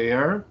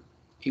 squared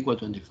equal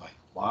 25.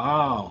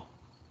 Wow.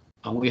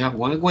 And we have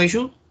one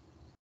equation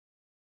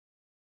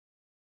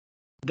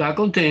that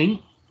contains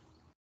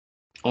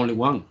only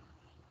one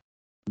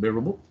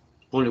variable,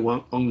 only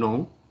one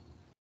unknown,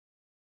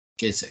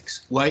 is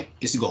x. Y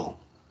is gone,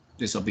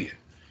 disappear.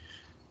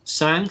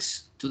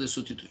 Thanks to the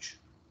substitution.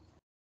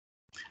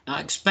 Now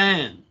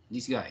expand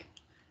this guy.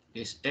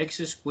 It's x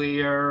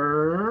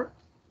squared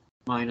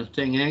minus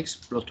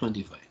 10x plus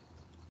 25.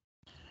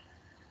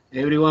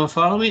 Everyone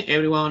follow me?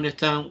 Everyone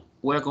understand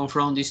where come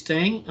from this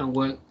 10 and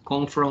where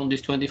come from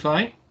this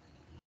 25?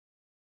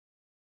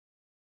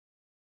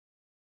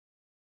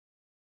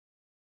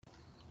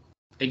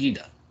 I did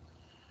that.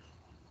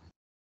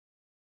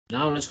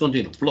 Now let's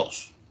continue.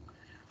 Plus.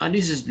 And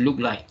this is look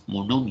like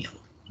monomial,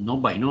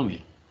 not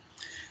binomial.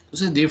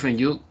 This is different.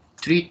 You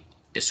treat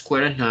a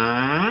square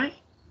 9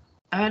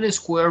 and a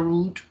square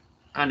root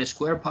and a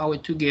square power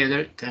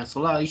together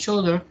cancel out each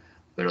other,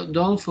 but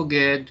don't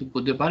forget to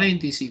put the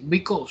parenthesis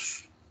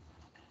because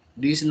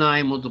this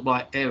 9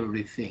 multiply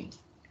everything.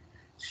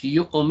 So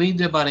you omit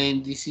the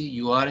parenthesis,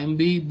 you are in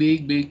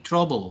big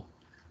trouble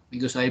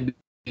because I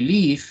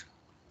believe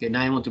the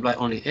 9 multiply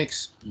only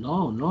x.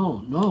 No,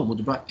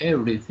 multiply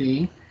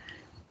everything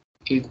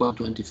equal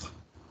 25.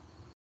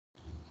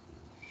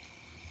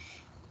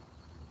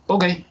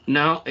 Okay,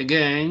 now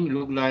again,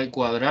 look like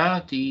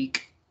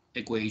quadratic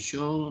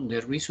equation.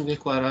 The reason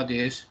it's quadratic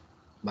is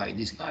by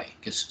this guy,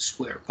 because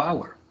square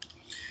power.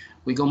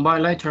 We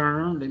combine like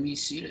term. Let me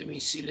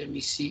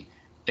see.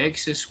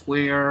 X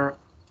squared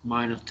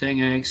minus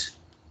 10x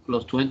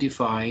plus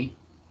 25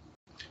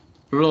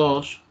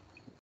 plus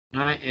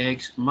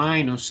 9x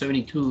minus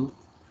 72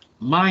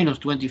 minus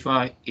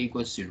 25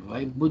 equals 0.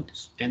 I put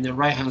in the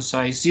right hand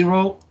side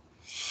 0.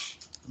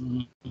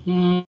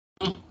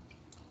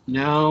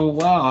 Now,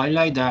 wow, I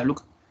like that.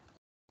 Look,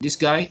 this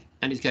guy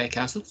and this guy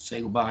cancel.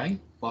 Say goodbye.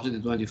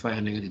 Positive 25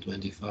 and negative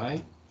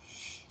 25.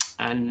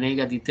 And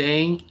negative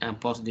 10 and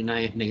positive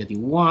 9 is negative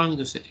 1.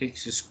 That's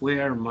x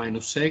squared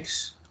minus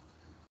x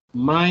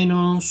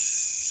minus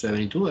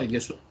 72, I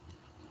guess,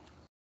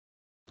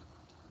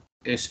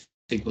 is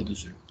equal to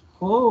 0.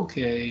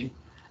 Okay.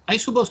 I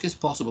suppose it's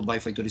possible by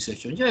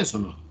factorization. Yes or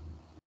no?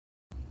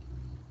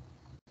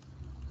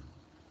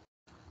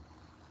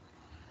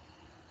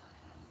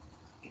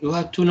 You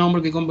have two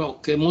numbers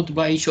that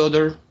multiply each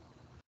other.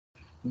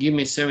 Give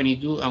me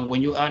 72. And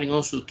when you're adding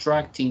or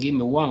subtracting, give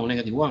me 1 or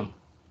negative 1.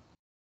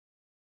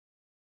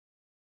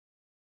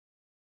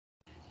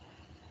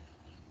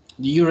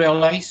 Do you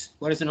realize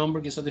what is the number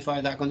can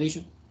satisfy that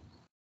condition?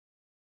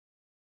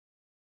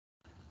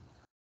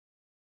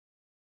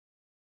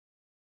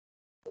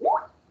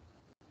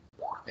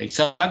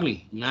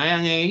 Exactly. 9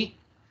 and 8.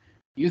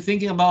 You're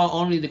thinking about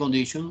only the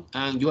condition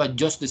and you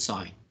adjust the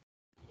sign.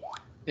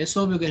 It's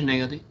obvious it's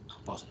negative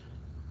and positive.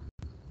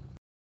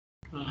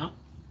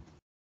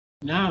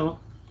 Now,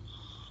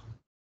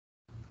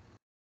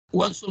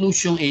 one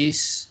solution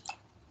is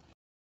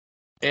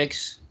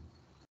x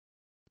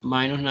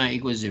minus 9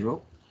 equals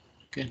 0,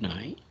 que es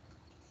 9.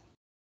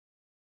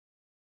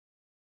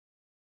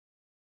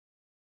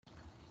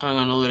 And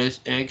another is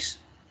x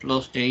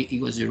plus 8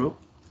 equals 0,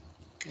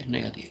 que es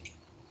negative 8.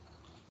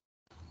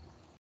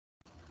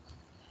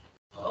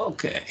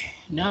 Okay,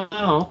 now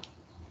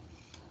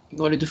I'm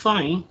going to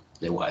find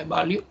the y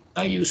value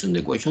I use in the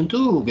equation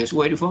 2. Guess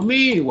waiting for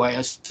me, y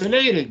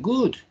accelerated,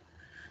 good.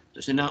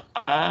 So now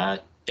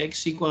add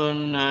x equal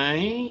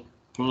 9,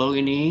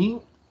 plugging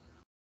in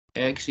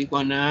x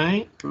equal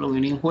 9,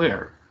 plugging in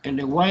where? And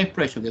the y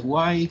expression, the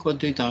y equal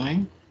 3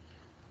 times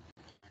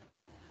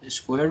the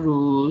square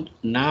root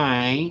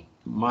 9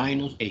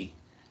 minus 8.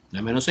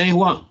 9 minus 8 is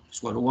 1.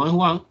 Square root 1 is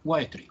 1,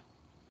 y is 3.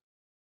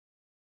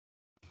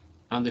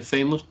 And the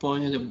famous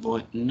point is the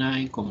point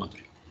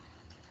 9,3.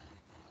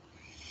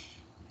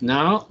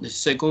 Now, the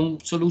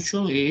second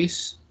solution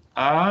is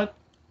add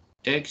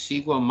x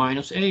equal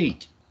minus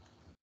 8.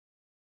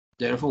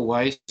 Therefore,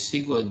 y is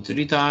equal to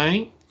 3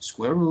 times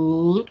square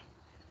root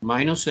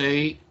minus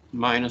 8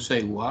 minus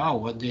 8. Wow,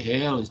 what the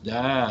hell is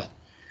that?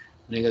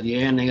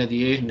 Negative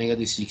 8,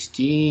 negative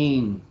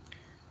 16.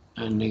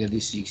 And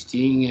negative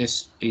 16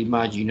 is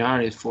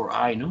imaginary for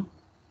I, no?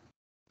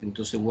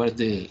 Entonces, what's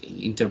the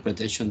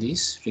interpretation of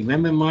this?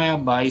 Remember my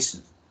advice.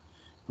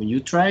 When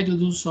you try to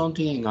do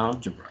something in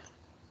algebra,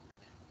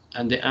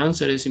 and the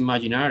answer is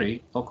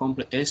imaginary or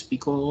complex, it's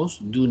because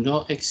do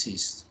not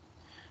exist.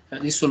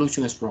 And this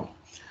solution is wrong.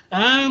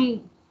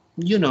 And,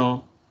 you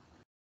know,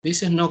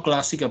 this is not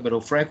classical,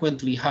 but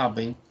frequently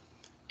happen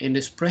in the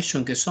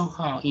expression that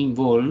somehow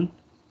involve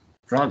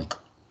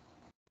radical.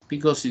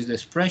 Because it's the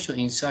expression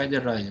inside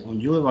the radical. When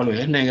you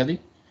evaluate as negative,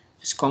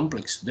 it's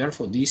complex.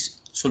 Therefore,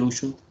 this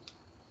solution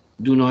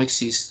do not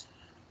exist.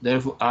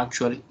 Therefore,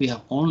 actually, we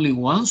have only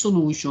one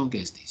solution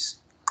against this.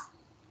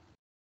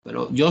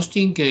 But just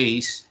in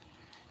case,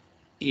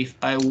 if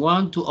I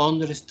want to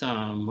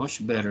understand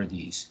much better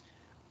this,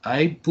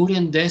 I put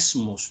in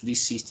Desmos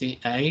this system.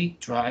 I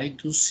try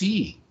to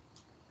see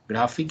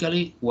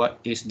graphically what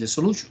is the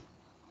solution.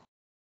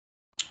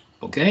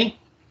 Okay?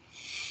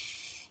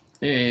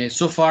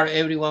 So far,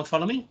 everyone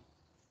follow me?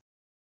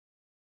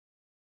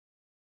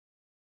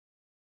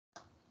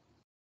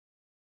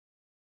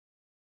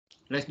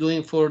 Let's do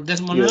it for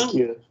Desmos now?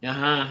 Yes.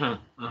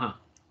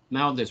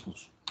 Now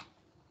Desmos.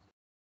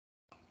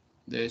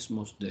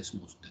 Desmos.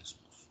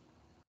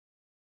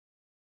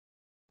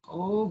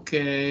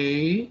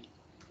 Okay.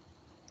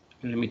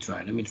 Let me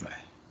try.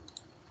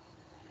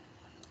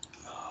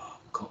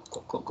 Go.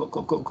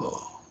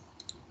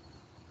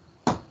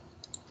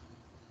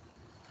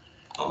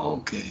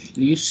 Okay,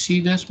 do you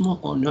see Desmo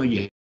or not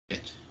yet?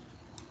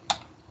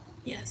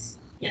 Yes.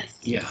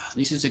 Yeah,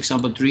 this is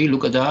example 3.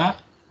 Look at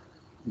that.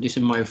 This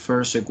is my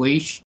first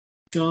equation.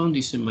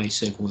 This is my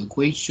second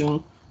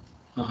equation.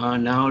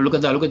 Now look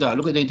at that. Look at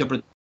the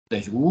interpretation.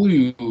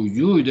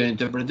 The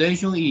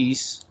interpretation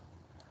is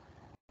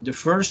the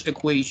first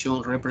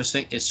equation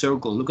represents a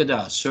circle. Look at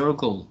that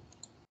circle.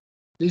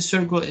 This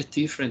circle is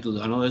different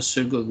to another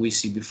circle we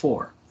see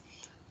before.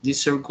 This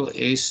circle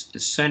is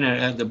centered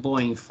at the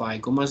point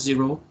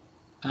 5,0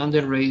 and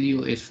the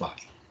radius is 5.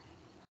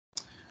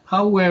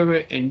 However,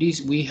 in this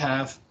we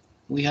have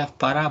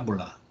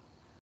parabola,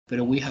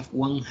 but we have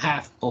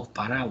 1/2 of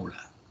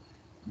parabola,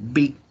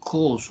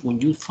 because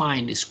when you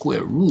find the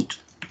square root,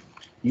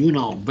 you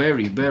know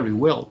very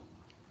well,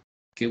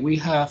 okay, we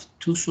have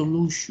two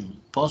solutions,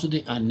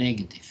 positive and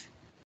negative.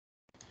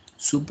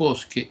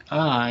 Suppose that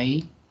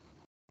I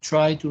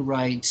try to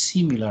write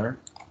similar,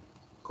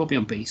 copy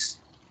and paste.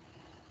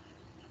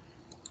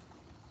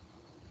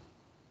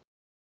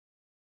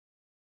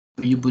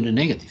 You put a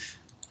negative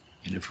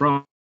in the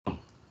front.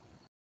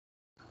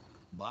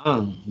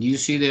 Bang. You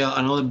see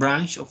another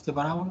branch of the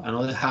parabola,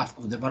 another half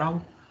of the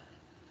parabola?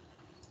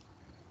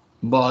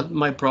 But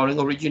my problem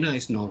originally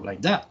is not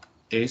like that.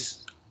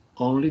 It's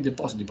only the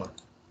positive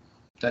part.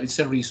 That is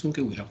the reason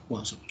that we have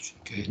one solution,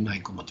 que es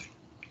 9,3.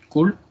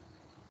 Cool?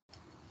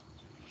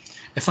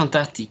 It's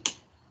fantastic.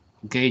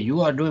 Okay,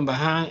 you are doing by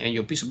hand and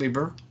your piece of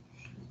paper,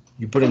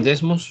 you put in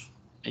Desmos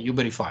and you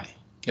verify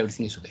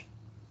everything is okay.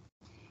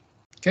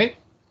 Okay?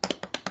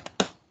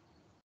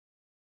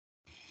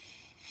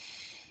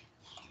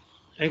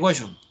 Any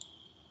question?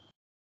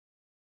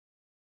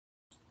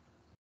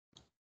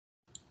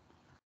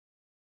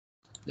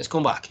 Let's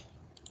come back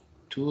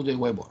to the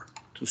whiteboard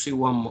to see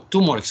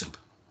two more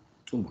examples.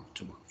 Two more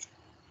examples.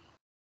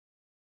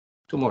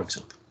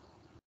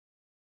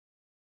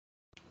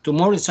 Two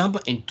more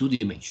examples in 2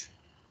 dimensions.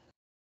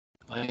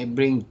 I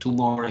bring 2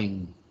 more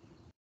in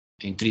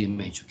 3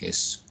 dimensions, que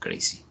es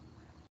crazy.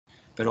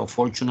 But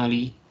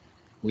unfortunately,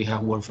 we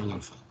have Wolfram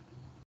Alpha.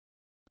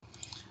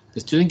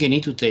 The student can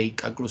need to take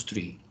calculus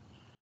 3.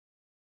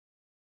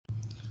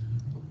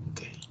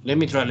 Okay, let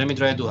me try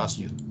to ask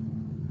you.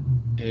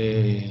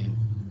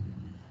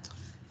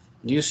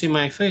 Do you see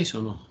my face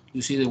or no?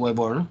 You see the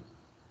whiteboard, no?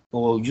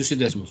 Or you see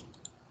Desmos?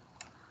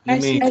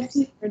 Let me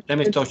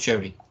stop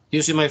sharing. Do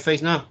you see my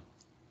face now?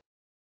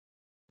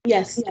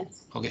 Yes.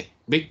 Okay,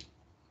 big.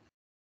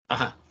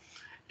 I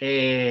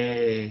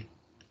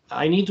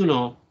need to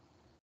know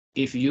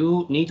if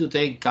you need to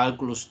take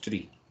calculus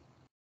 3.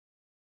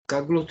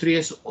 Calculus 3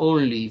 is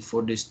only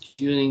for the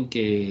student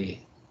que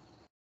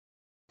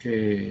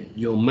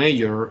your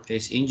major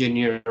is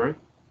engineer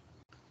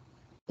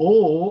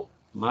or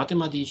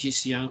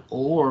mathematician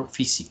or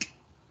physics.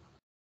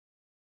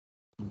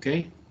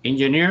 Okay,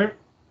 engineer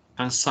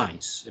and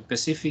science,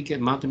 specific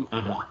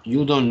mathematics.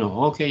 You don't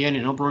know. Okay, Jenny,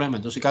 no problem.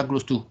 Entonces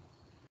calculus 2.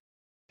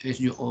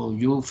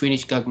 You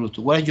finish calculus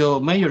 2. What is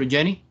your major,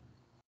 Jenny?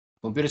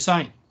 Computer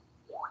science.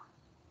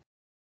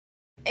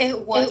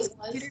 It was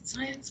computer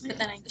science, but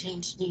then I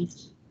changed.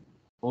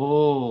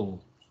 Oh,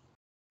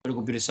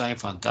 computer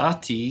science,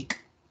 fantastic.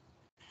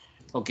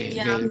 Okay.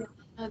 Yeah, Okay.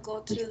 I'll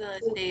go to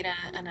the data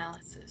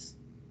analysis.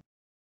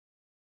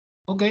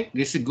 Okay,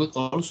 this is good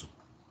also.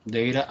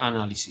 Data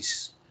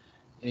analysis,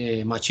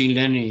 machine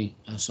learning,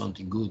 and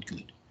something good.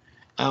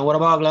 And what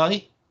about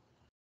Gladys?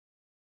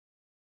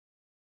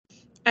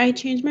 I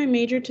changed my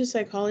major to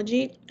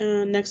psychology.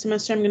 Next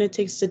semester, I'm going to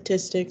take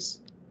statistics.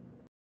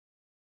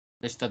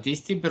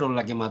 Statistics, pero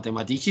la que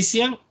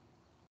mathematician?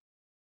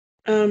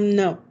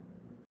 No.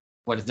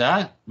 What is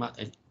that? But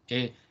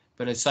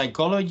it's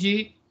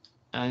psychology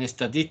and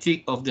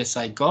statistics of the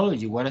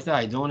psychology. What is that?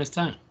 I don't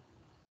understand.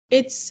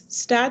 It's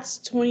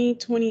stats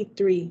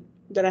 2023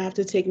 that I have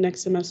to take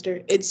next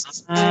semester.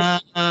 It's.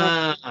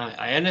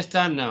 I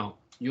understand now.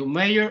 Your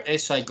major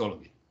is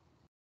psychology.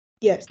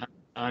 Yes.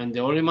 And the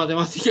only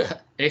mathematics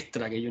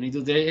extra que you need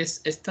to take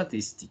is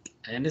statistics.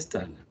 I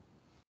understand.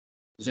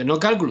 So no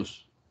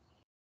calculus.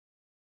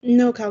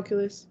 No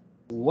calculus.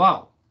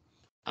 Wow.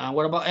 And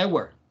what about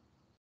Edward?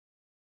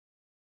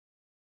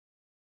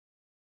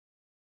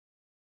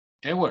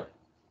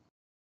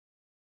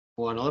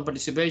 For another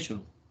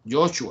participation.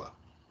 Joshua.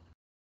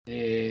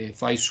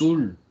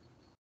 Faisul.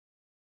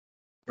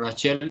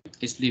 Rachel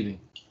is leaving.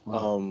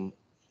 Wow.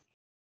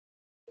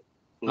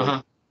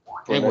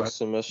 For Edward. next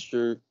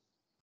semester,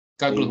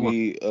 Calculus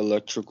maybe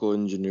electrical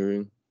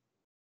engineering.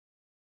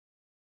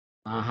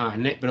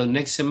 But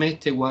next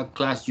semester, what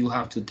class you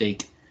have to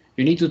take?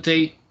 You need to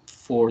take,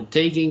 for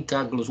taking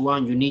calculus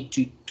 1, you need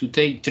to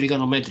take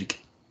trigonometric.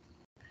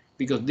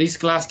 Because this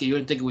class that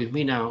you're taking with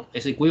me now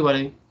is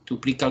equivalent to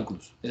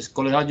pre-calculus. It's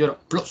called algebra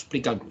plus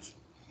pre-calculus.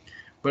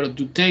 But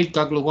to take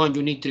calculus 1,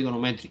 you need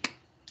trigonometric.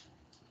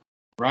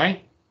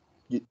 Right?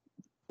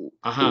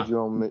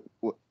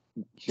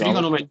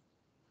 Trigonometry.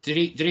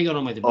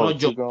 Trigonometry, Oh, not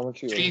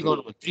geometry.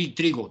 trigonometry. Okay.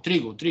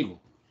 Trigo.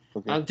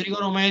 Okay. And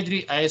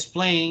trigonometry, I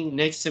explain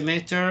next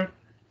semester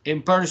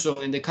in person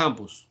in the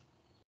campus.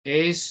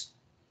 Is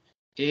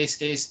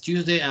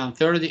Tuesday and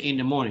Thursday in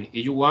the morning.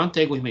 If you want,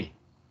 take with me.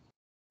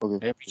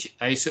 Okay.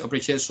 I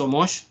appreciate so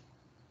much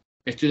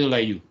a student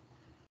like you.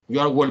 You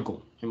are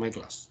welcome in my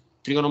class.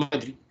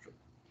 Trigonometry.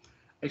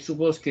 I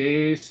suppose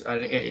que es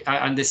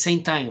at the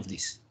same time of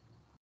this,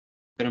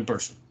 but in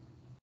person.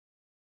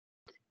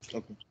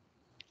 Okay.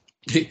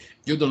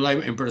 You don't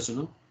like in person,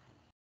 no?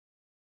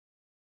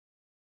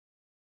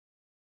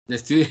 The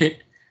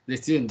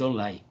student don't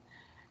like.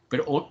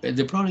 But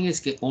the problem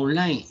is that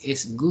online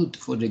is good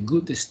for the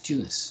good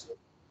students.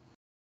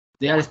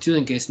 There are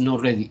students que is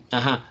not ready.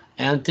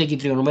 I'm taking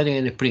trigonometry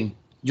in the spring.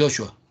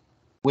 Joshua,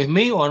 with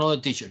me or another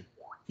teacher?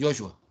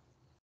 Joshua.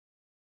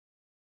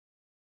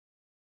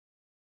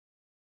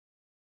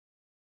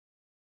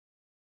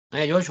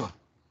 Hey, Joshua.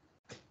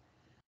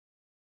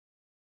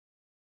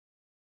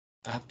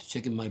 I have to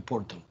check in my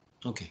portal.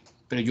 Okay.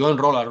 But you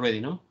enroll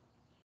already, no?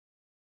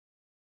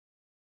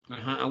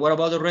 And what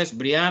about the rest?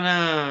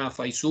 Brianna,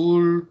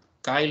 Faizul,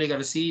 Kylie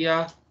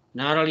Garcia,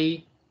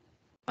 Natalie,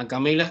 and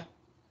Camila?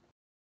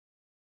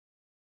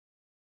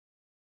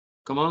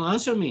 Come on,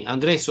 answer me.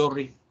 Andres,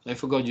 sorry. I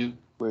forgot you.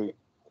 Wait.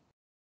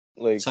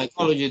 Like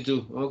Psychology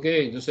too.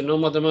 Okay, entonces no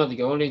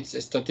matemática, only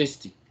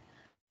statistics.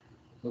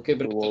 Okay,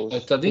 but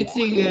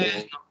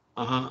statistics.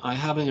 I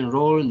haven't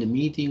enrolled in the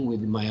meeting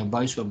with my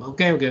advisor.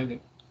 Okay.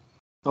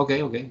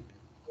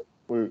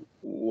 Wait,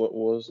 what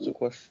was the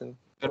question?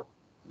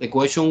 The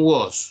question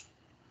was,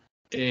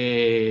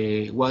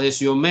 what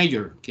is your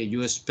major? Can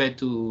you expect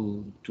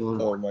to?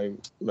 Oh,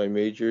 my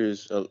major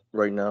is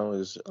right now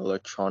is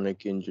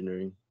electronic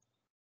engineering.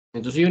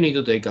 Entonces you need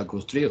to take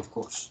calculus 3, of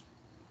course.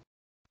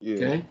 Yeah.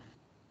 Okay.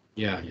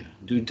 Yeah.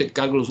 Do you take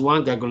calculus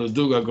 1, calculus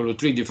 2, calculus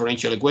 3,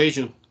 differential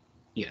equation?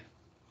 Yeah.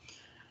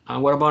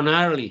 And what about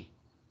Natalie?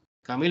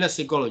 Camila,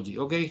 psychology.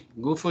 Okay,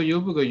 good for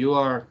you because you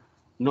are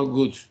not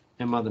good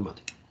in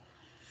mathematics.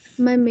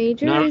 My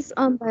major Natalie? is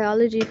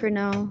biology for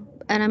now,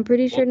 and I'm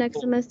pretty sure next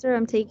semester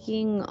I'm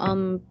taking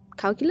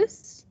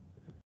calculus.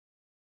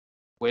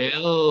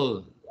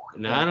 Well,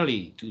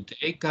 Natalie, to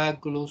take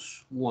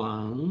calculus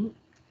 1,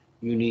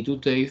 you need to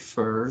take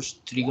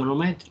first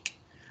trigonometric.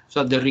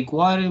 So the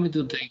requirement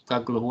to take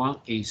calculus 1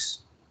 is,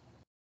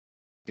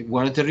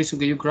 what is the reason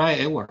that you cry,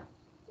 Edward?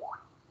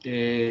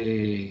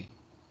 You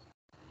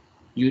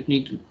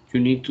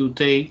need to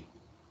take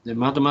the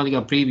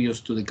mathematical previous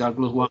to the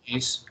calculus 1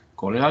 is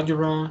college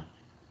algebra,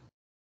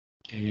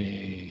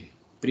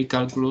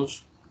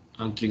 pre-calculus,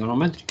 and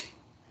trigonometric.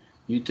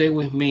 You take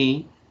with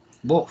me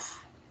both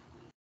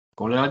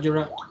college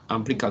algebra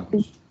and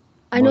pre-calculus.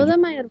 I know that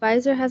my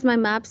advisor has my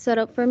map set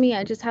up for me.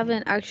 I just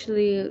haven't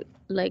actually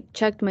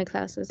checked my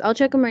classes. I'll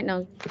check them right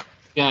now.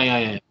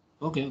 Yeah.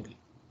 Okay.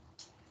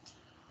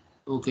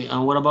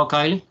 And what about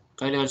Kylie?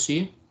 Kylie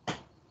Garcia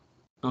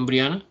and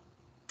Brianna?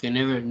 Que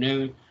never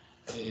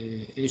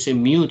is a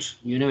mute.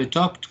 You never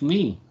talk to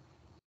me.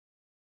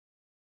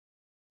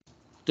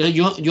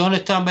 You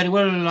understand very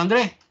well,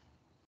 Andrés?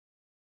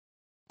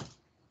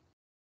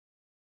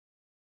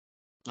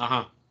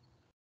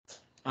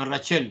 And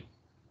Rachel?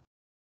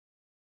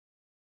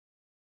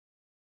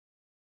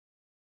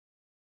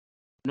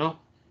 No?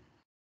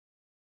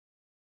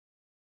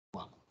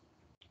 Well,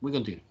 we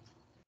continue.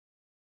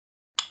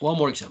 One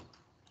more example.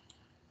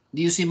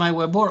 Do you see my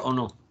whiteboard or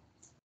no? Or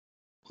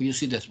you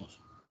see Desmos?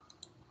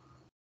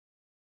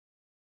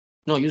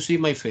 No, you see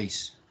my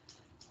face.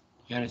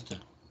 You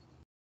understand?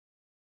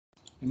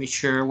 Let me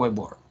share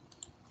whiteboard.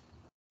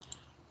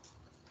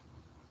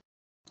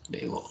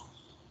 There you go.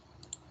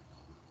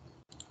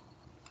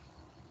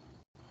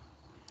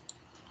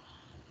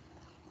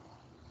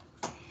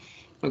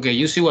 Okay,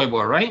 you see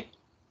whiteboard, right?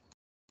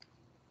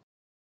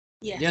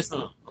 Yes or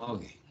no?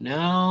 Okay.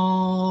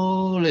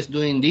 Now let's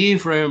do a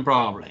different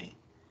problem.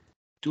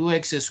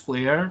 2x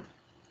squared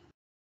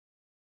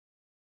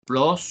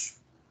plus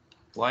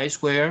y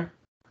squared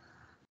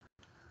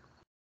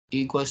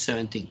equals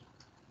 17.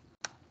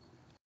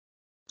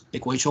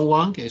 Equation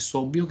 1, que es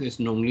obvio que es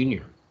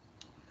nonlinear.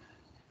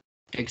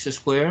 X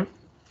squared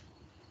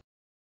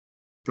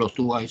plus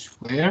 2y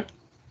squared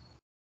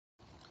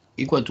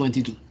equal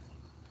 22.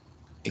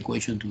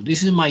 Equation 2.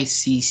 This is my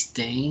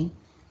system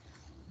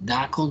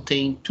that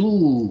contains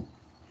two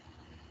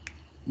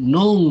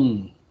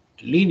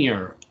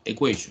non-linear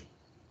equations.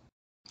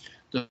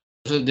 So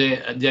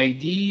the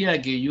idea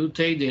that you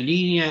take the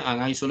linear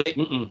and isolate,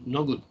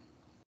 no good.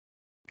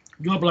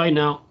 You apply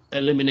now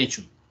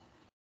elimination.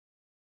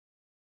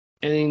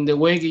 And in the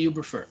way that you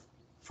prefer.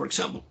 For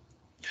example,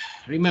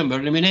 remember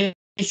elimination,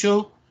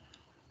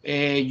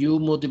 you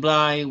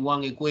multiply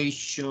one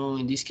equation,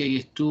 in this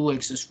case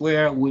 2x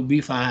squared, will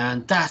be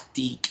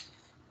fantastic.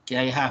 Okay,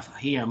 I have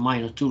here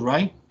minus 2,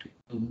 right?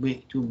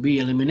 To be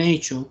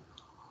elimination.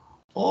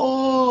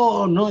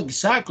 Oh, no,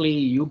 exactly.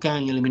 You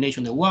can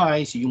elimination the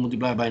y, so you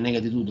multiply by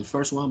 -2 the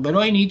first one. But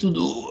I need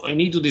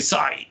to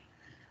decide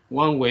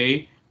one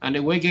way, and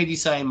the way I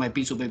decided my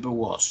piece of paper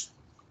was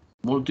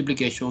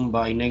multiplication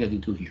by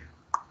negative 2 here.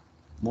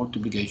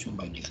 Multiplication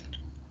by negative 2.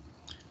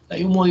 Now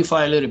you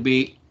modify a little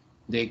bit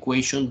the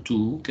equation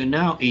 2, that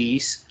now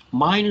is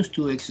minus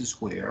 2x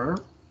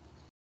squared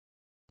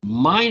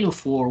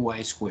minus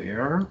 4y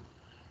squared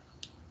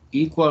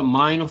equal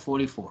minus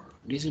 44.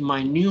 This is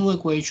my new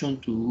equation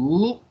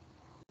 2.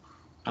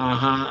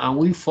 And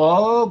we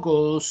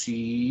focus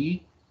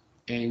in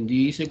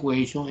this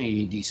equation and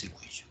in this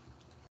equation.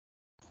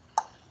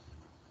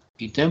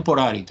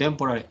 Temporary,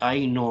 I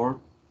ignore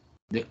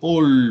the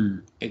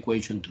old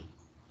equation 2.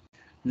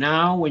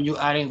 Now, when you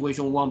add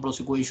equation 1 plus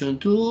equation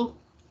 2,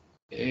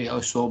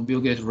 so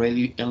you get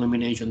ready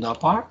elimination that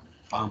part.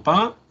 Pam,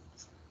 pam.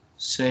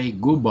 Say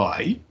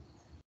goodbye.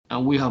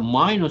 And we have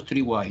minus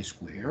 3y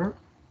squared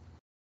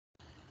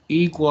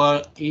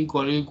equal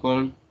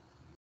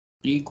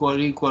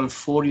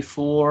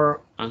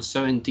 44 and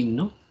 17,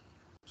 no?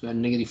 So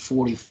negative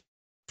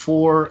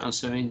 44 and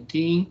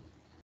 17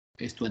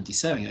 is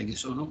 27, I guess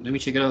so, no? Let me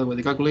check it out with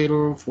the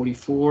calculator.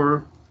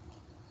 44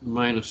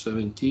 minus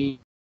 17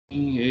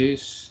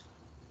 is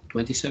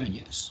 27,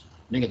 yes.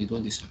 Negative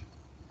 27.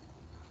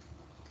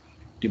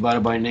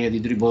 Divided by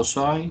negative 3 both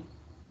sides.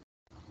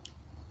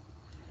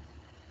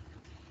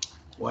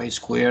 Y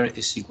squared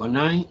is equal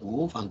 9.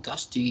 Oh,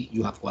 fantastic.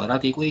 You have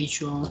quadratic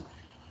equation.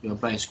 You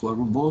apply square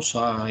root both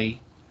sides.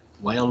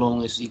 Y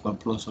alone is equal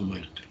plus or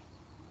minus 3.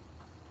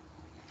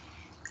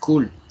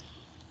 Cool.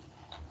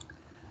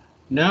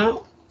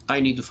 Now I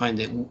need to find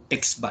the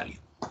x value.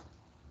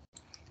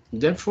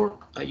 Therefore,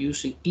 I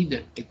use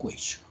either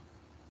equation.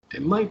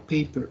 In my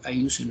paper, I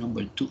use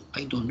number 2.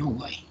 I don't know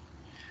why.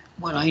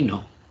 Well, I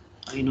know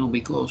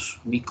because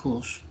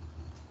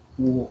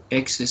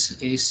x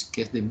is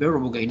get the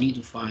variable I need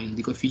to find,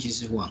 the coefficient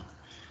is 1.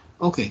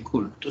 Okay,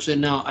 cool. So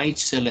now I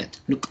select,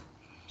 look,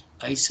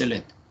 I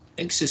select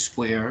x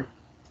squared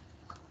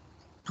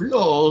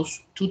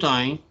plus 2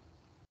 times,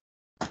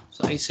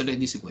 so I select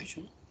this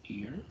equation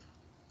here,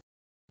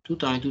 2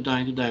 times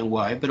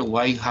y, but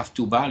y have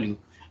 2 values,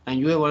 and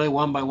you evaluate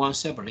 1 by 1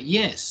 separately.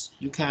 Yes,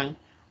 you can,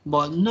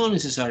 but not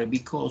necessary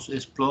because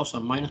it's plus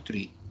and minus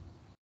 3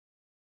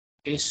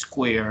 is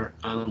square,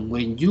 and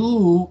when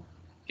you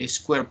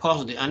square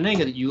positive and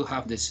negative, you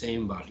have the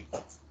same value,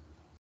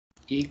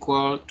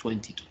 equal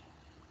 22.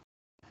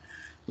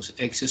 So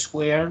x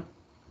squared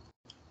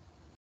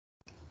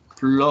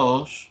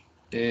plus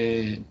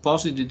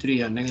positive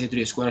 3 and negative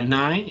 3 squared is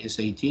 9, is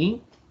 18.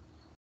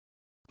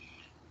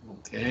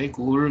 Okay,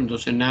 cool.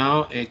 Entonces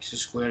now x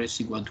squared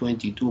is equal to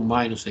 22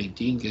 minus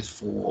 18, que es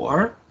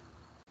 4.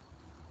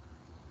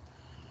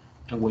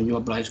 And when you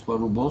apply square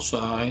root both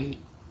sides,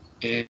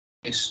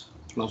 it's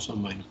plus or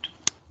minus 2.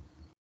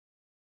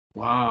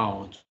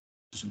 Wow,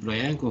 it's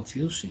very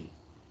confusing.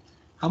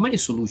 How many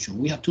solutions?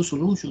 We have 2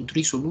 solutions,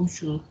 3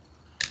 solutions,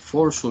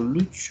 4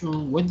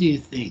 solutions. What do you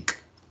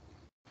think?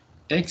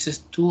 X is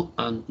 2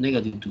 and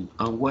negative 2,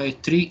 and y is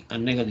 3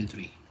 and negative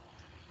 3.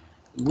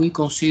 We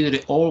consider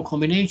all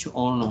combination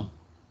or no?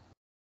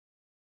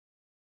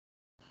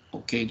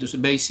 Okay, this is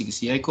basic.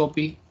 See, I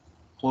copy.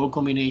 All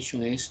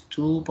combination is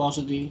 2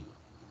 positive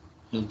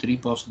and 3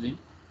 positive,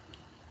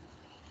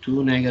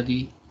 2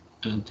 negative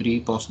and 3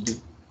 positive,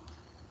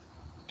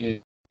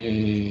 2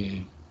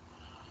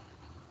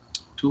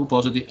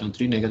 positive and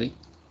 3 negative,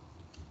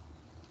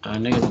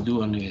 and negative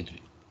 2 and negative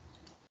 3.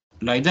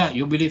 Like that,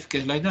 you believe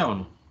it's like that or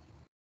no?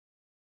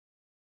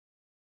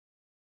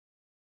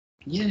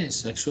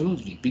 Yes,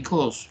 absolutely.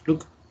 Because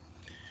look,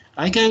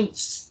 I can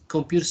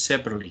compute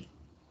separately.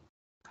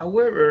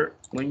 However,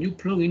 when you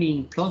plug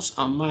in plus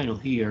and minus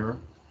here,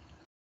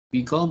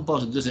 become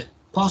positive. There's a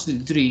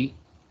positive 3.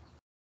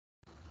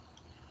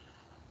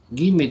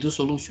 Give me 2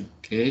 solutions,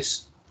 que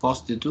es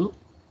positive 2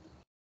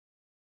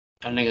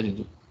 and negative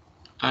 2.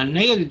 And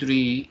negative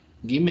 3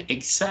 give me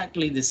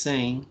exactly the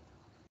same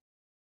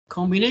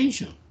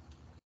combination.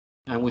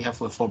 And we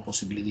have a 4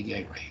 possibility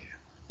guy right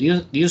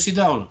here. Do you see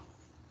that or no?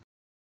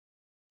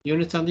 You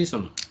understand this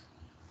or no?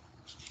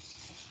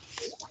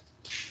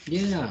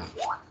 Yeah.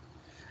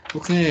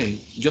 Okay,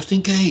 just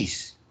in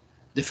case.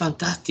 The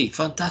fantastic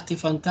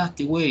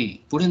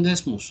way. Put in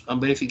Desmos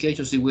and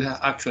verification see we have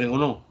actually or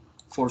no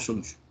 4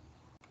 solutions.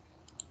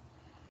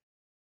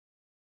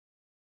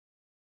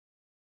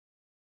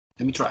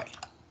 Let me try.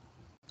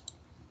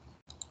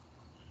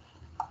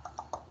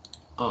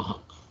 Okay.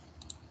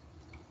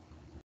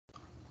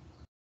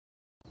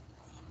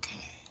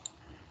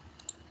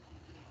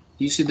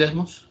 You see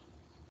Desmos?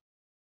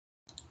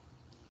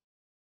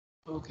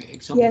 Okay,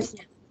 example. Yes.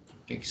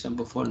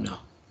 Example 4 now.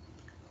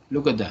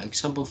 Look at that,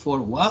 example 4.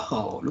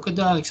 Wow, look at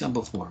that,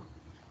 example 4.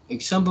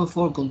 Example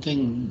 4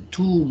 contains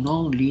 2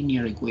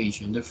 nonlinear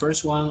equations. The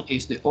first one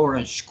is the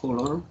orange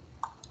color.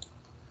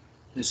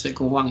 The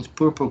second one is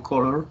purple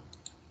color.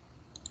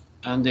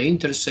 And the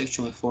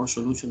intersection of 4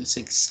 solutions is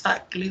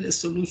exactly the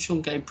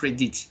solution I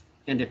predict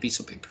in the piece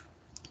of paper.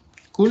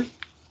 Cool?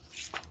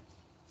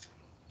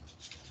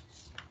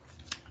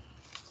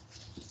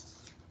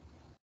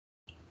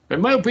 In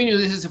my opinion,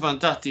 this is a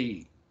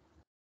fantastic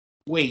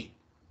way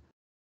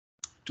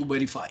to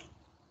verify.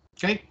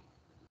 Okay?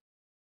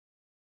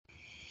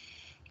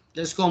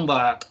 Let's come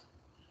back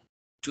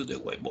to the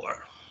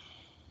whiteboard.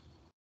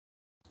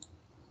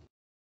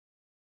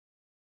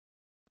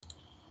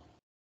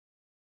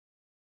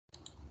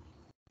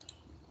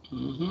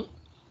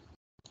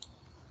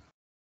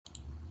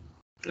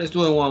 Let's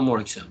do one more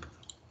example.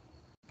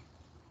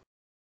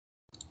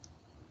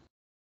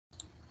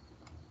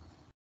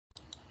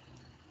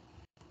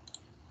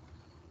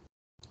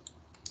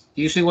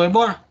 You see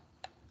whiteboard?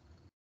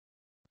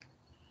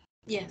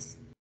 Yes.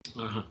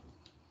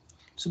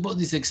 Suppose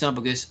this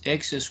example is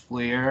x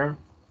squared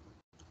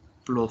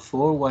plus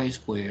 4y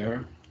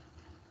squared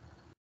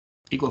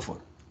equal 4.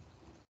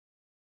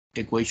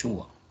 Equation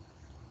 1.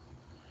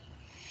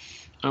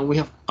 And we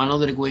have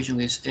another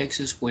equation is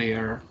x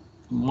squared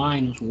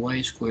minus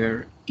y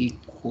squared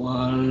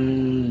equal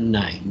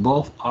 9.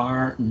 Both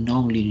are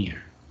nonlinear.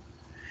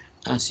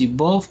 And si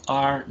both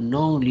are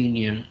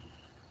nonlinear,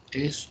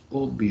 es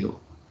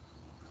obvio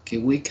que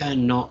we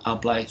cannot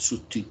apply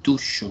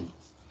substitution.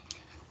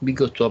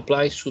 Because to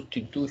apply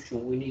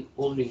substitution, we need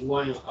only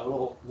one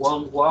alone,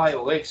 one y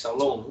or x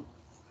alone.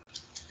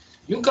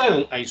 You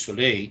can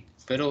isolate,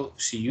 pero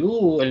si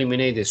you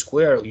eliminate the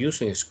square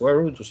using a square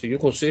root, so you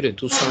consider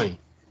two signs,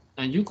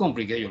 and you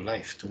complicate your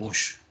life too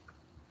much.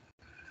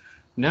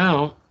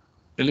 Now,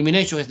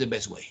 elimination is the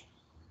best way.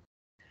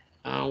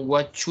 And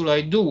what should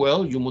I do?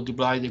 Well, you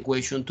multiply the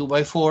equation 2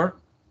 by 4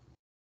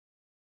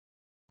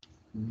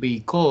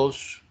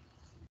 because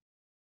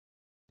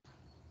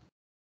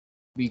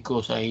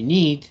I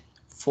need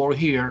 4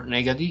 here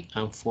negative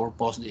and 4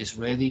 positive is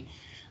ready.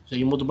 So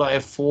you multiply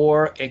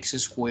 4x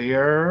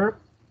squared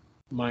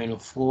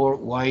minus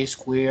 4y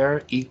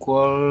squared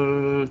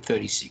equal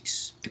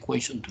 36.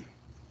 Equation 2.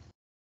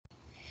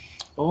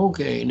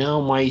 Okay, now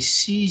my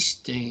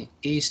system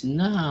is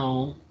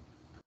now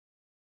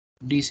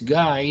this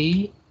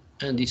guy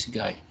and this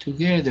guy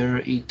together.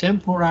 In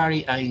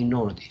temporary, I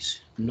ignore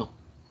this. No.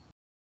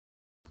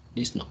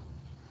 This no.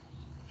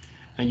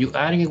 And you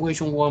adding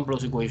equation 1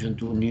 plus equation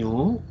 2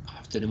 new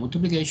after the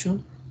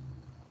multiplication.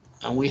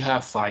 And we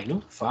have 5,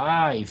 no?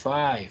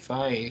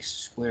 5x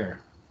squared.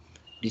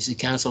 This is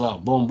cancel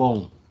out. Boom,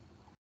 boom.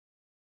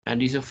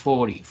 And this is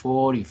 40.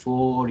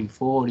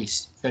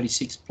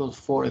 36 plus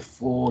 4 is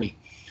 40.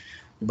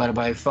 Divided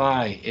by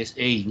 5 is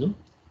 8, no?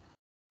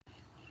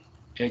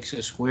 X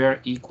squared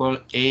equal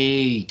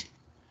 8.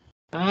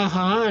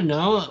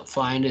 Now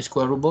find the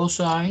square root of both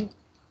sides.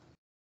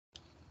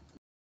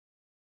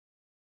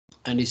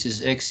 And this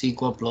is x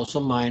equal plus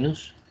or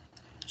minus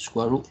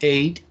square root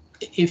 8.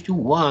 If you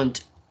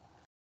want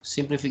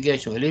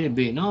simplification a little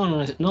bit,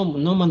 no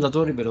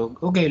mandatory, but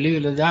okay, leave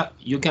it like that.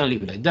 You can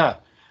leave it like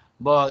that.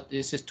 But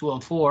this is 2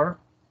 and 4,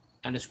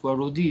 and the square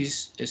root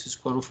this is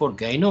square root 4.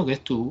 Okay, I know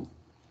get 2.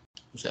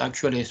 So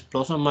actually it's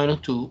plus or minus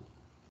 2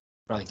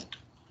 radical 2.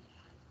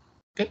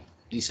 Okay,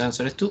 this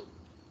answer is 2.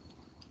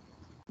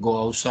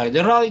 Go outside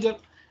the radical,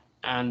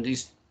 and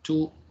these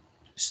 2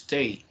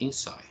 stay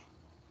inside.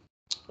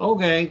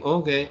 Okay.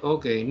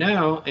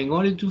 Now, in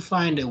order to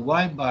find the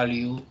y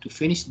value to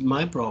finish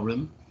my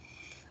problem,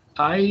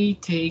 I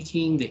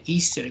taking the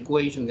easier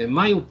equation that, in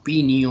my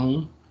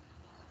opinion,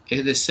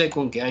 is the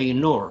second that I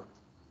ignore.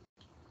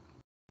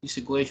 This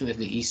equation is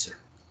the easier.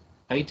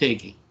 I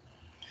taking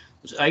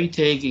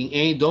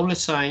a double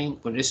sign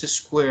when it's a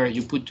square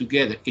you put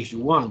together. If you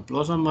want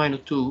plus or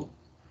minus 2,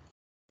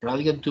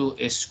 radical 2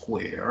 is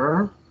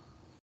square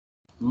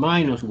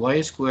minus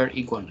y squared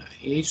equal 9.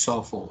 A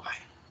solve for y.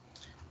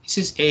 This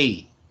is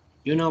a.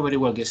 You know very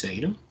well it's a,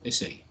 no?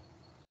 It's a.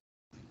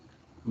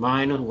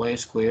 Minus y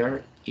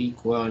squared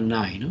equal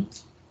 9, no?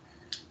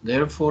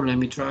 Therefore, let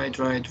me try.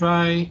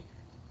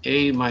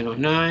 A minus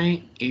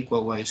 9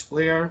 equal y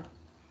squared.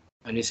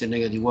 And it's a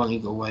negative 1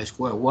 equal y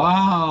squared.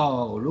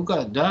 Wow, look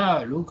at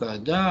that.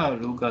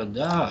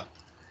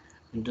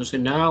 Entonces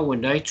now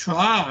when I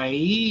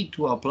try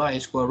to apply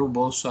square root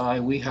both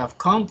sides, we have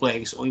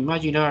complex or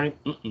imaginary.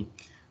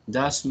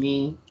 That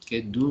means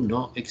que do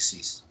not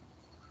exist.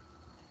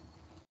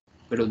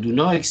 But do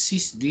not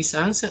exist this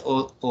answer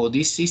or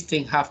this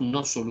system have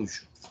no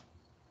solution.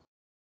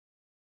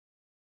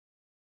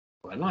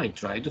 Well, I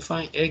try to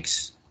find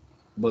x,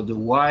 but the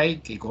y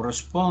que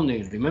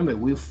corresponde. Remember,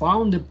 we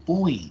found the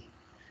point,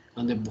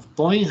 and the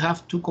point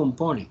have two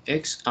components,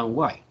 x and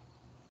y.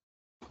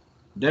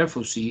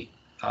 Therefore, see,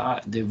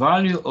 the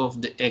value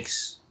of the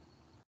x,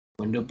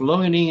 when the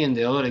plugging in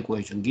the other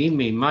equation, give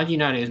me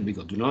imaginary x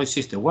because do not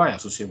exist the y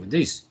associated with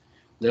this.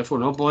 Therefore,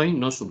 no point,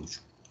 no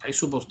solution. I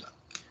suppose that.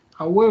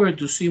 However,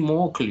 to see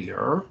more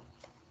clear,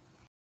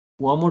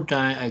 one more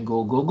time, I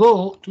go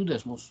to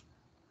Desmos.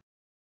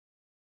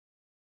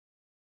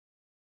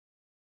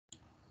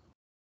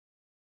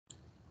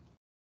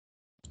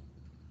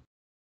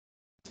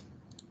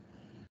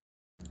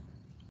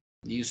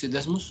 Do you see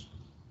Desmos?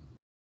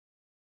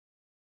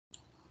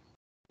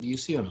 Do you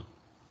see or no?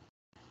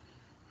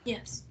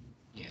 Yes.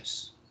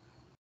 Yes.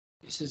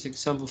 This is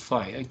example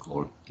 5. I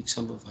call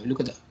example 5. Look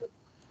at that.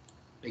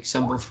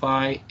 Example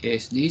 5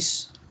 is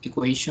this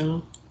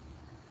equation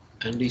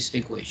and this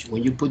equation.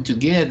 When you put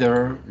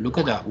together, look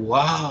at that.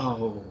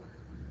 Wow.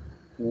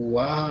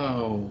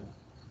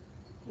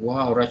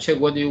 Wow, Rachel,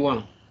 what do you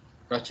want?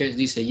 Rachel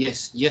dice,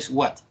 yes. Yes,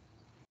 what?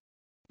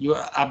 You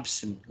are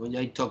absent when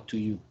I talk to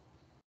you.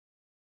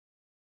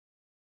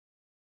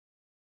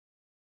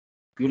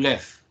 You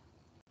left,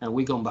 and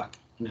we come back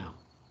now.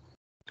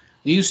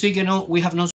 Do you see, we have no